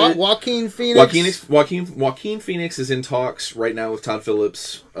 the Joaquin Phoenix. Joaquin Phoenix is in talks right now with Todd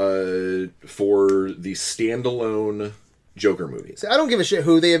Phillips for the standalone Joker movie. See, I don't give a shit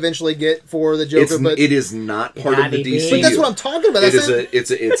who they eventually get for the Joker, but it is not part of the DCU. But that's what I'm talking about.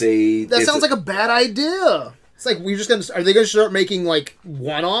 That sounds like a bad idea. It's like we're just gonna. Are they gonna start making like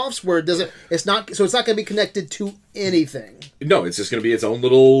one-offs where it doesn't? It's not. So it's not gonna be connected to anything. No, it's just gonna be its own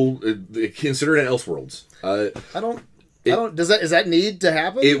little. Consider it an Elseworlds. I don't. Does that need to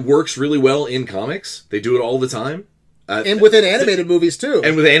happen? It works really well in comics. They do it all the time, and within animated movies too.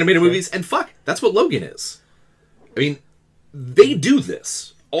 And with animated movies, and fuck, that's what Logan is. I mean, they do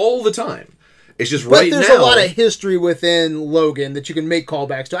this all the time. It's just but there's a lot of history within Logan that you can make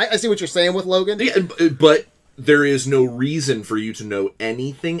callbacks to. I see what you're saying with Logan. Yeah, but there is no reason for you to know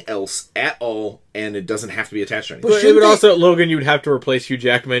anything else at all, and it doesn't have to be attached to anything. But it would also, Logan, you'd have to replace Hugh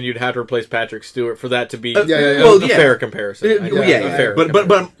Jackman, you'd have to replace Patrick Stewart for that to be a fair comparison.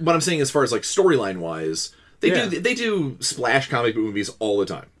 But I'm saying as far as like storyline wise, they do splash comic book movies all the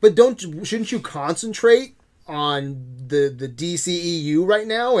time. But shouldn't you concentrate on the DCEU right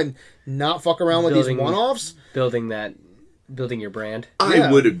now and not fuck around with these one-offs? Building your brand.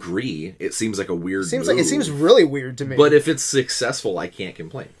 I would agree. It seems like a weird move. It seems really weird to me. But if it's successful, I can't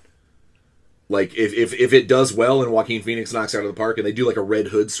complain. Like if it does well and Joaquin Phoenix knocks it out of the park and they do like a Red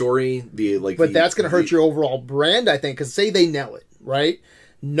Hood story, that's going to hurt your overall brand, I think. Because say they nail it, right?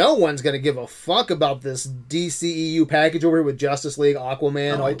 No one's going to give a fuck about this DCEU package over here with Justice League,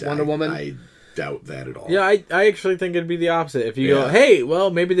 Aquaman, Wonder Woman. I doubt that at all. Yeah, I actually think it'd be the opposite. If you go, hey,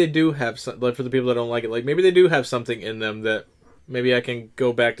 well, maybe they do have some, like for the people that don't like it, like maybe they do have something in them that maybe I can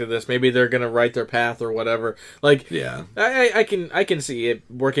go back to this. Maybe they're gonna write their path or whatever. Like, yeah, I can see it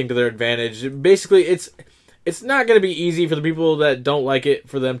working to their advantage. Basically, it's not gonna be easy for the people that don't like it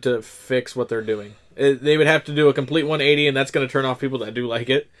for them to fix what they're doing. They would have to do a complete 180, and that's going to turn off people that do like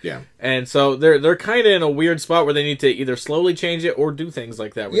it. Yeah, and so they're kind of in a weird spot where they need to either slowly change it or do things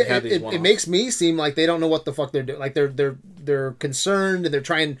like that. Where have these it makes me seem like they don't know what the fuck they're doing. Like they're concerned and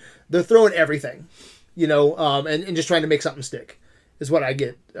they're throwing everything, and just trying to make something stick. Is what I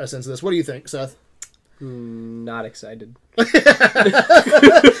get a sense of this. What do you think, Seth? Not excited.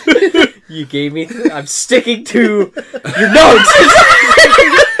 You gave me. I'm sticking to your notes.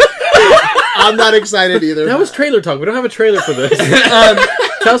 I'm not excited either. That was trailer talk. We don't have a trailer for this.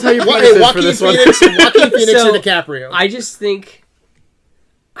 Tell us how you put it for this one. Joaquin Phoenix and DiCaprio. I just think,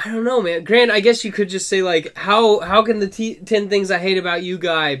 I don't know, man. Grant, I guess you could just say, like, how can the 10 things I hate about you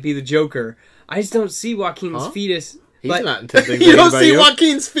guy be the Joker? I just don't see Joaquin's fetus. He's not in 10 things you don't see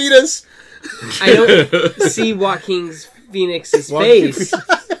Joaquin's fetus. I don't see Joaquin's Phoenix's face.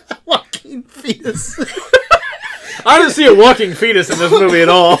 Joaquin fetus. I don't see a walking fetus in this movie at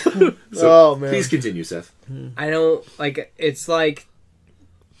all. So, man. Please continue, Seth. I don't, like, it's like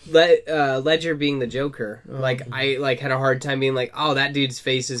Ledger being the Joker. Like, I had a hard time being like, oh, that dude's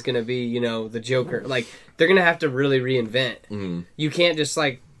face is going to be, the Joker. Like, they're going to have to really reinvent. Mm-hmm. You can't just,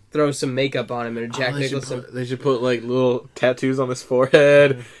 like, throw some makeup on him and Jack Nicholson. They should put, like, little tattoos on his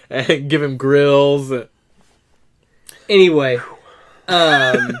forehead and give him grills. Anyway,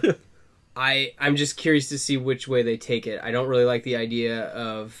 I'm just curious to see which way they take it. I don't really like the idea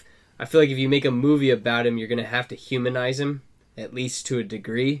of... I feel like if you make a movie about him, you're going to have to humanize him, at least to a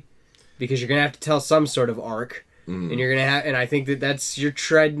degree, because you're going to have to tell some sort of arc, and you're going to have... And I think that's... You're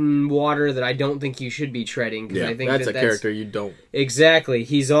treading water that I don't think you should be treading. Yeah, I think that's a character you don't... Exactly.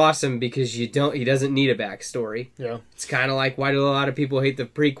 He's awesome because he doesn't need a backstory. Yeah. It's kind of like, why do a lot of people hate the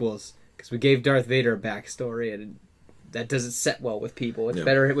prequels? Because we gave Darth Vader a backstory, and... that doesn't set well with people. It's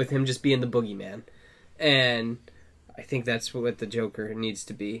better with him just being the boogeyman. And I think that's what the Joker needs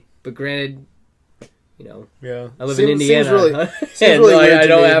to be. But granted, I live in Indiana. Seems really weird I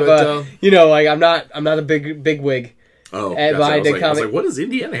don't have I'm not a big wig. Oh, And gotcha. behind the I was comic. like, what does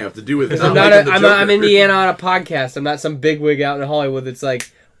Indiana have to do with this? I'm Indiana on a podcast. I'm not some bigwig out in Hollywood that's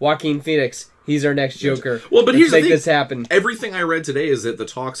like Joaquin Phoenix. He's our next Joker. Well, but here's Let's the make thing. this happen. Everything I read today is that the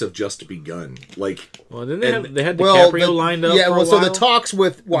talks have just begun. Like, Well, didn't And- they had DiCaprio lined up? Yeah, for a well, so the while? talks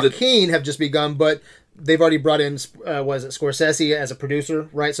with Joaquin have just begun, but they've already brought in, was it Scorsese as a producer,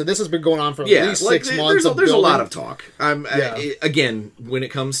 right? So this has been going on for at least 6 months. There's a building. lot of talk. Yeah. Again, when it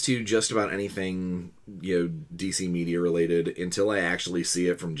comes to just about anything, DC media related, until I actually see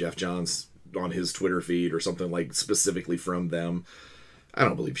it from Jeff Johns on his Twitter feed or something like specifically from them, I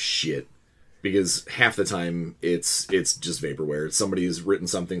don't believe shit. Because half the time it's just vaporware. Somebody's written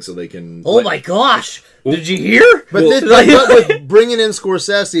something so they can. Oh my gosh! Did you hear? But, but with bringing in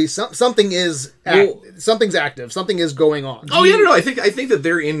Scorsese, something's active. Something is going on. Oh yeah, no. I think that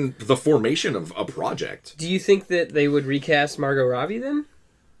they're in the formation of a project. Do you think that they would recast Margot Robbie then?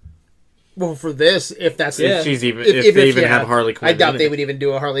 Well, for this, if that's Yeah. She's even if they even have Harley Quinn. I doubt in they it. would even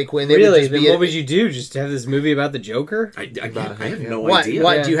do a Harley Quinn. They Really? would just Then be what would you do? Just have this movie about the Joker? I have no What? idea.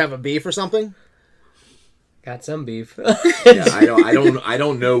 What? Yeah. Do you have a beef or something? Got some beef. Yeah, I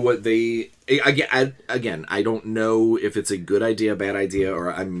don't know what they. I don't know if it's a good idea, bad idea,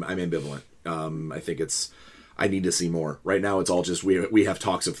 or I'm ambivalent. I think I need to see more. Right now, it's all just we have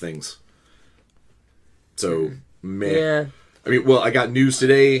talks of things. So, meh. Yeah. I mean, well, I got news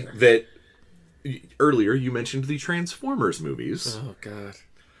today that earlier you mentioned the Transformers movies. Oh God.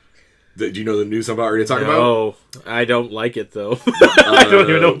 Do you know the news I'm about ready to talk about? No, I don't like it though. I don't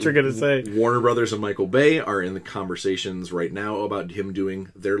even know what you're gonna say. Warner Brothers and Michael Bay are in the conversations right now about him doing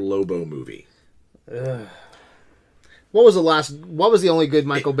their Lobo movie. What was the only good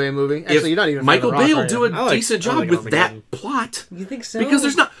Michael Bay movie? Actually, you're not even. Michael Bay will do a I like- decent I job like with Armageddon. that plot. You think so? Because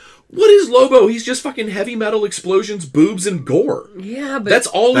there's not. What is Lobo? He's just fucking heavy metal explosions, boobs, and gore. Yeah, but That's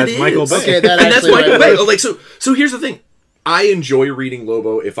all That's it is. Michael Bay. Okay, that And that's actually Michael might Bay. work. Like so. Here's the thing. I enjoy reading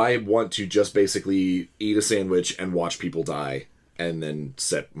Lobo if I want to just basically eat a sandwich and watch people die, and then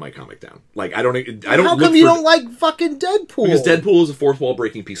set my comic down. Like I don't. How look come you for- don't like fucking Deadpool? Because Deadpool is a fourth wall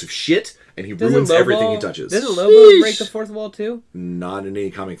breaking piece of shit, and he ruins everything he touches. Doesn't Lobo Sheesh. break the fourth wall too? Not in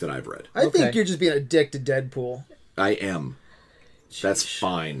any comic that I've read. I think Okay. you're just being a dick to Deadpool. I am. That's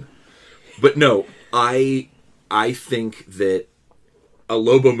fine. But no, I think that a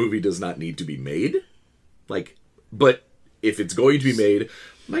Lobo movie does not need to be made. But if it's going to be made,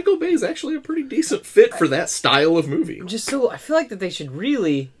 Michael Bay is actually a pretty decent fit for that style of movie. I feel like that they should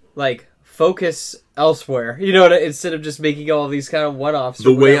really focus elsewhere. You know, instead of just making all these kind of one-offs.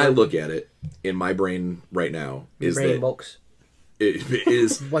 The way I look at it in my brain right now is brain that box. it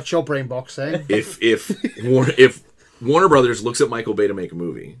is What's your brain box saying? if Warner Brothers looks at Michael Bay to make a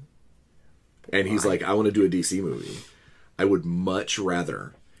movie, and he's like, I want to do a DC movie, I would much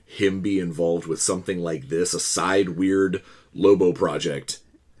rather him be involved with something like this, a side weird Lobo project,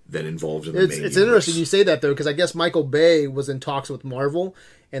 than involved in the main It's universe. interesting you say that though, because I guess Michael Bay was in talks with Marvel,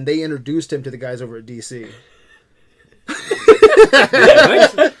 and they introduced him to the guys over at DC.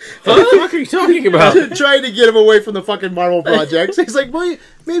 What the fuck are you talking about? Trying to get him away from the fucking Marvel projects. He's like, "Boy,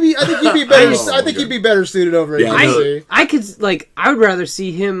 maybe I think you'd be better. I think you'd be better suited over at Yeah, DC." I could I would rather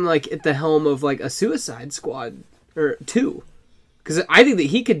see him at the helm of a Suicide Squad or 2, because I think that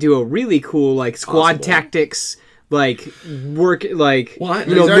he could do a really cool squad Possible. tactics work What? He's already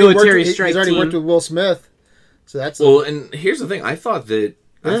military worked, strike He's already team. worked with Will Smith, so that's Well, and here's the thing: I thought that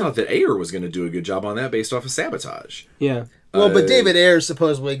Ayer was going to do a good job on that based off of Sabotage. Yeah. but David Ayers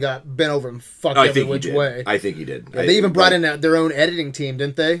supposually got bent over and fucked I every think he which did. way. I think he did. They even brought in their own editing team,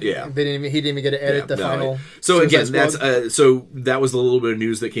 didn't they? Yeah. He didn't even get to edit the final. So Suicide again, Squad. that's that was the little bit of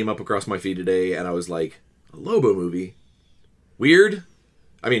news that came up across my feed today, and I was like, a Lobo movie, weird.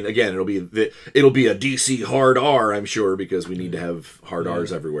 I mean, again, it'll be a DC hard R, I'm sure, because we need to have hard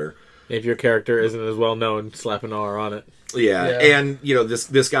R's everywhere. If your character isn't as well known, slap an R on it. Yeah, Yeah. and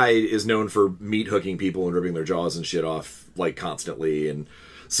this guy is known for meat hooking people and ripping their jaws and shit off constantly, and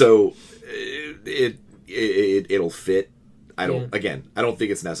so it'll fit. I don't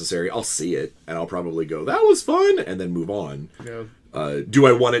think it's necessary. I'll see it and I'll probably go, that was fun, and then move on. Yeah. Do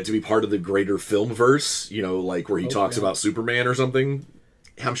I want it to be part of the greater film verse? Where he talks about Superman or something.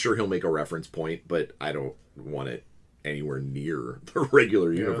 I'm sure he'll make a reference point, but I don't want it anywhere near the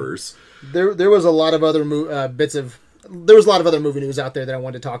regular universe. There was a lot of other there was a lot of other movie news out there that I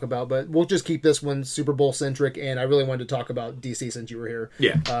wanted to talk about, but we'll just keep this one Super Bowl centric, and I really wanted to talk about DC since you were here.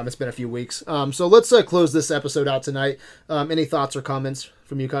 Yeah. It's been a few weeks. So let's close this episode out tonight. Any thoughts or comments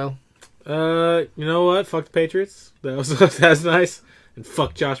from you, Kyle? You know what? Fuck the Patriots. That's nice. And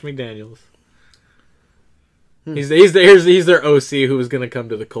fuck Josh McDaniels. He's their OC who was going to come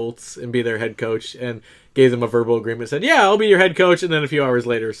to the Colts and be their head coach, and gave them a verbal agreement. Said, "Yeah, I'll be your head coach," and then a few hours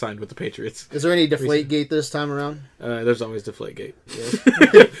later signed with the Patriots. Is there any Deflategate this time around? There's always Deflategate.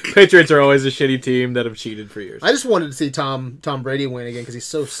 Yeah. Patriots are always a shitty team that have cheated for years. I just wanted to see Tom Brady win again because he's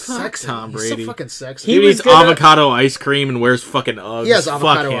so sexy. Tom He's Brady. so fucking sexy. He eats avocado ice cream and wears fucking Uggs. He has Fuck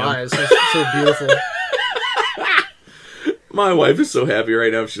avocado him. eyes. He's so beautiful. My wife is so happy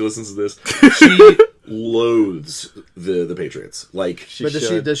right now if she listens to this. She loathes the Patriots. Like, But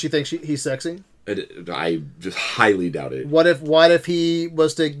does she think he's sexy? I just highly doubt it. What if he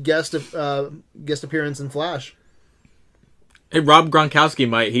was to guest appearance in Flash? Hey, Rob Gronkowski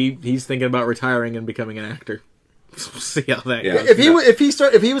might. He's thinking about retiring and becoming an actor. We'll see how that Yeah. goes.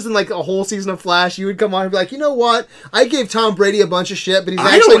 If he was in like a whole season of Flash, you would come on and be like, you know what? I gave Tom Brady a bunch of shit, but he's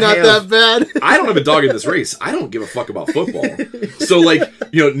I actually don't not have- that bad. I don't have a dog in this race. I don't give a fuck about football. So, like,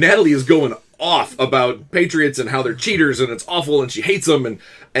 Natalie is going off about Patriots and how they're cheaters and it's awful and she hates them.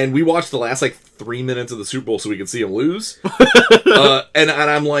 And we watched the last, 3 minutes of the Super Bowl so we could see them lose. And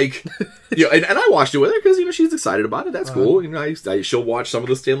I'm like, and I watched it with her because, she's excited about it. That's cool. She'll watch some of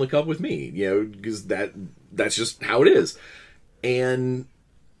the Stanley Cup with me, because that's just how it is. And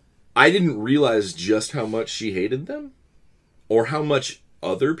I didn't realize just how much she hated them or how much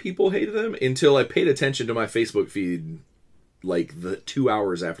other people hated them until I paid attention to my Facebook feed the 2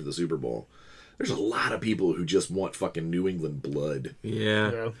 hours after the Super Bowl. There's a lot of people who just want fucking New England blood.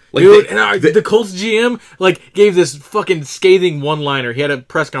 Yeah. Like Dude, they- the Colts GM gave this fucking scathing one-liner. He had a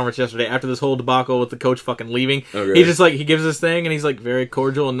press conference yesterday after this whole debacle with the coach fucking leaving. Okay. He just he gives this thing and he's very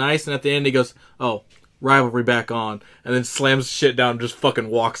cordial and nice, and at the end he goes, "Oh, rivalry back on," and then slams shit down and just fucking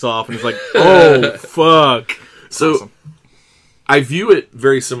walks off, and he's like, "Oh fuck." So Awesome. I view it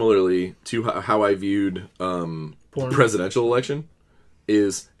very similarly to how I viewed the presidential election.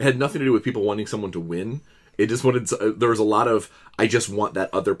 It had nothing to do with people wanting someone to win. It just wanted there was a lot of I just want that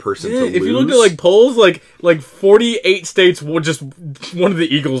other person to lose. If you looked at polls, 48 states just wanted the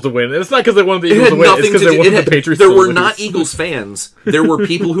Eagles to win. And it's not because they wanted the it Eagles had to win. It's nothing because to they do. wanted the Patriots There to were lose. not Eagles fans. There were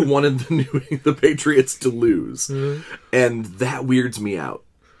people who wanted the Patriots to lose, and that weirds me out.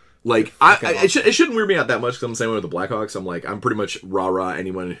 It shouldn't weird me out that much because I'm the same way with the Blackhawks. I'm pretty much rah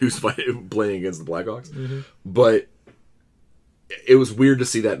anyone who's playing against the Blackhawks, but it was weird to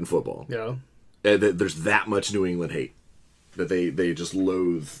see that in football. Yeah. That there's that much New England hate that they just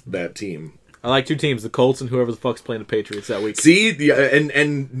loathe that team. I like two teams, the Colts and whoever the fuck's playing the Patriots that week. See,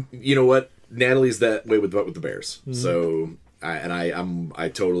 and you know what? Natalie's that way with the Bears. So I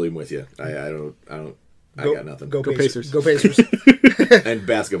totally am with you. I got nothing. Go Pacers. Go Pacers. And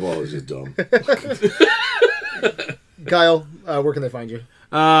basketball is just dumb. Kyle, where can they find you?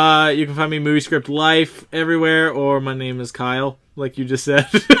 You can find me Movie Script Life everywhere, or my name is Kyle, like you just said.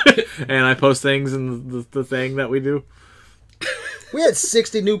 And I post things in the thing that we do. We had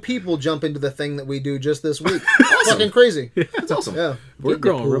 60 new people jump into the thing that we do just this week. Fucking crazy. That's awesome. Yeah. We're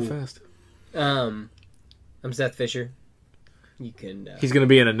growing real Cool. fast. I'm Seth Fisher. You can He's going to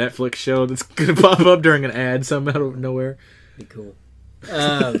be in a Netflix show that's going to pop up during an ad some out of nowhere. be cool.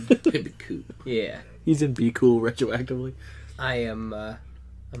 It'd be cool. Yeah. He's in Be Cool retroactively. I am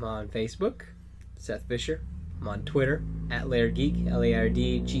I'm on Facebook, Seth Fisher. I'm on Twitter, @LairdGeek,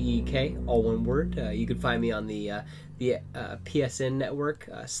 LARDGEK, all one word. You can find me on the PSN network,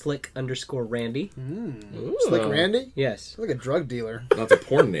 Slick_Randy. Slick Randy? Yes. Like a drug dealer. That's a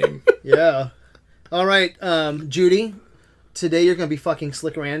porn name. Yeah. All right, Judy. Today you're going to be fucking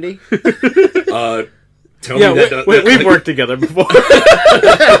Slick Randy. Tell Yeah, me that. we've worked together before.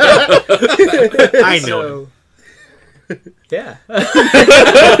 I know. So, yeah.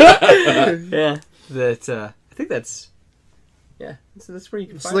 Yeah. That's I think that's that's where you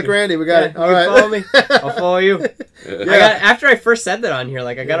can find Slick me. Randy, we got it. You All can right. follow me. I'll follow you. After I first said that on here,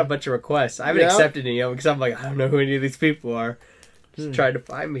 I got a bunch of requests. I haven't Yeah? accepted any, because I'm I don't know who any of these people are. Just trying to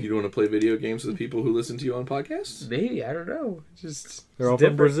find me. You don't want to play video games with people who listen to you on podcasts? Maybe, I don't know. Just They're all it's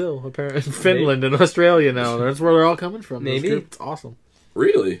from different. Brazil, apparently. Finland and Australia now. That's where they're all coming from. Maybe. It's awesome.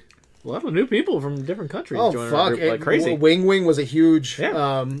 Really? A lot of new people from different countries Oh, joining our fuck. group like crazy. Wing Wing was a huge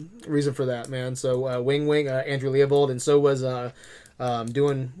Yeah. reason for that, man. So Wing Wing, Andrew Leopold, and so was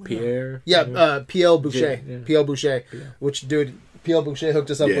doing... Pierre. PL Boucher. Yeah. PL Boucher. Which, dude, PL Boucher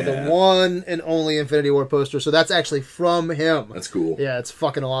hooked us up with Yeah. the one and only Infinity War poster. So that's actually from him. That's cool. Yeah, it's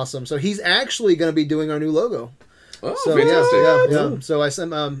fucking awesome. So he's actually going to be doing our new logo. Oh, So fantastic. yeah. So I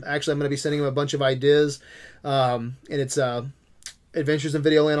sent. Actually, I'm going to be sending him a bunch of ideas, and it's Adventures in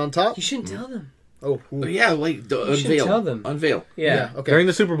Videoland on top. You shouldn't tell them. Oh, ooh. Yeah, unveil. tell them. Unveil. Yeah. Yeah. Okay. During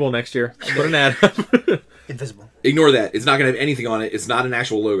the Super Bowl next year. Put an ad up. Invisible. Ignore that. It's not going to have anything on it. It's not an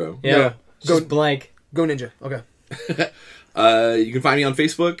actual logo. Yeah. Yeah. Just blank. Go Ninja. Okay. You can find me on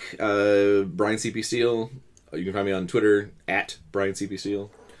Facebook, Brian CP Steele. You can find me on Twitter at Brian CP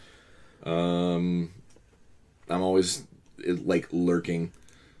Steele. I'm always like lurking.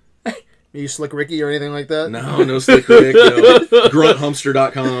 Are you Slick Ricky or anything like that? No Slick Rick. No.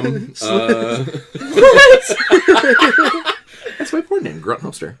 Grunthumpster.com. What? That's my porn name, Grunt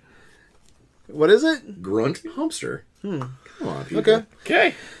Humpster. What is it? Grunt Humpster. Come on, people.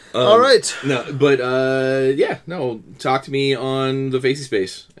 Okay. All right. No, but talk to me on the Facey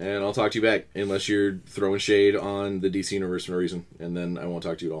Space, and I'll talk to you back, unless you're throwing shade on the DC Universe for no reason, and then I won't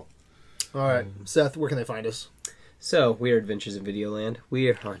talk to you at all. All right. Seth, where can they find us? So, we are Adventures in Videoland. We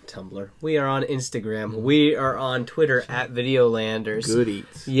are on Tumblr. We are on Instagram. We are on Twitter at Videolanders. Good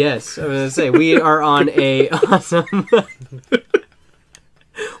eats. Yes, I was going to say, we are on a awesome...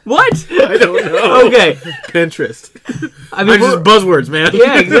 What? I don't know. Okay. Pinterest. I mean, just buzzwords, man.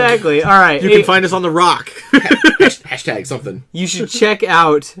 Yeah, exactly. All right. You can find us on The Rock. Hashtag something. You should check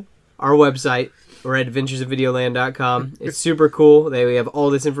out our website. We're at adventuresofvideoland.com. It's super cool. We have all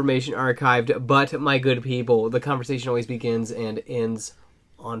this information archived. But, my good people, the conversation always begins and ends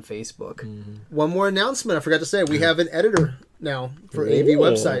on Facebook. Mm-hmm. One more announcement I forgot to say. We have an editor now for AV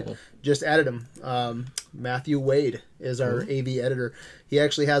website. Just added him. Matthew Wade is our AV editor. He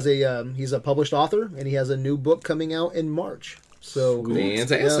actually has he's a published author, and he has a new book coming out in March. So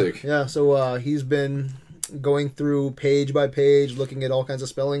fantastic. Yeah. So he's been going through page by page, looking at all kinds of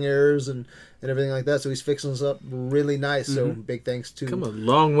spelling errors and everything like that. So he's fixing us up really nice. So big thanks to... Come a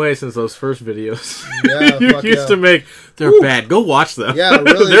long way since those first videos. Yeah, you used to make. They're bad. Go watch them. Yeah,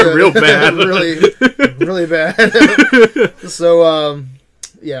 really. They're real bad. really bad. So,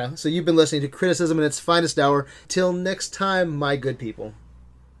 yeah. So you've been listening to Criticism in its finest hour. Till next time, my good people.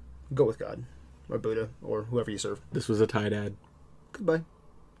 Go with God. Or Buddha. Or whoever you serve. This was a Tide ad. Goodbye.